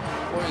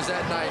 Boy, is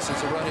that nice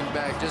as a running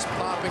back, just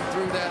popping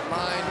through that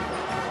line.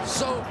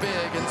 So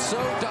big and so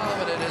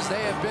dominant as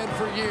they have been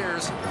for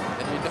years.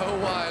 And you know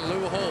why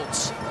Lou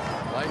Holtz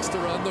likes to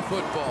run the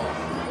football.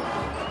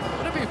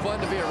 It'd be fun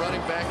to be a running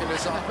back in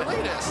this offense. Look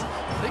at this.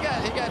 He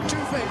got 2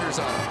 fingers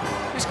on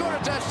him. He scored a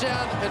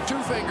touchdown and 2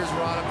 fingers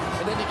were on him,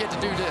 and then you get to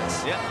do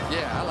this. Yeah.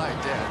 Yeah, I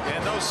like that.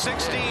 And those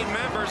 16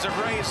 members of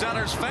Ray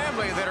Zeller's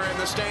family that are in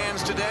the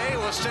stands today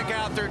will stick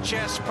out their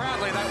chests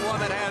proudly. That one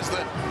that has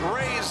the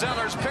Ray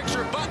Zeller's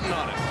picture button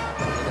on it.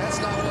 And that's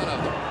not one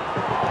of them.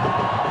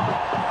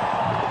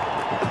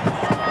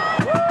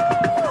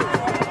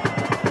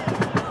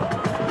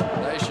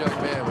 Nice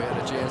young man. We had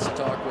a chance to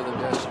talk with him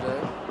yesterday.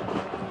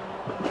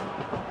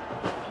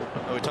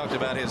 We talked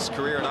about his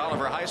career at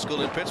Oliver High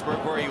School in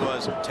Pittsburgh, where he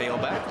was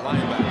tailback,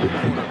 linebacker,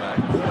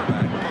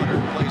 quarterback,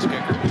 punter, place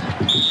kicker,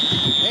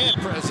 and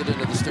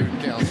president of the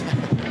student council.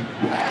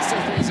 I asked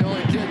him if he's the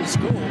only kid in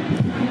school.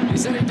 He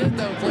said he did,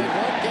 though. Played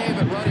 1 game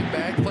at running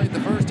back, played the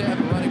first half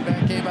at running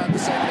back, came out the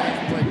second half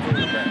and played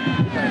quarterback.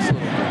 Nice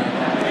little thing.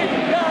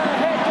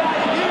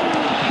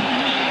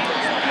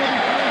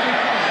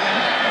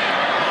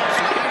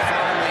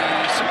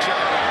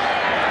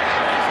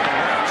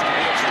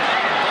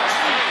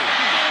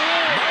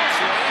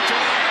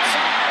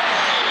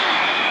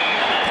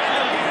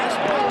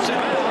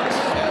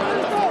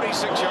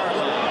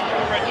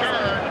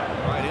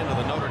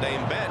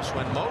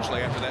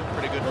 After that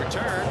pretty good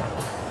return.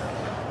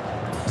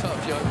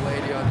 Tough young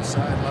lady on the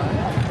sideline.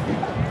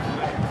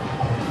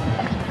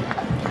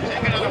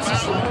 This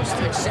is the most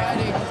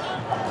exciting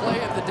play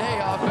of the day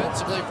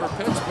offensively for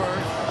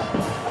Pittsburgh.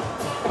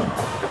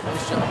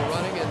 Nice job of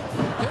running, and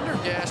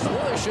Pendergast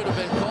really should have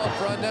been called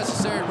for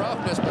unnecessary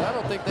roughness, but I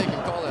don't think they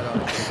can call that on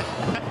him.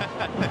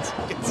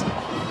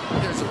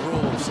 There's a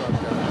rule of some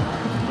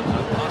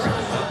kind.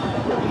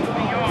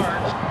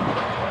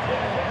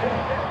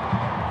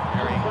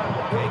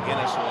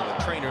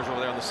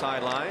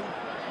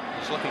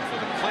 She's looking for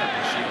the clip.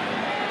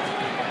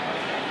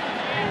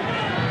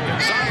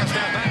 Gonzalez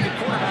now back at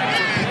quarterback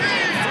for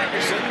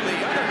Ferguson, the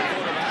other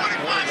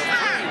quarterback, one of the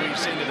three we've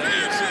seen today.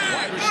 It's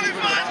wide receiver to the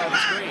bottom of the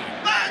screen.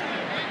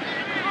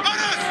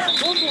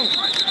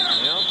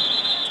 Yep.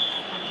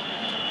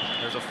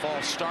 There's a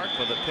false start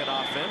for the Pitt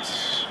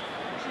offense.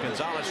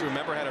 Gonzalez,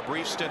 remember, had a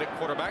brief stint at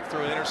quarterback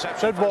through an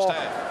interception first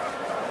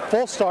half.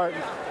 Full start.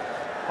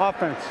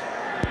 Offense.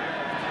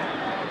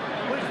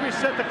 Please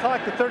reset the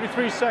clock to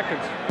 33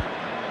 seconds.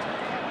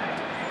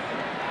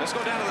 Let's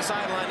go down to the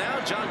sideline now.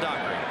 John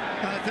Dockery.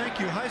 Thank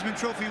you. Heisman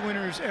Trophy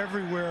winners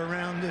everywhere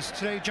around this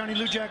today. Johnny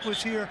Lujack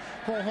was here.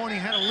 Paul Horney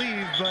had to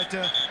leave, but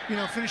you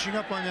know, finishing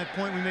up on that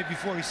point we made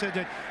before, he said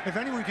that if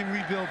anyone can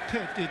rebuild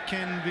Pitt, it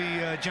can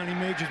be Johnny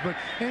Majors. But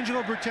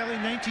Angelo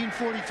Bertelli,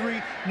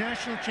 1943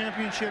 national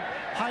championship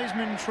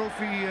Heisman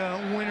Trophy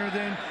winner.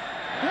 Then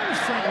what was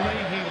Frank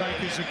Leahy like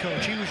as a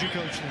coach? He was your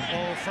coach then.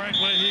 Oh, Frank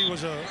Leahy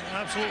was an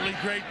absolutely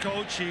great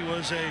coach. He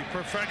was a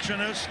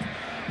perfectionist.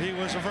 He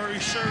was a very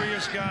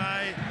serious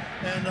guy,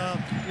 and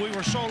we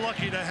were so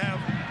lucky to have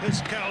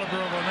his caliber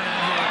of a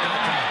man here at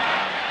that time.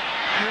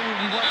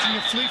 We'll be watching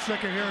the flea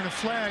flicker here and a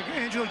flag.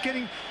 Angelo,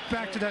 getting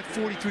back to that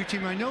 43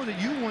 team, I know that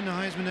you won the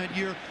Heisman that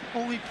year,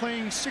 only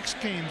playing 6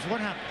 games. What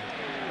happened?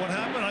 What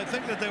happened? I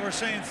think that they were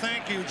saying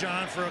thank you,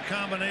 John, for a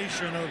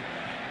combination of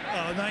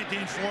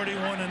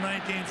 1941 and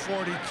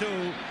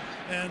 1942.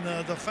 And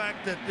the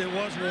fact that it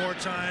was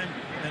wartime,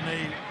 and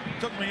they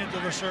took me into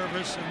the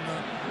service, and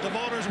the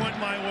voters went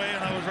my way,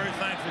 and I was very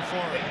thankful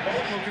for it.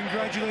 Well,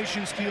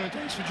 congratulations to you, and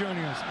thanks for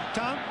joining us.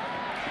 Tom?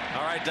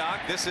 All right,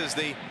 Doc, this is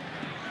the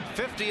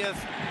 50th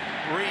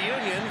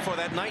reunion for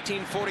that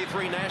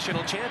 1943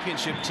 national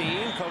championship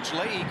team. Coach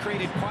Leahy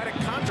created quite a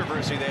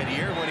controversy that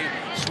year when he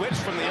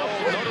switched from the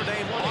old Notre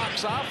Dame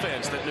box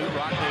offense that Newt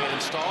Rockne had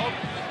installed.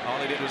 All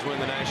he did was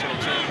win the national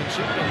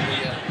championship, and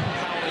the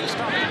howling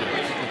stopped it.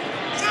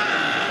 And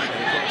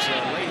of course,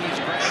 Leahy's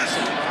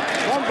grandson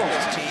on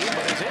his team,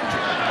 but is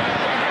injured.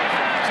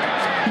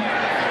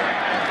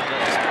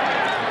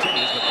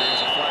 Continues, but there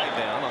is a flag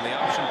down on the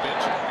option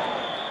pitch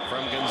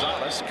from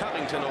Gonzalez.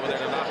 Covington over there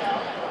to knock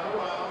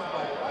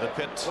the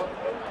Pitt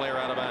player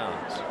out of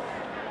bounds.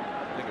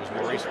 I think it was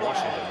Maurice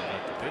Washington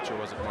that got the pitch, or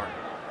was it Martin?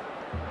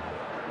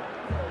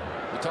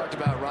 We talked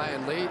about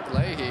Ryan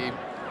Leahy.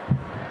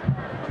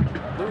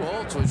 Lou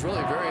Holtz was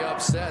really very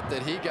upset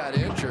that he got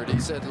injured. He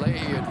said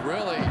Leahy had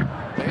really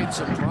made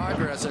some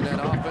progress in that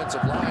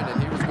offensive line,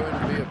 and he was going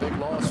to be a big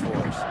loss for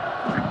us.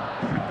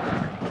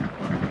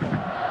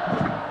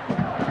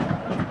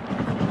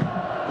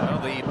 Well,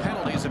 the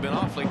penalties have been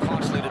awfully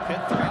costly to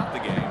Pitt throughout the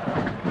game.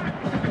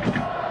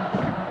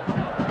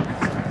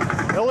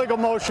 Illegal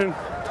motion.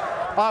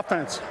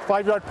 Offense.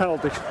 5-yard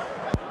penalty.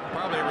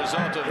 Probably a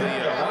result of the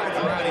wide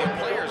variety of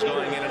players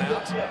going in and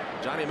out.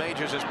 Johnny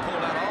Majors has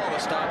pulled out all the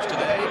stops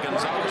today.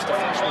 Gonzalez, the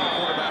freshman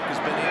quarterback, has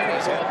been in.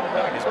 He's had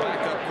his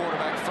backup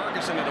quarterback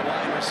Ferguson at a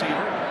wide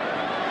receiver.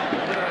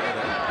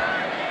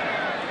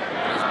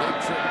 His big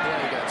trick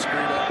play got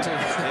screwed up too.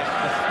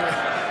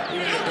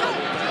 Even the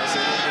double pass,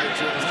 he didn't get a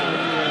chance to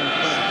run.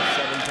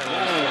 7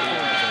 penalties, 40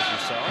 yards, as you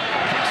saw.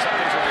 3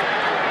 seconds of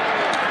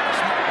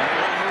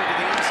move to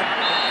the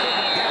inside, but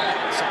couldn't get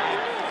it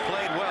inside.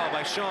 Played well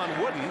by Sean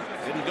Wooden.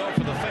 Didn't go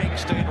for the fake,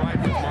 stayed right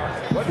with Mark.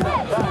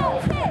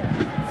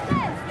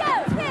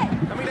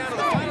 Coming down to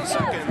the final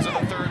seconds of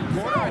the third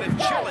quarter at a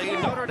chilly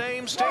Notre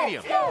Dame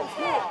Stadium.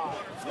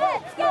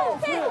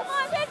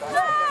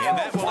 And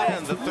that will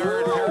end the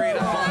third period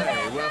of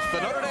play with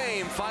the Notre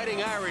Dame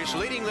Fighting Irish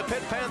leading the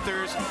Pitt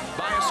Panthers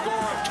by a score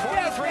of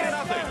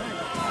 23-0.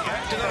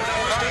 Back to Notre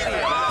Dame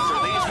Stadium after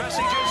these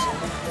messages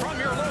from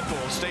your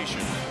local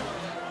station.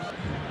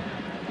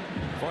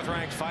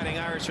 4th-ranked Fighting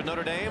Irish of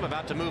Notre Dame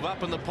about to move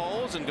up in the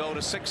polls and go to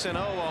 6-0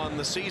 on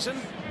the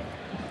season.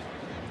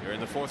 Here in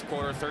the 4th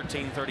quarter,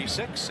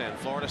 13-36, and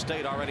Florida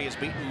State already has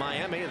beaten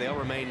Miami. They'll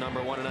remain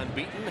 #1 and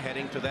unbeaten,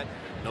 heading to that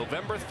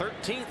November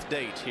 13th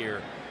date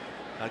here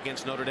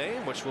against Notre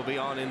Dame, which will be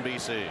on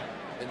NBC.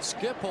 And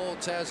Skip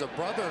Holtz has a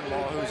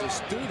brother-in-law who's a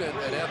student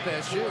at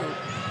FSU.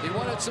 He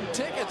wanted some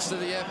tickets to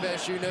the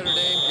FSU Notre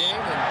Dame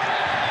game, and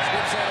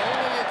Skip said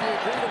only if you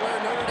agree to wear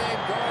Notre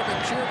Dame garb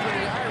and cheer for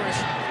the Irish.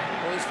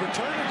 Well, his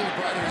fraternity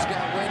brothers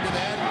got wind of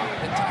that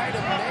and tied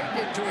him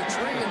naked to a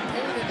tree and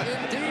painted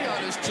ND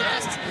on his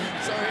chest.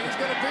 So he's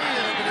going to be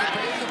there, but he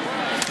paid the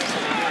price.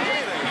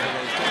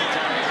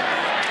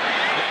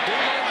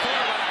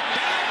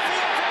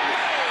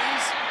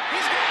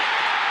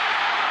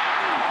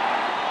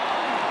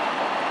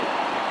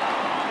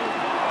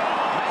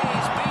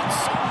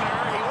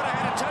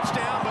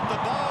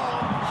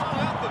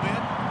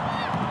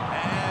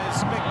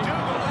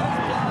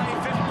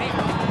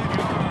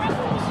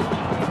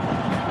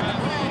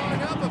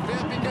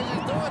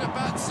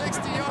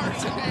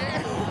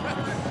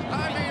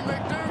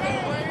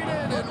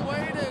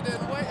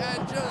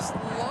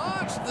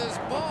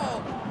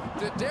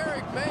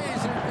 Derek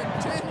Mays, who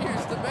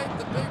continues to make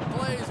the big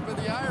plays for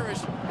the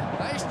Irish.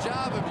 Nice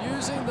job of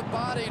using the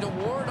body to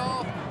ward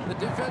off the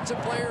defensive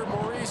player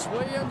Maurice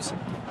Williams.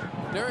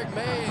 Derek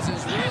Mays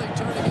is really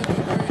turning into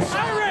a very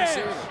solid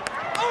receiver.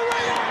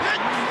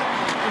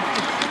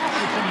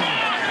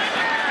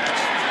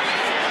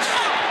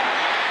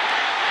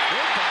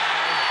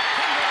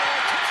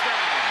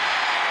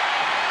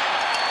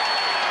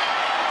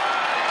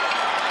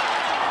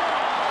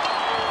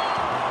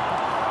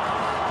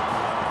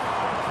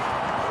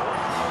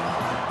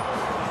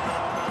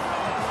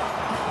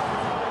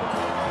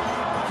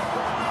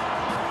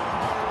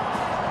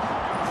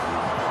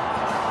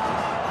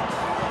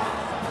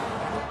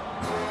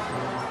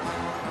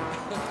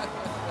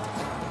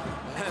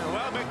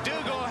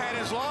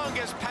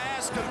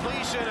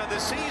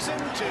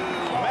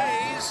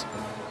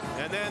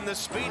 The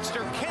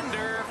speedster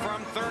Kinder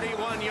from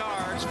 31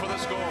 yards for the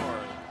score.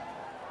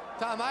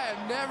 Tom, I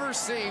have never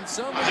seen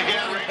so many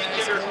running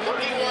backs go into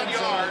the end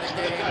zone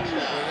in a game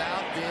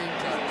without being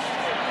touched.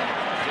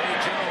 Jay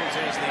Jones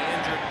is the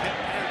injured Pitt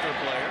Panther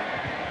player.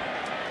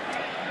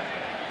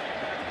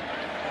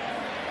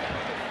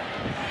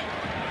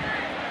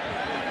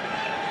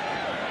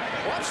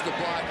 Watch the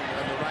blocking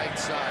on the right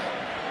side.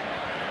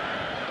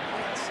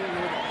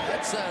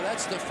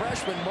 That's the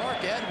freshman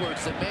Mark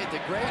Edwards that made the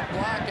great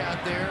block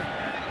out there.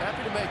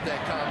 Happy to make that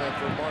comment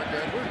for Mark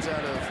Edwards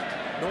out of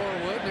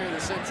Norwood near the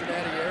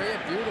Cincinnati area.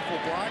 Beautiful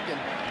block, and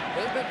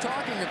they've been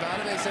talking about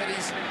him. They said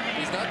he's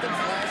not the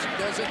flash,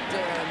 doesn't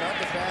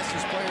not the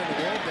fastest player in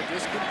the world, but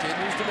just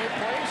continues to make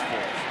plays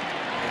for us.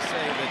 They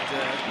say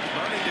that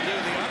learning to do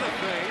the other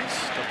things,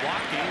 the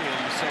blocking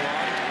and so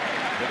on,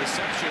 the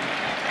reception,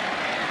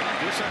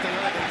 do something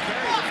other than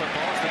carry the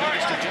football is the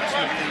biggest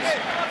adjustment these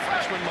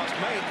freshmen must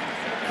make.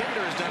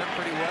 Kinder has done it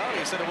pretty well.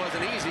 He said it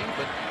wasn't easy,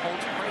 but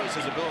Holtz praised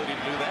his ability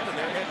to do that, and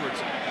there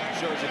Edwards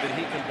shows you that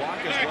he can block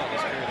as well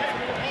as carry the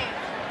football.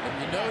 And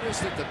you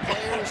notice that the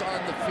players on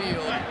the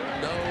field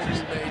know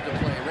who made the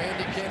play.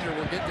 Randy Kinder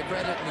will get the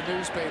credit in the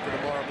newspaper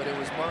tomorrow, but it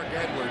was Mark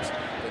Edwards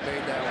that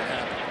made that one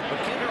happen.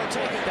 But Kinder will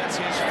take it. That's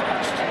his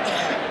first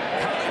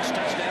college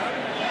touchdown.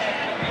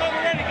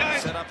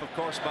 Set up, of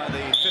course, by the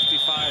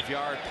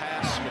 55-yard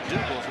pass,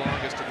 McDougal's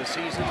longest of the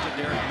season, to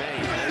Derek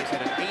Mays. Mays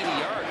had an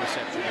 80-yard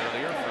reception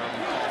earlier from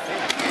Paul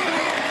Phillips.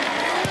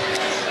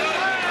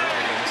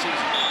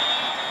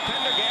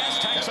 Pendergast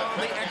tacks on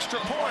the extra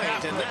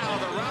point, and now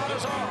the route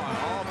is on.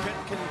 All Pitt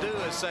can do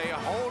is say,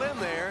 hold in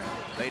there.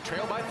 They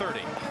trail by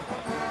 30.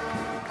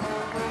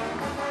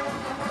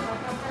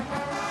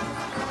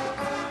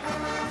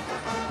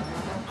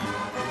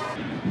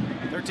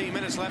 13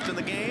 minutes left in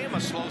the game. A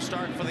slow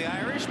start for the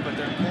Irish, but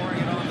they're pouring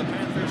it on the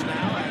Panthers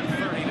now at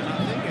 30-0.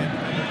 And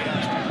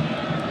Pendergast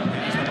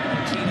has the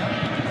ball teed up.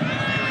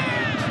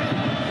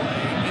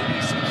 Play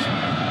 86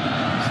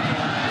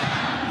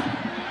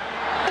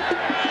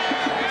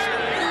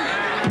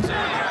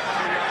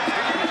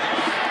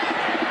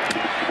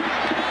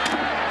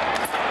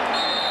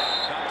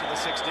 Got to the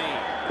 16.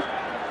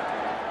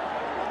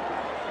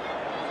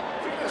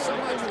 So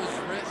much was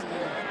written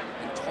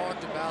and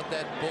talked about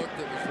that book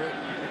that was written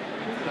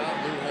about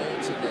Lou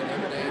Holtz and the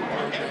Notre Dame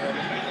program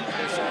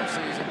this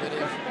offseason, but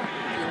if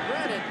you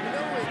read it, you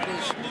know it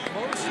was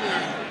mostly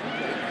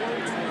the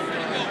quotes were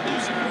from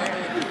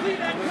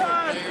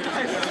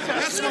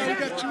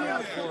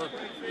players for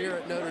here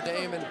at Notre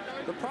Dame, and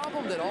the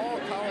problem that all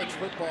college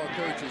football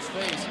coaches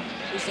face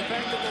is the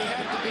fact that they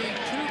have to be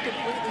two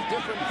completely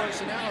different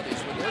personalities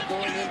when they're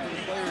going into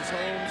the players'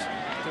 homes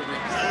to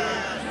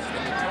recruit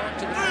and to talk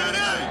to the players.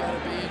 They've got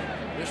to be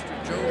Mr.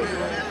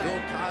 Jovial,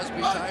 Bill Cosby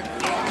type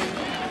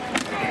feeling.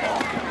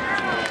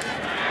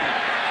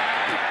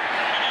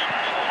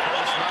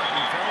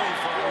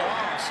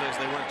 As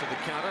they went to the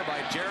counter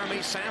by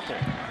Jeremy Sample.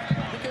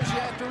 Because you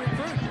have to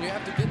recruit, and you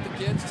have to get the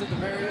kids to the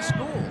various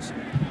schools.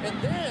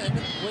 And then,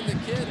 when the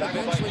kid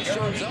eventually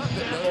shows up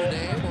at Notre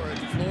Dame or at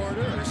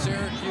Florida or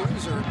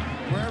Syracuse or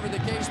wherever the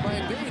case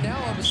might be, now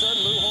all of a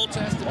sudden Lou Holtz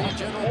has to be a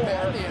general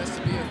parent, he has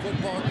to be a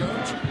football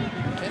coach,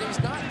 and he's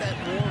not that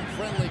warm,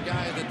 friendly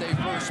guy that they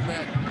first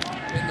met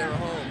in their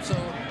home. So,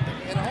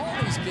 and all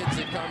these kids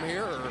that come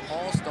here are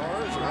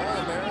all-stars or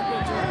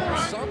all-Americans or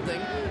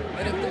something,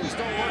 and if things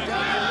don't work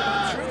out for them,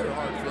 I'm sure their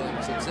hard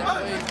feelings. It's that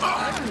way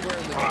everywhere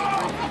in the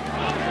country.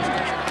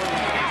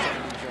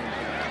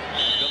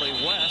 Billy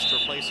West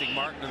replacing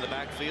Martin in the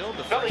backfield.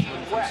 The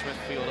freshman from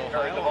Smithfield,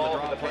 Ohio on the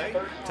draw play.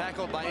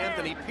 Tackled by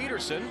Anthony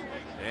Peterson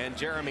and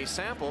Jeremy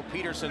Sample.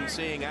 Peterson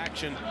seeing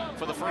action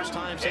for the first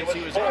time since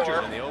he was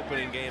injured in the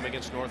opening game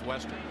against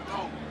Northwestern.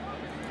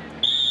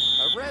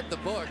 I read the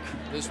book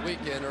this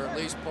weekend, or at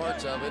least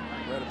parts of it.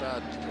 Read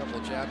about a couple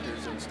of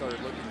chapters and started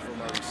looking for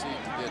my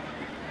receipt to get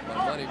my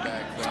money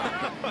back from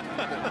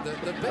it.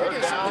 The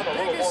biggest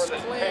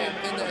claim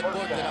in that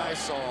book that I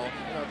saw,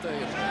 and I'll tell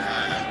you,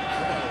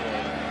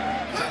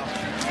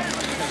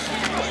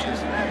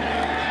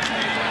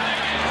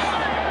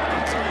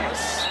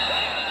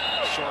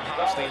 short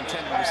hops the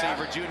intended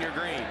receiver, Junior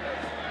Green.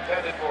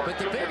 But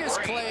the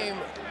biggest claim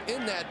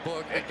in that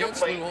book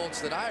against Lou Holtz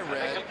that I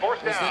read was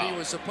that he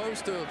was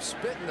supposed to have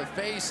spit in the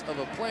face of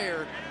a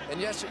player. And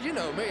yes, you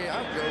know me,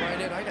 I would go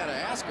right in. I got to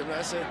ask him.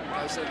 I said,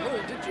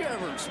 Lou, did you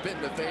ever spit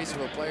in the face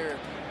of a player?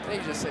 And he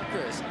just said,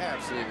 Chris,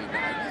 absolutely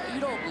not. You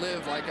don't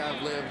live like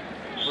I've lived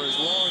for as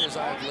long as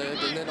I've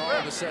lived, and then all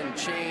of a sudden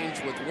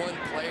change with one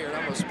player, and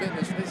I'm going to spit in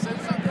his face. This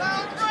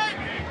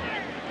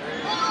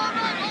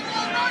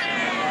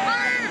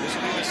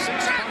will be the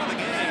 6th punt of the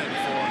game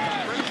for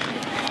Comfort.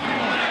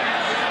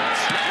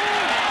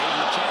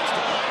 A chance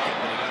to block it,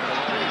 but he got it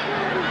away.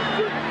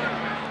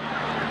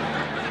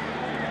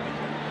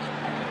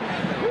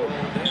 Rolled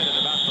in at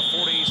about the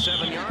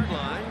 47-yard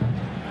line.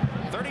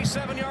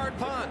 37-yard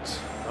punt.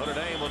 Notre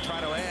Dame will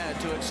try to add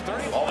to its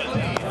 30-point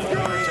lead.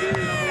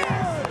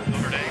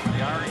 Notre Dame,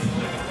 the Irish.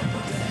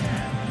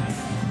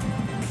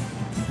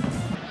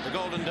 The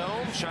Golden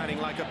Dome shining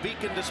like a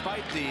beacon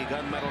despite the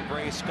gunmetal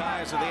gray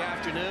skies of the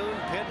afternoon.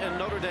 Pitt and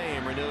Notre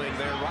Dame renewing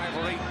their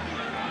rivalry.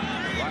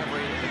 The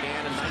rivalry that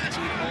began in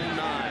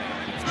 1909.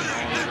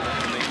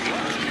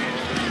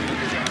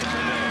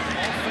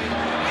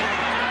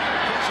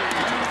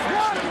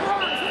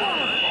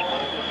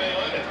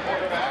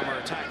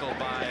 Farmer tackled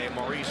by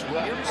Maurice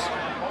Williams.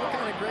 What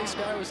kind of gray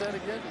sky was that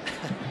again?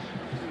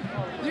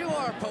 You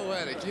are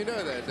poetic. You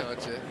know that,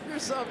 don't you? You're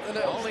something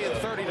else. Only a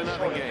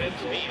 30-0 game.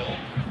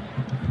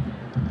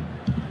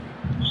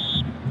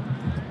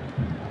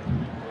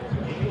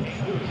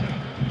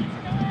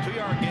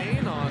 2-yard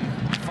gain on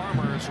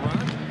Farmer's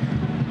run.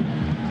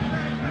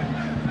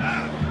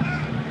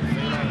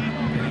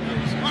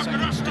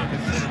 Second stick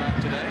at quarterback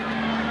today.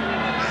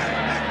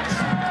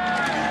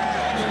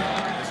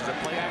 This is a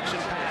play-action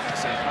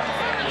pass.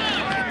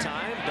 At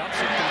time, dumps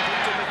it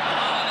complete to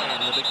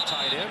McBride, the big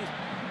tight end.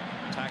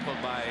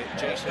 Tackled by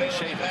Jason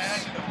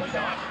Chavis.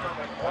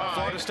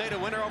 Florida State a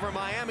winner over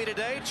Miami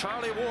today.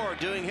 Charlie Ward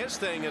doing his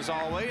thing as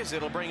always.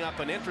 It'll bring up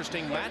an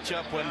interesting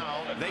matchup when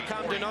they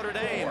come to Notre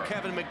Dame.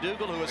 Kevin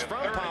McDougal, who is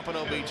from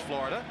Pompano Beach,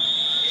 Florida.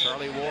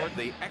 Charlie Ward,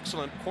 the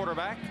excellent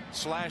quarterback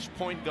 /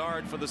 point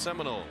guard for the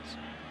Seminoles.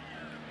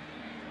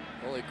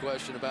 Only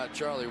question about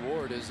Charlie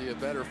Ward, is he a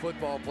better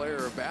football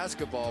player or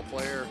basketball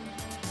player?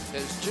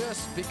 Has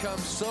just become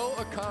so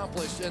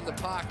accomplished in the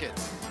pocket.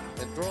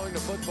 And throwing the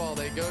football,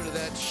 they go to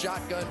that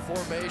shotgun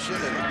formation,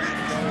 and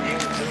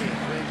doing a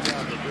great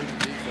job of bringing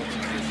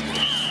defenses this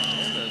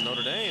year. And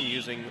Notre Dame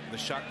using the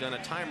shotgun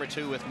a time or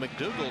two with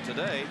McDougal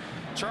today.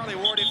 Charlie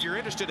Ward, if you're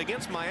interested,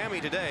 against Miami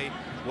today,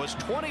 was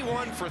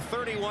 21 for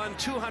 31,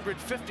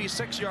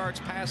 256 yards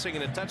passing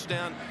and a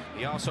touchdown.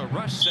 He also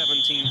rushed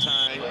 7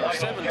 times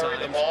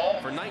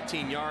for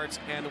 19 yards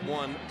and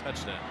 1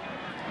 touchdown.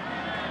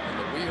 And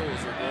the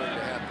wheels are going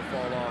to have to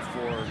fall off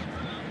for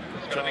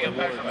Charlie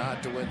Ward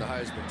not to win the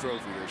Heisman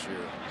Trophy this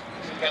year.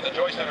 And the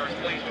Joy Center is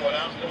pleased to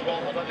announce the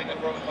 12-0 in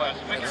growth class.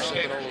 And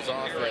Seminoles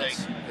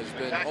offense has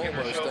been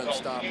almost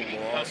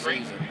unstoppable all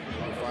season,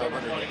 over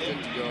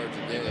 550 yards a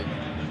game.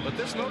 But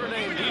this Notre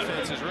Dame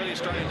defense is really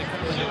starting to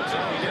come into its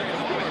own. Gary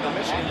Moore, the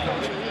Michigan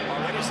coach,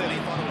 already said he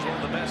thought it was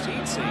one of the best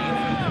he'd seen,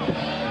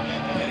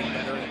 and getting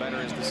better and better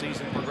as the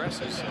season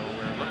progresses. So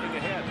we're looking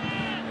ahead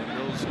in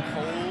those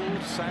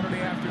cold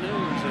Saturday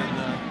afternoons in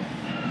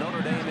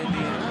Notre Dame,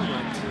 Indiana,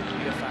 going to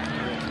be a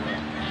factor as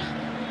well.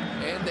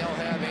 And they'll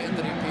have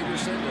Anthony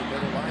Peterson, their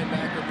middle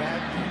linebacker, back.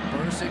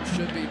 Bursick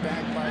should be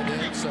back by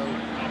then, so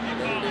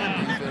Notre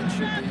Dame defense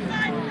should be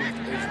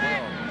improved as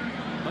well.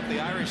 But the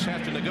Irish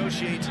have to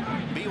negotiate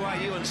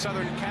BYU and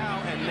Southern Cal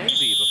and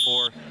Navy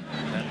before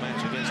that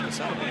match against the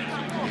Seminoles.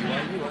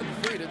 BYU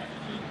undefeated.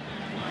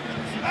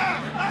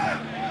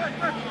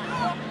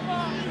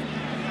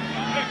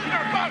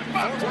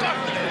 Notre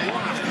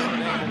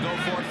Dame will go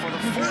for it for the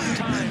 4th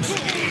time in the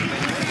game.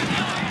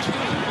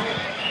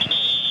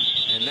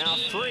 And now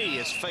 3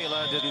 as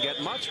Fela didn't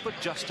get much, but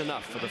just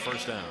enough for the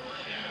first down.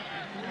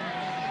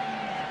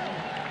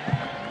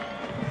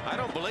 I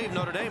don't believe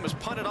Notre Dame has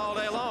punted all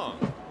day long.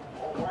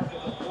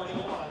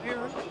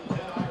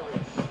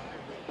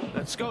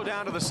 Let's go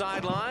down to the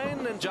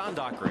sideline and John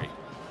Dockery.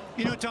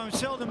 You know, Tom,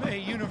 seldom a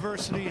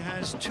university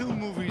has 2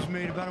 movies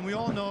made about him. We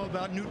all know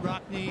about Newt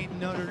Rockne,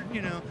 Notre,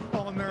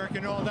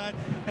 All-American, all that.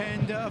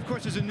 And, of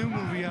course, there's a new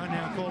movie out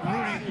now called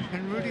Rudy.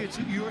 And, Rudy, it's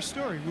your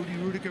story. Rudy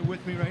Rudiger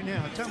with me right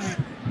now. Tell me,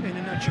 in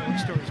a nutshell, what the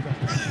story's about.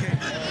 Okay.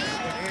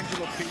 When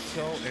Angelo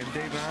Pizzo and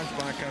Dave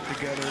Ansbach got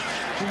together,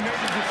 we made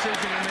the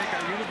decision to make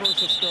our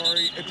universal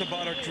story. It's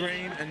about a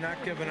dream and not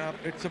giving up.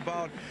 It's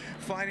about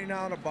finding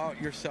out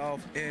about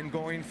yourself and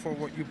going for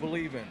what you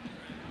believe in.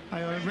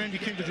 Randy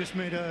Kinder just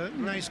made a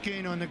nice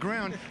gain on the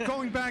ground.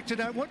 Going back to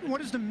that, what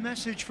is the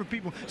message for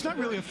people? It's not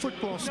really a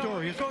football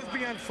story. It goes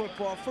beyond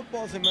football.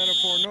 Football's a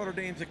metaphor. Notre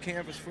Dame's a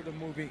canvas for the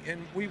movie.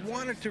 And we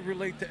wanted to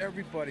relate to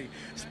everybody,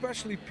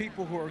 especially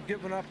people who are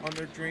giving up on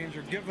their dreams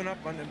or giving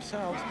up on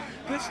themselves.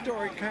 This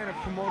story kind of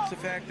promotes the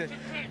fact that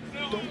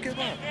don't give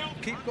up.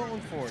 Keep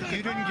going for it.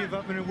 You didn't give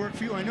up and it worked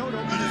for you. I know it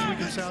opened this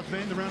week in South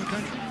Bend, around the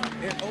country.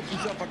 It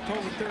opens up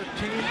October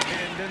 13th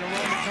and then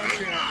around the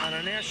country on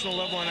a national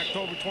level on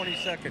October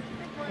 22nd.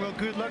 Well,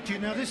 good luck to you.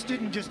 Now, this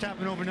didn't just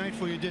happen overnight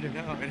for you, did it?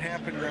 No, it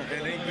happened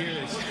in 8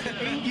 years.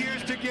 8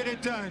 years to get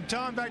it done.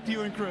 Tom, back to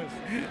you and Chris.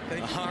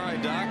 Thank you. All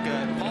right, Doc.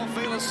 Paul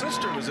Fela's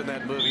sister was in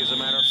that movie, as a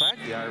matter of fact,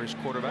 the Irish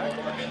quarterback.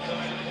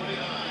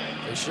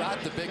 They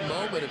shot the big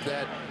moment of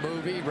that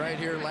movie right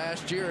here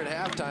last year at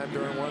halftime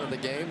during one of the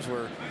games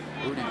where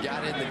Rudy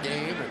got in the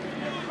game and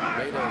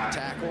made a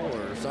tackle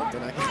or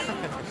something. I can't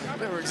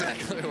remember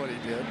exactly what he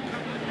did.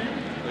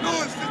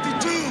 North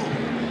 52!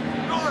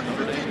 North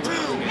 52!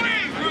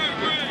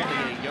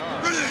 28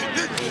 yards.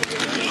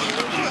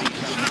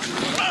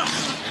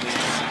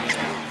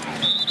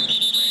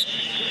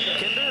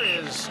 Kinder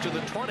is to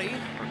the 20,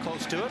 or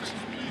close to it.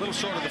 A little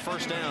short of the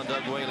first down.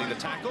 Doug Whaley, the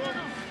tackle.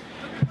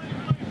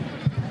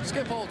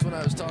 Skip Holtz, when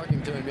I was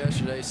talking to him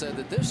yesterday, said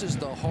that this is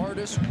the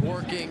hardest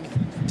working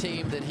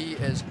team that he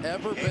has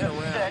ever been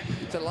around.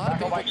 So a lot of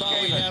people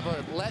thought we'd have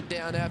a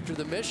letdown after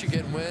the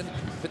Michigan win,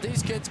 but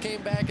these kids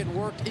came back and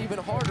worked even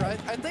harder.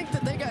 I think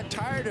that they got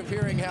tired of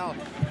hearing how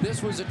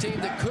this was a team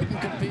that couldn't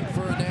compete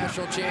for a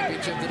national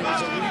championship, that it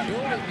was a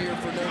rebuilding year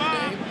for Notre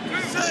Dame.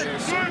 They're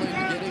certainly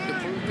beginning to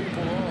prove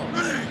people wrong.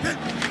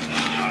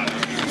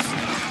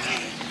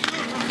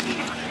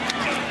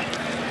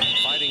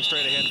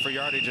 Straight ahead for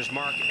yardage is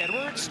Mark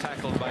Edwards,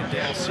 tackled by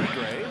Dale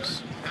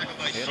Seagraves.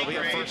 It'll be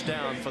a first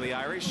down for the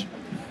Irish.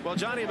 Well,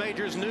 Johnny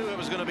Majors knew it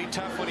was going to be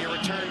tough when he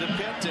returned to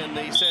Pitt, and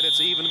he said it's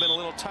even been a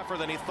little tougher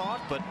than he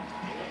thought, but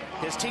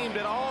his team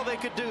did all they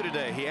could do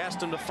today. He asked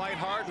them to fight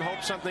hard and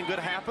hope something good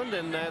happened,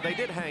 and they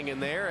did hang in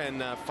there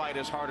and fight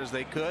as hard as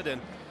they could.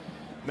 And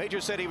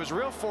Majors said he was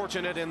real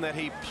fortunate in that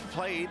he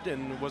played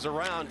and was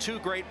around two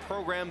great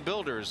program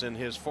builders in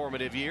his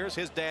formative years.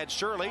 His dad,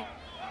 Shirley,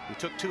 who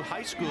took two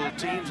high school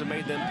teams and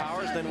made them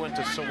powers, then went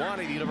to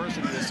Sewanee, the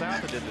University of the South,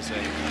 and did the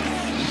same.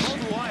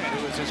 Colton Wyatt,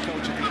 who was his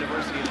coach at the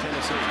University of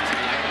Tennessee, so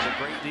he learned a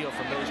great deal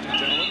from those two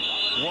gentlemen.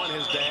 One,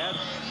 his dad,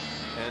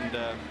 and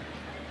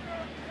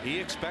he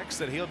expects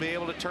that he'll be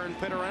able to turn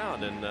Pitt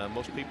around, and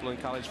most people in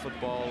college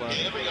football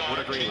would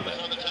agree with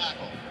that.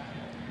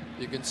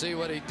 You can see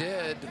what he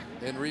did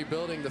in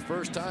rebuilding the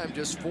first time,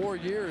 just 4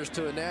 years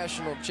to a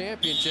national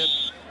championship.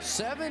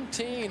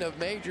 17 of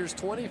Major's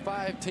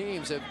 25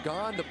 teams have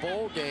gone to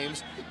bowl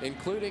games,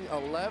 including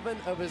 11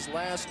 of his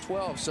last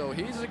 12. So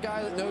he's a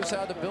guy that knows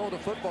how to build a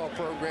football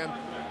program.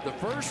 The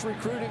first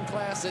recruiting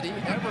class that he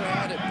ever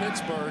had at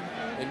Pittsburgh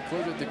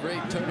included the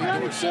great Tony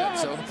Dorsett.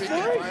 So if he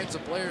can find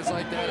some players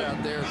like that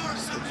out there, it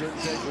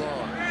shouldn't take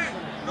long.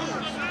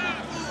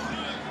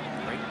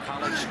 Great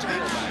college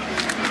tailback.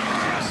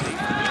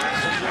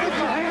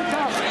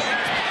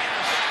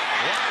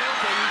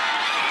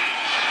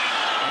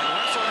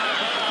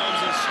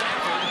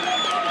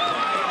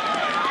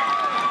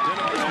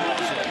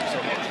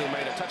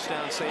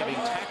 Touchdown-saving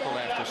tackle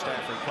after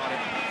Stafford caught it.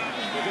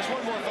 Just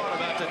one more thought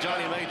about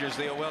Johnny Majors.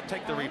 Well,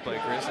 take the replay,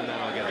 Chris, and then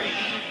I'll get it.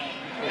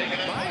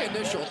 My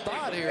initial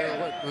thought here,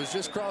 what was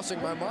just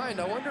crossing my mind,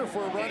 I wonder if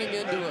we're running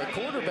into a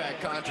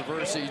quarterback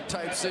controversy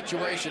type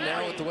situation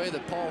now with the way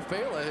that Paul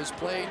Fela has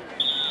played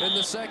in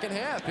the second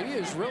half. He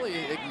has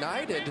really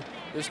ignited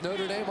this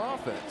Notre Dame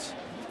offense.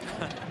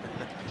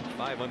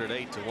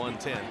 508 to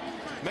 110.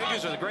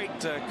 Majors was a great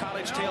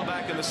college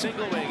tailback in the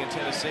single wing in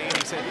Tennessee. And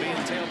he said being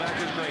a tailback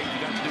is great.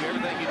 You got to do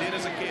everything you did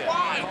as a kid.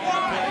 Call the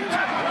plays,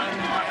 run,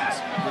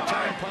 pass,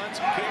 return punts,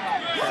 kick,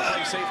 and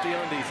play safety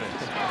on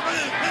defense.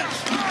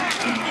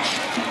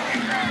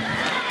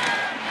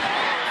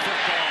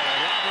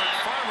 Robert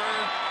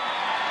Farmer.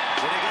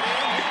 Did he get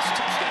in? Yes,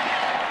 touchdown.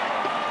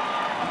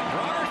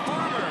 Robert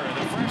Farmer,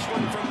 the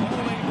freshman from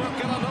Bolingbrook,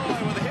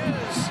 Illinois, with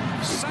his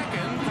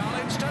second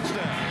college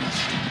touchdown.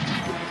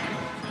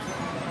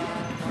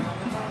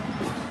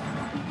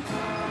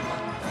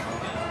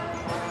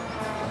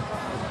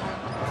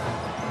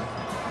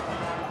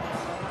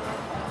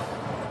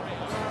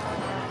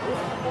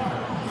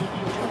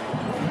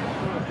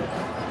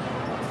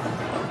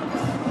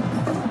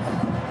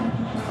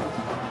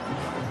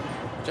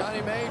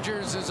 Johnny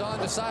Majors is on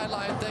the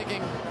sideline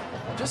thinking,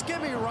 just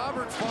give me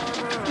Robert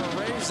Farmer or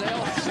Ray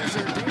Zellers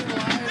or Dean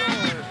Lytle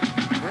or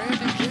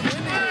Randy. Get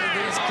in here with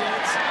these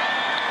kids.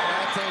 And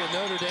I tell you,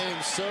 Notre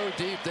Dame's so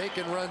deep, they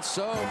can run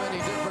so many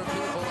different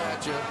people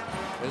at you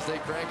as they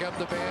crank up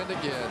the band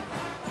again.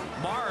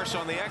 Marsh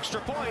on the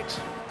extra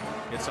point.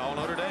 It's all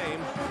Notre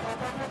Dame.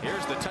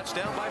 Here's the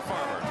touchdown by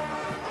Farmer.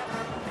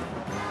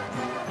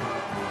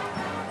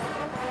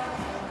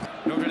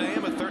 Notre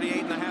Dame, a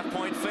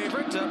 38.5-point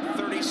favorite, up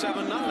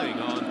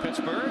 37-0 on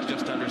Pittsburgh.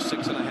 Just under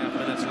 6.5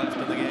 minutes left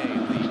in the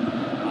game.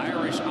 The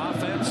Irish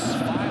offense,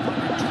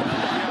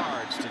 512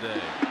 yards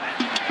today.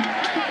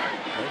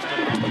 Most of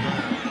it on the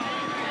ground.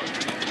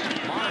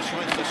 Marsh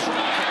with the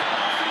short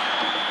kickoff.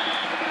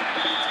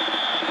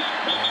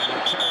 And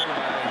return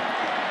by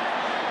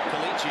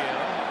Colicchio.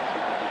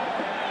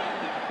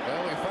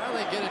 Well, we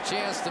finally get a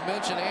chance to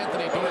mention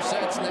Anthony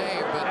Dorsett's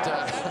name, but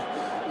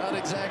not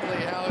exactly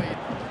how he'd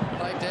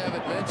like to have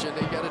it mentioned.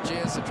 He got a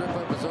chance to trip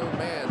up his own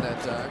man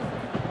that time.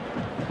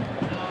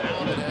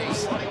 It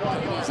has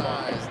Tony's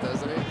eyes,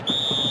 doesn't he?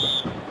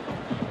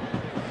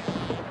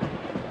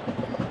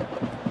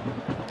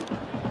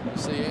 You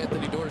see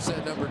Anthony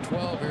Dorsett, number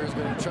 12 here, is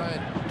going to try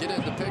and get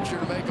in the picture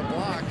to make a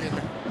block.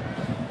 And,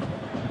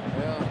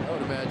 well, I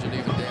would imagine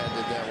even Dad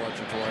did that once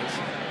or twice.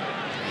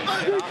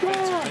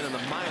 Offense has been in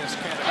the minus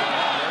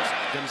category.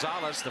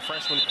 Gonzalez, the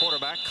freshman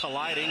quarterback,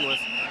 colliding with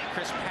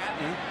Chris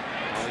Patton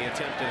on the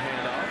attempted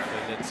handoff.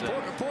 And it's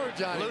poor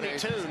Johnny Looney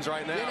Majors. Tunes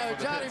right now. You know,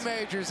 Johnny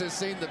Majors has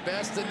seen the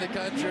best in the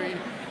country,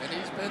 and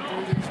he's been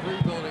through these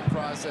rebuilding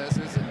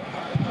processes. And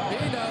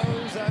he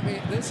knows, I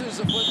mean, this is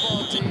a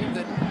football team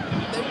that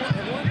they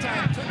at one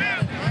time took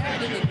out an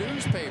ad in the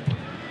newspaper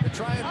to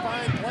try and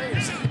find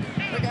players.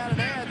 They got an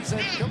ad and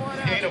said, come on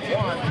out, if you feel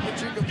like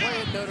that you can play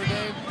at Notre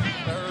Dame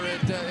or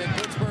at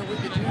Pittsburgh, we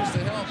could use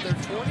the help. There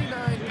are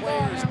 29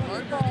 players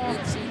under the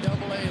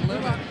NCAA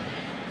limit.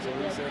 So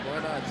we said, why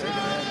not take an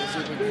ad and see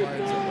if we can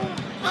find somebody.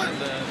 And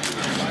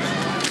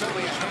there's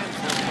only a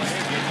handful of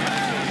players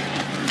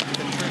that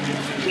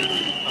contribute to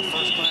a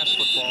first-class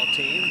football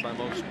team by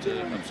most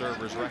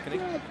observers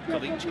reckoning.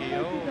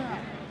 Colicchio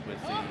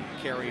with the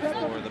carry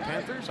for the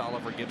Panthers,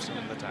 Oliver Gibson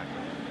in the tackle.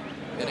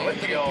 And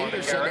Anthony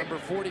Peterson, number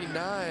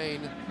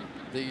 49,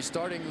 the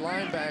starting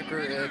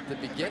linebacker at the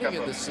beginning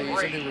of the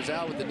season, who was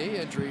out with a knee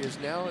injury, is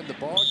now in the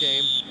ball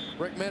game.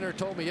 Rick Minner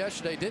told me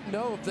yesterday, didn't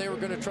know if they were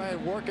going to try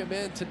and work him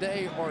in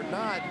today or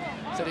not.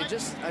 Said I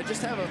just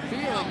have a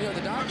feeling, you know,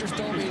 the doctors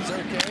told me he's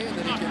okay and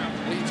that he can,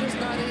 but he's just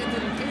not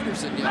Anthony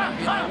Peterson yet.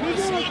 You know, we'll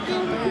see him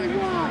come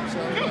back. So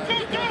didn't know if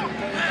he played out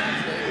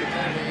today, but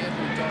probably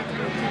Anthony talked to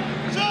him.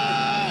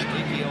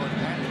 Colicchio and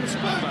Patton, the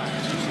spinbacks.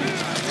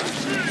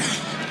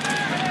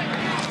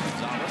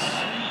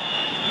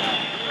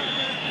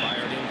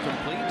 Fired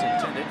incomplete,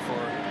 intended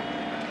for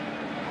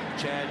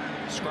Chad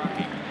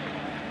Scrocky.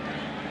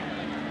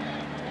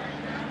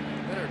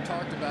 Minner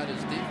talked about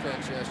his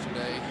defense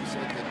yesterday. He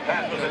said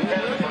that it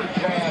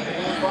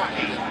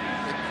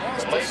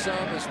cost us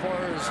some as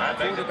far as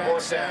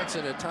quarterback sacks,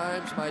 and at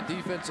times my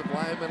defensive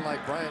linemen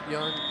like Bryant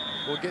Young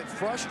will get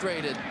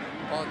frustrated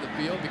on the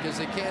field because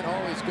they can't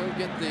always go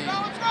get the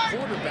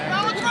quarterback.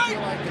 But we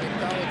feel like that in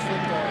college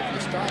football, if you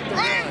stop the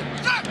run,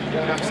 you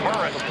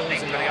stop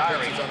opposing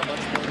offenses on a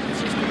much more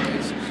consistent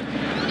basis.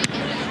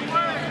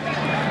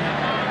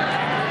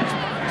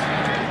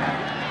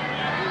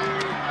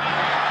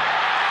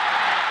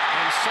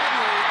 And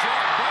suddenly,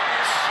 Jeff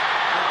Burris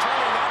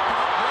returning that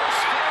punt was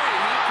free.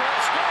 He could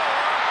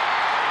score.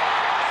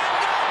 And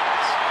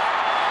does.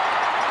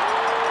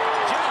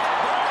 Jeff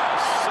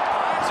Burris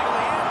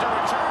surprisingly had to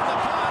return the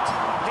punt.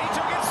 He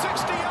took it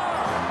 60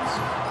 yards.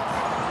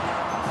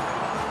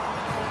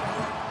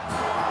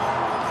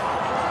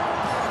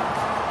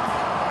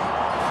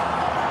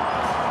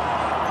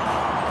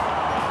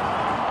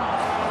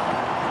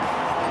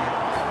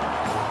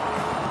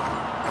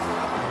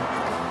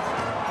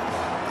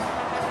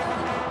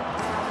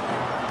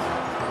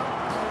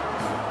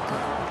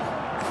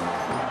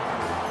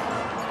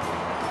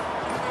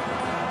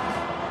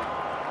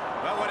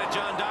 Well, what did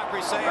John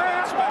Dockery say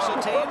about special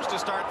teams to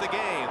start the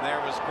game?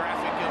 There was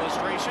graphic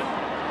illustration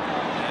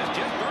as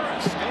Jeff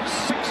Burris goes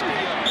 60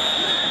 yards.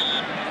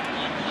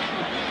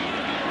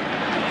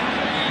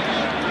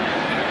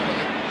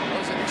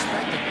 Wasn't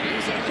expecting it.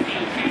 He's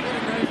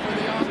getting ready for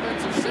the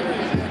offensive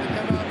series. He had to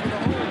come out for the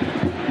hold.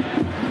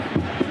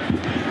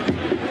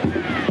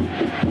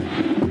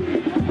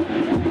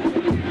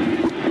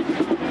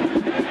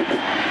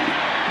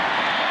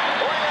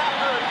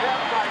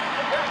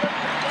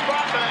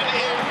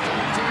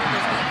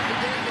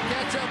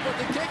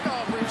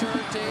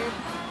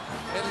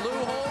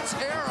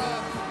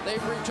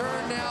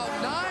 Return now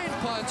 9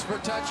 punts for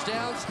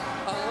touchdowns,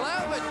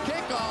 11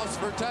 kickoffs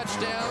for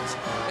touchdowns,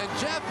 and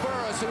Jeff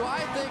Burris, who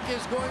I think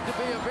is going to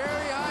be a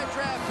very high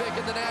draft pick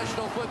in the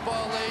National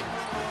Football League,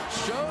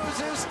 shows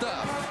his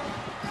stuff.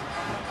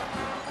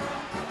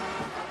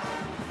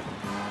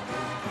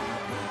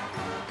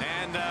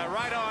 And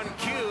right on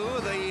cue,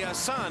 the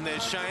sun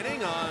is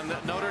shining on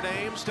Notre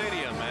Dame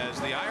Stadium as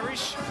the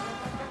Irish,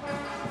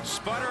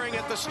 sputtering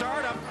at the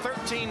start, up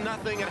 13-0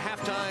 at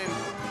halftime,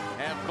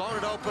 have blown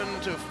it open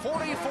to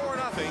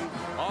 44-0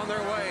 on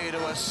their way to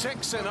a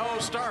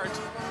 6-0 start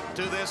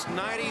to this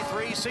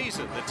 93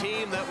 season. The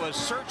team that was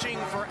searching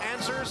for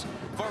answers,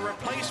 for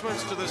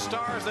replacements to the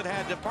stars that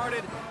had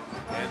departed,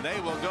 and they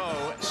will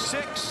go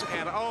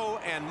 6-0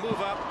 and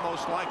move up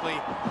most likely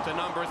to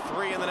number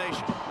 3 in the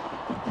nation.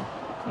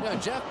 You know,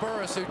 Jeff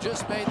Burris, who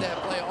just made that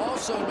play,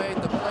 also made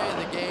the play of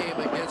the game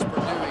against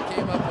Purdue. He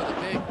came up with a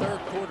big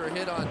third-quarter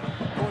hit on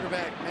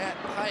quarterback Matt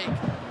Pike,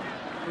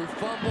 who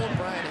fumbled.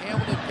 Brian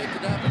Hamilton picked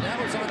it up, and that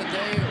was on a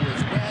day it was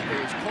wet,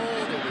 it was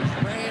cold, it was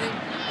raining,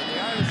 and the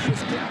Irish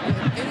just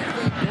couldn't get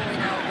anything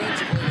going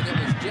offensively, and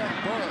it was Jeff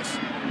Burris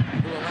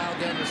who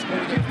allowed them to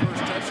score their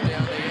first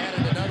touchdown. They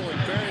added another one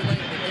very late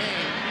in the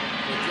game,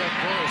 and Jeff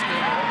Burris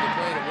came up with the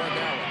play to win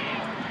that one.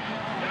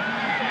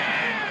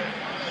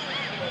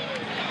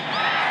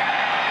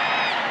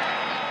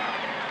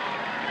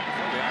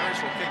 The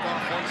Irish will kick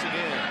off once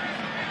again.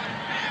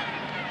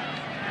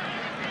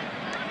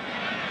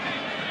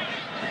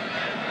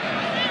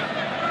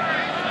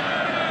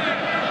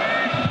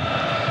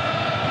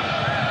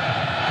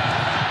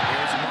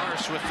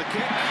 With the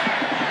kick,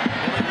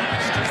 Billy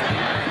West is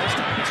leading. This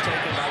time it's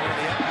taken by one of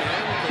the up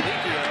men,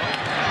 Colicchio.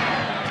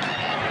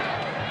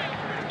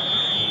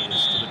 He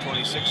is to the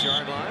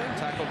 26-yard line,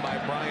 tackled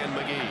by Brian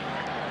McGee.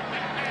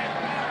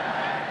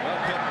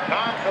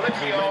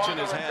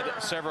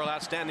 several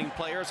outstanding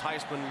players,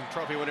 Heisman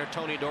Trophy winner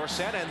Tony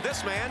Dorsett, and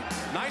this man,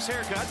 nice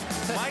haircut,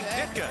 Mike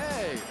Ditka.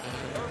 Hey.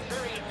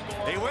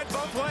 He went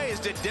both ways,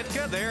 did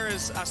Ditka. There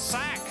is a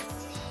sack.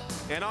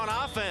 And on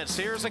offense,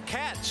 here's a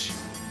catch.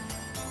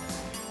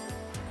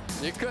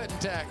 You couldn't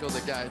tackle the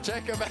guy.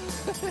 Check him out.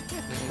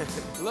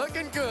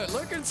 Looking good.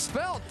 Looking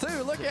svelte,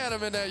 too. Look at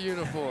him in that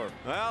uniform.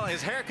 Well,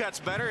 his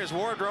haircut's better. His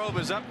wardrobe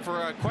is up for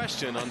a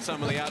question on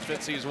some of the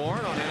outfits he's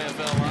worn on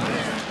NFL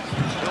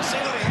Live. We'll see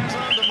what he has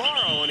on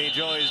tomorrow when he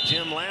joins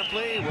Jim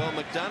Lampley, Will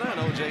McDonough, and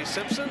O.J.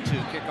 Simpson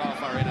to kick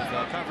off our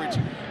NFL coverage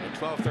at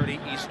 12:30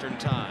 Eastern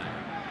Time.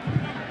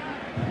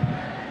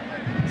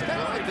 It's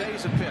kind of like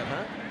days of Pitt,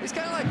 huh? He's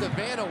kind of like the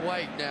Vanna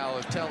White now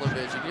of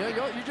television. You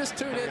just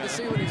tune in to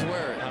see what he's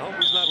wearing. I hope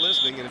he's not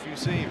listening, and if you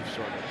see him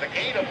shortly. The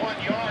gain of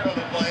 1 yard on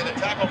the play. The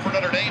tackle for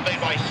Notre Dame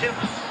made by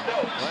Simpson.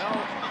 Well,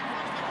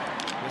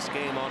 this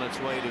game on its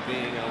way to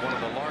being one of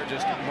the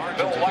largest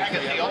margins Bill of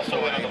Wagner also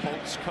for in the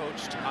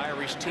Holtz-coached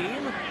Irish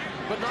team,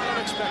 but not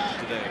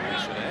unexpected today, we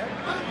should add.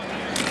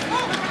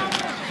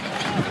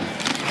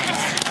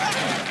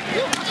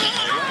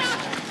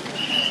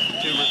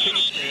 To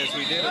repeat, as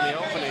we did in the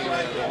opening,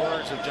 the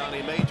words of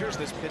Johnny Majors,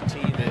 this Pitt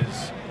team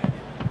is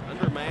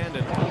undermanned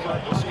and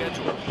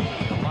over-scheduled.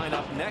 They'll line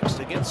up next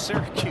against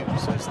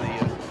Syracuse as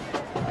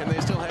and they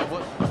still have,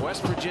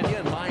 West Virginia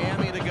and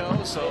Miami to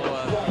go, so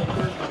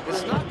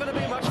it's not going to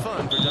be much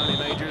fun for Johnny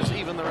Majors,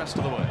 even the rest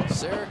of the way.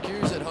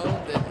 Syracuse at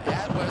home, then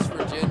at West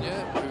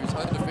Virginia, who's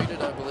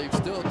undefeated, I believe,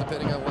 still,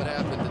 depending on what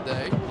happened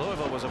today.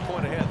 Louisville was a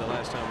point ahead the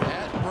last time.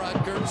 At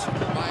Rutgers,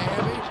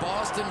 Miami,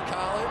 Boston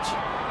College.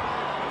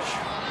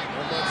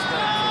 Much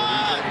fun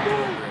for the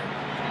program.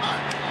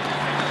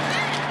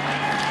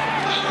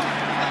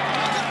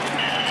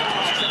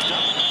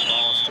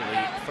 Balls to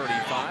the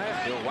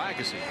 35. Bill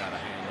Wagacy got a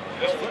hand on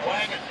it. Bill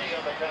Wagacy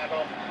on the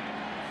tackle.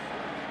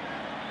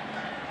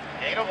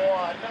 Gain of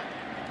 1.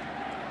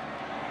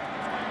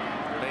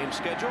 Their name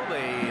scheduled.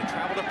 They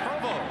travel to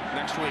Provo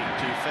next week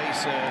to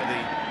face the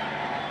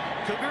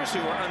Cougars, who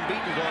are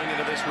unbeaten going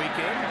into this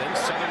weekend. Then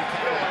Southern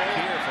Cal back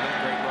here for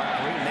that great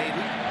rivalry. Navy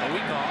a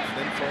week off.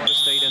 Then Florida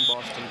State and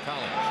Boston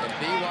College. And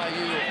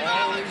BYU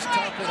always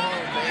tough at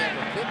home. They have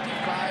a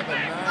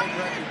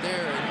 55-9 record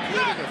there,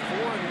 including a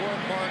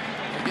 4-1 mark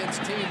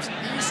against teams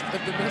east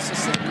of the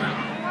Mississippi.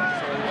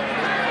 So they're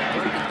going to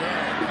break it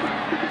down.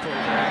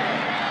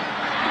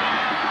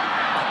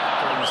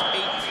 Brings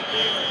 8th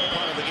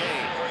punt of the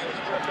game.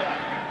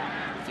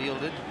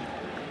 Fielded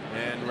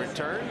and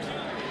returned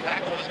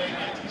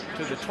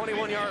to the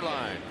 21-yard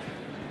line.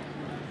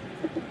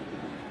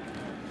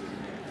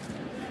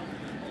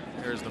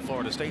 Here's the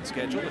Florida State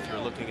schedule if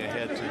you're looking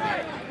ahead to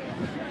the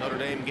Notre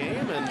Dame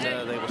game, and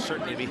they will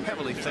certainly be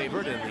heavily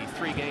favored in the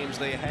 3 games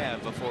they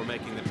have before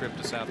making the trip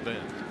to South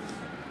Bend.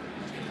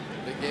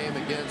 Big game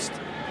against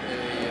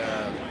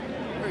a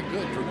very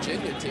good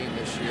Virginia team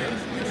this year.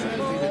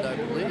 Undefeated, I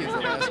believe, the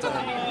last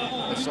time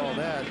I saw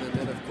that. And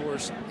then, of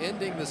course,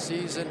 ending the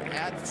season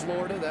at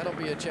Florida. That'll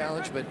be a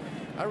challenge, but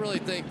I really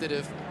think that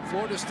if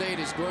Florida State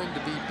is going to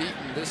be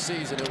beaten this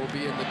season, it will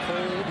be in the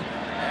cold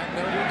at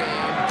Notre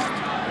Dame.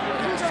 What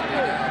has to be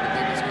now the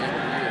biggest game of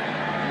the year.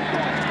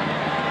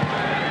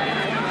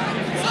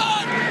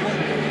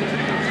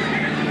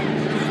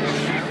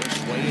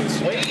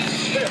 Wade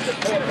Smith, the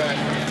quarterback.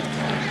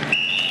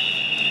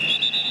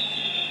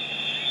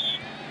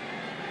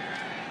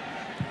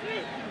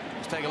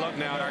 Let's take a look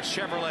now at our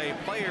Chevrolet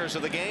players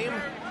of the game.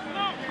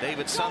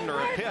 David Sumner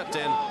of Pitt,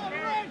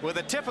 and with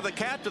a tip of the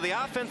cap to the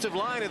offensive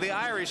line of the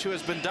Irish, who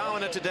has been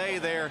dominant today,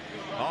 their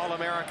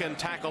All-American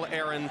tackle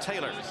Aaron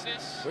Taylor.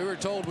 We were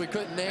told we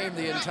couldn't name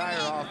the entire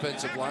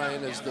offensive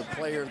line as the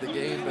player of the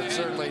game, but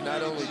certainly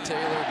not only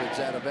Taylor, but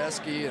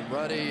Zadoveski and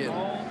Ruddy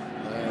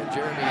and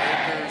Jeremy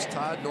Akers,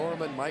 Todd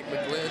Norman, Mike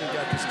McGlynn, who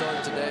got the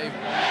start today.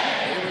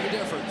 They were the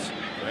difference.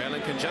 Well,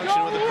 in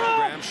conjunction with the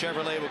program,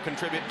 Chevrolet will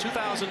contribute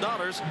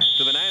 $2,000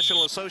 to the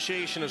National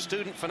Association of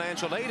Student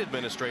Financial Aid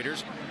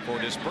Administrators for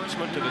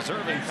disbursement to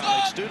deserving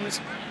college students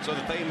so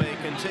that they may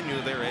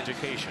continue their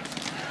education.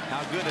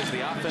 How good is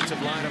the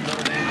offensive line of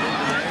Notre Dame been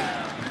today?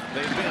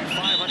 They've been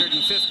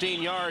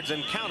 515 yards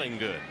and counting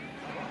good.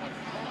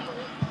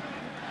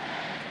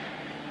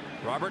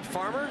 Robert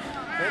Farmer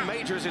and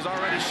Majors has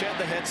already shed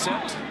the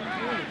headset.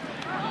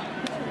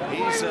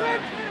 He's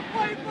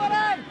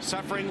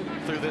suffering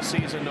through this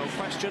season, no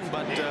question,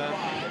 but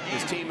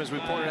his team, as we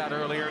pointed out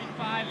earlier,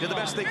 did the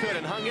best they could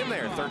and hung in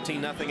there.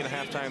 13-0 at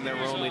halftime. They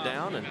were only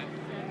down. And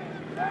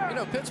you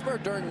know,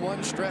 Pittsburgh during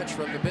one stretch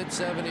from the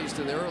mid-70s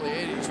to the early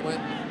 80s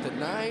went to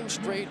 9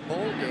 straight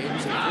bowl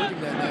games, including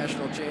that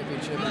national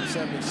championship in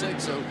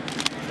 '76. So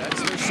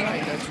that's their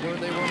sight. That's where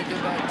they want to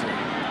get back to.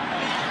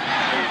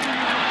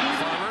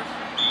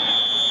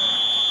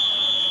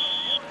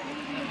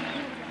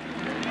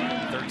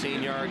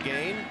 13-yard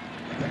gain.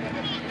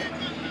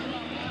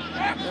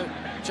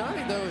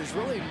 Johnny, though, has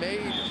really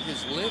made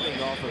his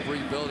living off of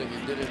rebuilding.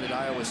 He did it at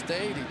Iowa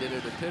State. He did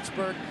it at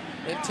Pittsburgh.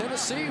 And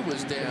Tennessee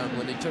was down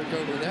when he took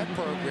over that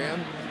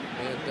program.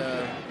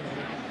 And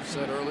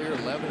said earlier,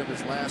 11 of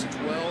his last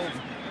 12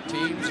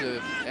 teams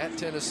at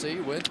Tennessee,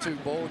 went to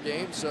bowl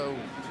games, so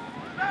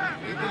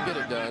he can get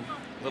it done.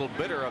 A little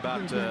bitter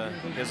about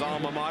his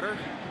alma mater,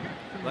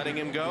 letting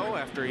him go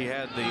after he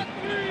had the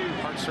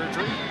heart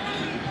surgery.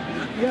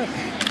 Yes.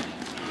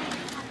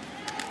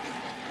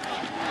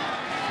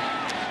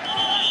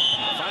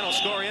 Final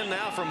score in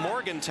now from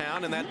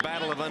Morgantown in that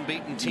battle of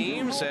unbeaten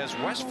teams as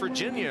West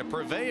Virginia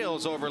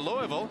prevails over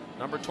Louisville.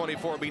 Number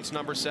 24 beats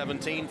number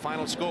 17.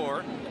 Final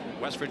score,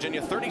 West Virginia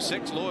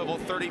 36, Louisville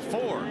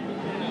 34.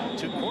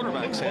 Two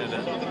quarterbacks had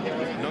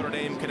Notre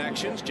Dame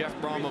connections. Jeff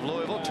Brom of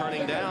Louisville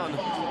turning down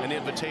an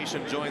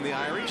invitation to join the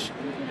Irish.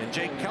 And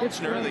Jake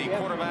Kelchner, the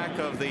quarterback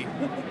of the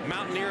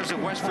Mountaineers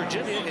of West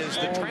Virginia, is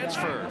the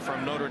transfer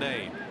from Notre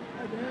Dame.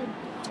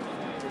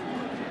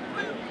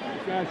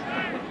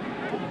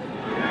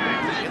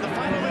 In the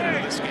final minute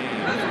of this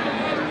game,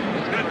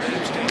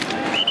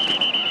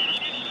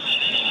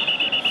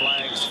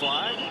 flags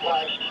fly.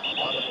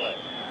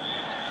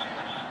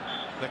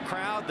 The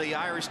crowd, the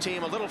Irish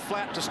team, a little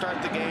flat to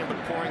start the game,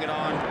 but pouring it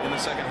on in the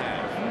second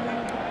half.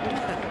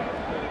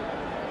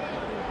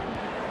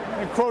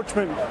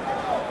 Encroachment.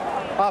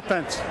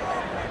 Offense.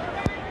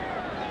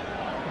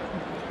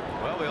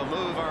 Well, we'll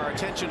move our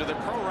attention to the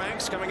pro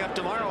ranks coming up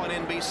tomorrow on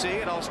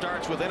NBC. It all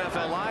starts with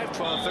NFL Live,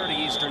 12:30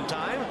 Eastern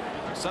Time.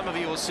 Some of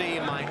you will see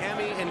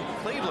Miami and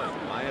Cleveland.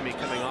 Miami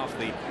coming off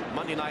the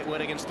Monday night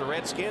win against the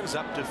Redskins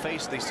up to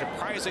face the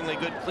surprisingly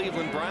good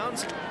Cleveland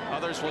Browns.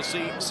 Others will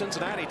see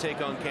Cincinnati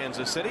take on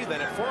Kansas City. Then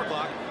at 4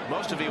 o'clock,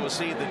 most of you will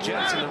see the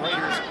Jets and the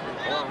Raiders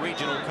or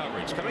regional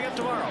coverage. Coming up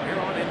tomorrow here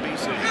on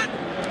NBC.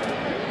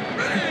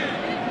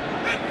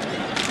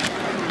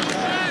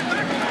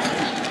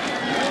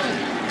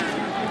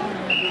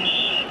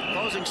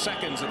 Closing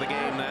seconds of the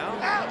game now.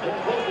 That'll do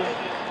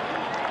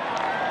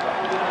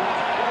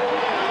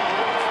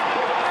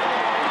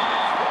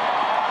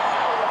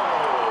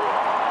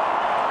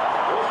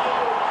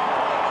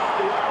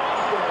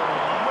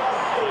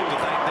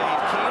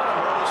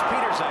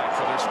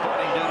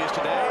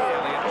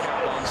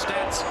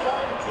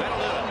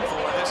it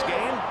for this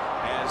game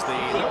as the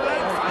Notre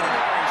Dame Fighting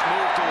Irish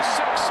move to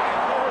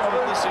 6-0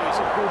 on the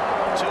season.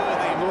 Two of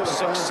the most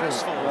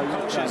successful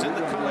coaches in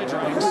the college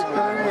ranks,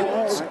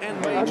 Holtz and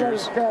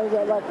Majors. And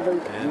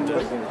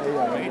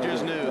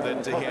Majors knew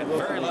that he had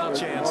very little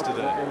chance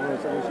today.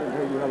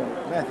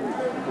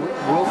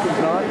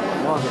 Wilson's on.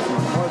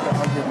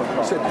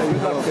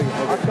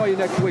 I'll call you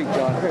next week,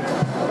 John.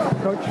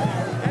 Coach.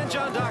 And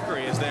John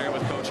Dockery is there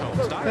with Coach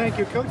Holtz. Thank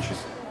you, Coach.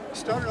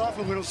 Started off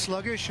a little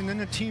sluggish, and then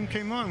the team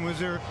came on.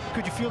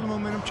 Could you feel the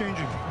momentum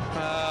changing?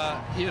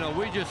 You know,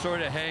 we just sort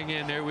of hang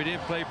in there. We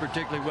didn't play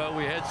particularly well.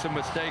 We had some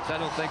mistakes. I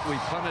don't think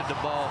we punted the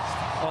ball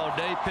all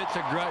day. Pitt's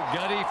a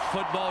gutty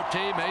football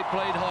team. They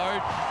played hard.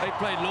 They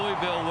played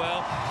Louisville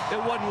well. It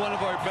wasn't one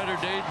of our better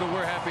days, but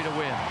we're happy to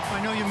win. I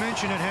know you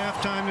mentioned at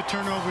halftime the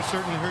turnover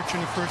certainly hurt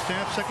you in the first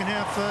half. Second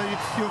half,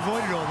 you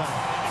avoided all that.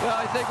 Well,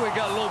 I think we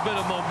got a little bit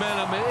of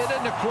momentum. It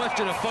isn't a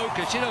question of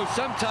focus. You know,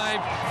 sometimes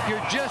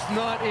you're just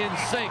not in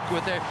sync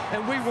with it,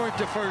 and we weren't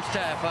the first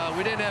half.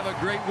 We didn't have a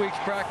great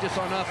week's practice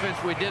on offense.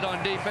 We did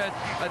on defense.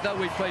 I thought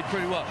we played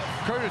pretty well.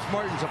 Curtis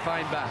Martin's a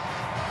fine back.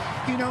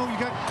 You know, you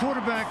got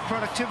quarterback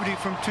productivity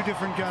from two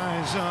different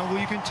guys. Will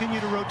you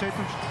continue to rotate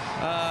them?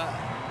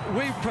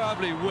 We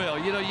probably will.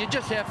 You know, you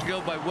just have to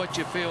go by what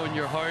you feel in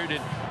your heart,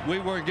 and we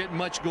weren't getting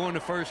much going the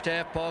first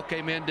half. Paul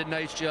came in, did a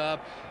nice job.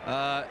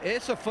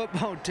 It's a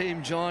football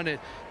team, John, that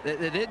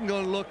isn't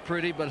going to look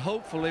pretty, but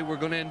hopefully we're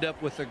going to end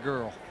up with a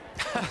girl.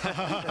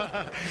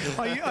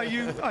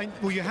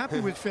 Were you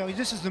happy with Fairley?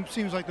 This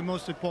seems like the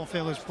most that Paul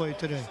Fairley's played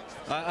today.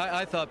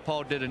 I thought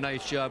Paul did a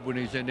nice job when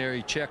he was in there.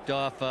 He checked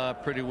off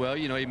pretty well.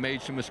 You know, he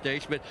made some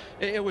mistakes, but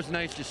it was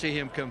nice to see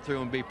him come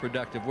through and be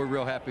productive. We're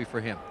real happy for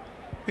him.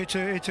 It's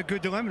a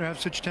good dilemma to have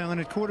such a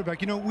talented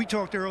quarterback. You know, we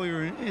talked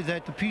earlier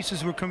that the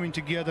pieces were coming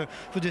together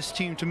for this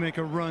team to make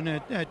a run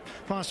at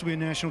possibly a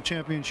national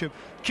championship.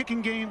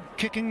 Kicking game,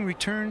 kicking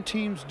return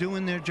teams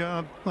doing their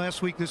job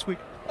last week, this week.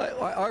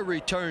 Our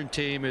return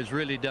team has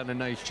really done a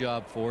nice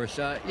job for us.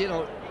 You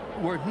know,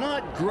 we're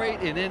not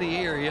great in any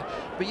area,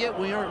 but yet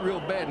we aren't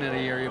real bad in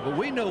any area. But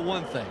we know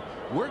one thing.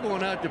 We're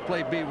going out to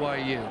play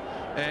BYU.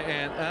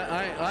 And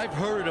I've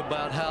heard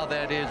about how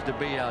that is to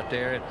be out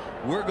there, and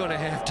we're going to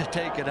have to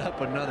take it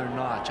up another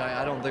notch.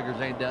 I don't think there's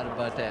any doubt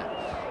about that.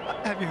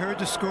 Have you heard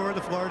the score of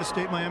the Florida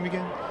State-Miami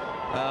game?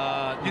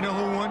 You know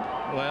who won?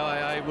 Well,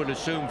 I would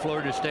assume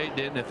Florida State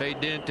did, and if they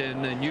didn't,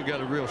 then you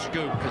got a real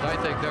scoop, because I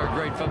think they're a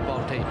great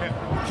football team. Yeah.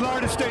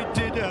 Florida State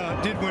did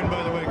win,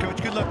 by the way,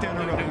 Coach. Good luck down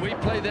the road. Can we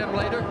play them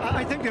later?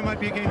 I think there might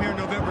be a game here in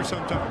November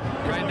sometime.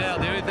 Right now,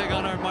 the only thing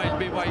on our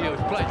mind is BYU.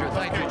 It's a pleasure.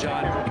 Thank you,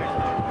 John.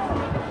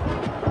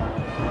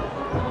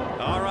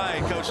 All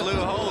right, Coach Lou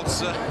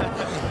Holtz.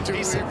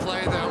 He said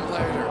play them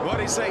later. What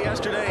did he say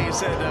yesterday? He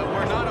said,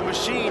 we're not a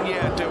machine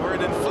yet. We're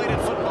an inflated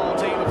football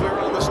team. If we were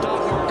on the stock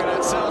market,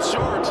 I'd sell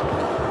short.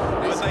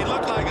 But they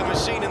looked like a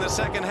machine in the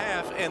second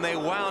half, and they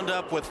wound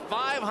up with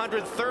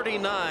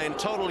 539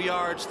 total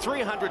yards,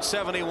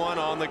 371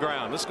 on the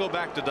ground. Let's go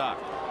back to Doc.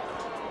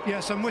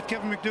 Yes, I'm with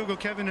Kevin McDougal.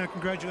 Kevin,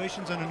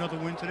 congratulations on another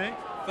win today.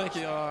 Thank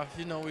you.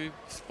 You know, we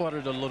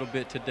sputtered a little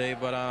bit today,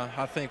 but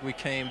I think we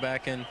came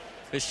back and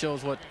it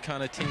shows what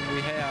kind of team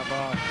we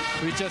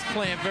have. We're just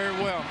playing very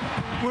well.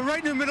 We're right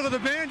in the middle of the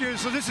band here,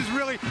 so this is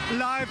really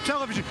live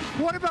television.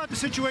 What about the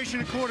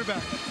situation at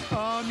quarterback?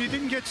 You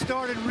didn't get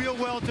started real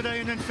well today,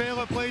 and then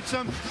Fela played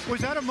some.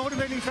 Was that a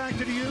motivating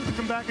factor to you to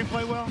come back and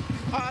play well?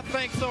 I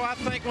think so. I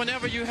think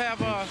whenever you have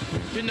a,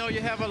 you know,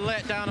 you have a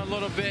letdown a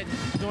little bit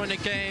during the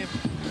game,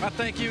 I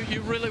think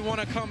you really want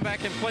to come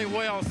back and play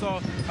well.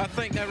 So I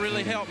think that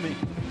really helped me.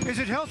 Is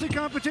it healthy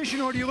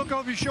competition, or do you look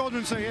over your shoulder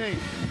and say, hey,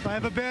 if I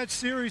have a bad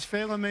series,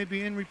 Fela may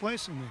be in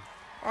replacing me?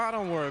 I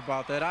don't worry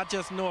about that. I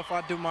just know if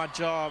I do my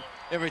job,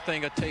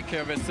 everything will take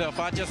care of itself.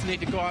 I just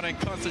need to go out and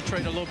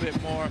concentrate a little bit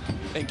more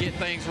and get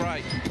things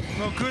right.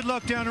 Well, good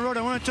luck down the road.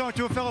 I want to talk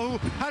to a fellow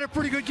who had a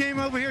pretty good game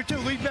over here, too,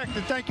 Lee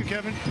Beckton. Thank you,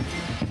 Kevin.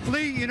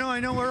 Lee, you know,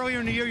 I know earlier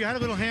in the year you had a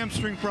little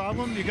hamstring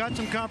problem. You got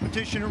some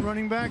competition at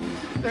running back.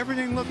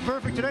 Everything looked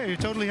perfect today. Are you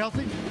totally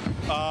healthy?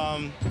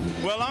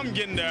 Well, I'm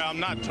getting there. I'm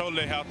not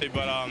totally healthy,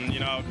 but, you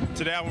know,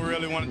 today I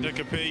really wanted to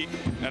compete,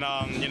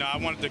 and, you know, I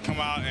wanted to come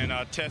out and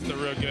test it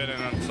real good,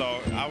 and so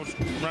I was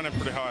running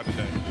pretty hard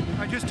today.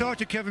 I just talked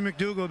to Kevin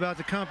McDougal about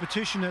the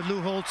competition that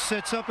Lou Holtz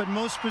sets up at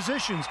most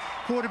positions,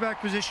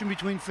 quarterback position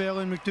between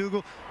Fela and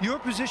McDougal. Your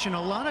position,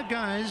 a lot of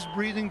guys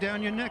breathing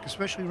down your neck,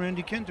 especially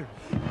Randy Kinder.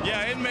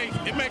 Yeah, it makes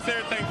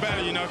everything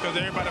better, you know, because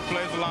everybody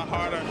plays a lot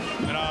harder,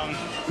 and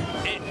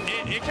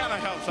it kind of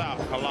helps out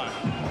a lot.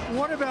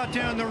 What about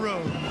down the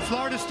road?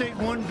 Florida State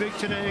won big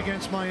today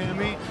against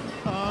Miami.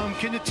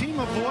 Can the team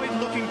avoid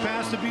looking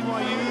past the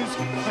BYUs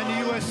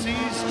and the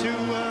USCs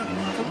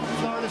to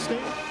Florida State?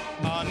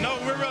 No,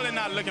 we're really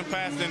not looking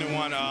past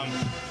anyone.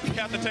 We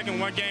have to take it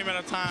one game at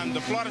a time.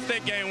 The Florida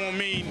State game won't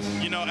mean,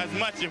 you know, as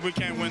much if we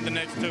can't win the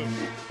next two.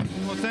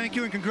 Well, thank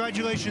you, and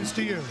congratulations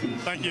to you.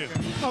 Thank you.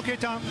 Okay,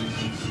 Tom.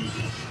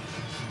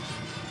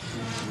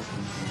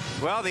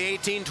 Well, the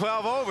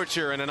 18-12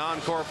 overture in an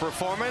encore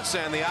performance,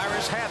 and the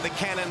Irish had the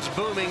cannons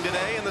booming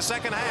today in the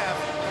second half.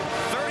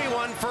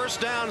 31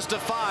 first downs to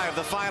 5,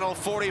 the final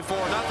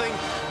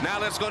 44-0. Now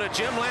let's go to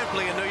Jim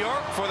Lampley in New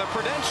York for the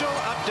Prudential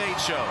Update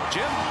Show.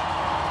 Jim?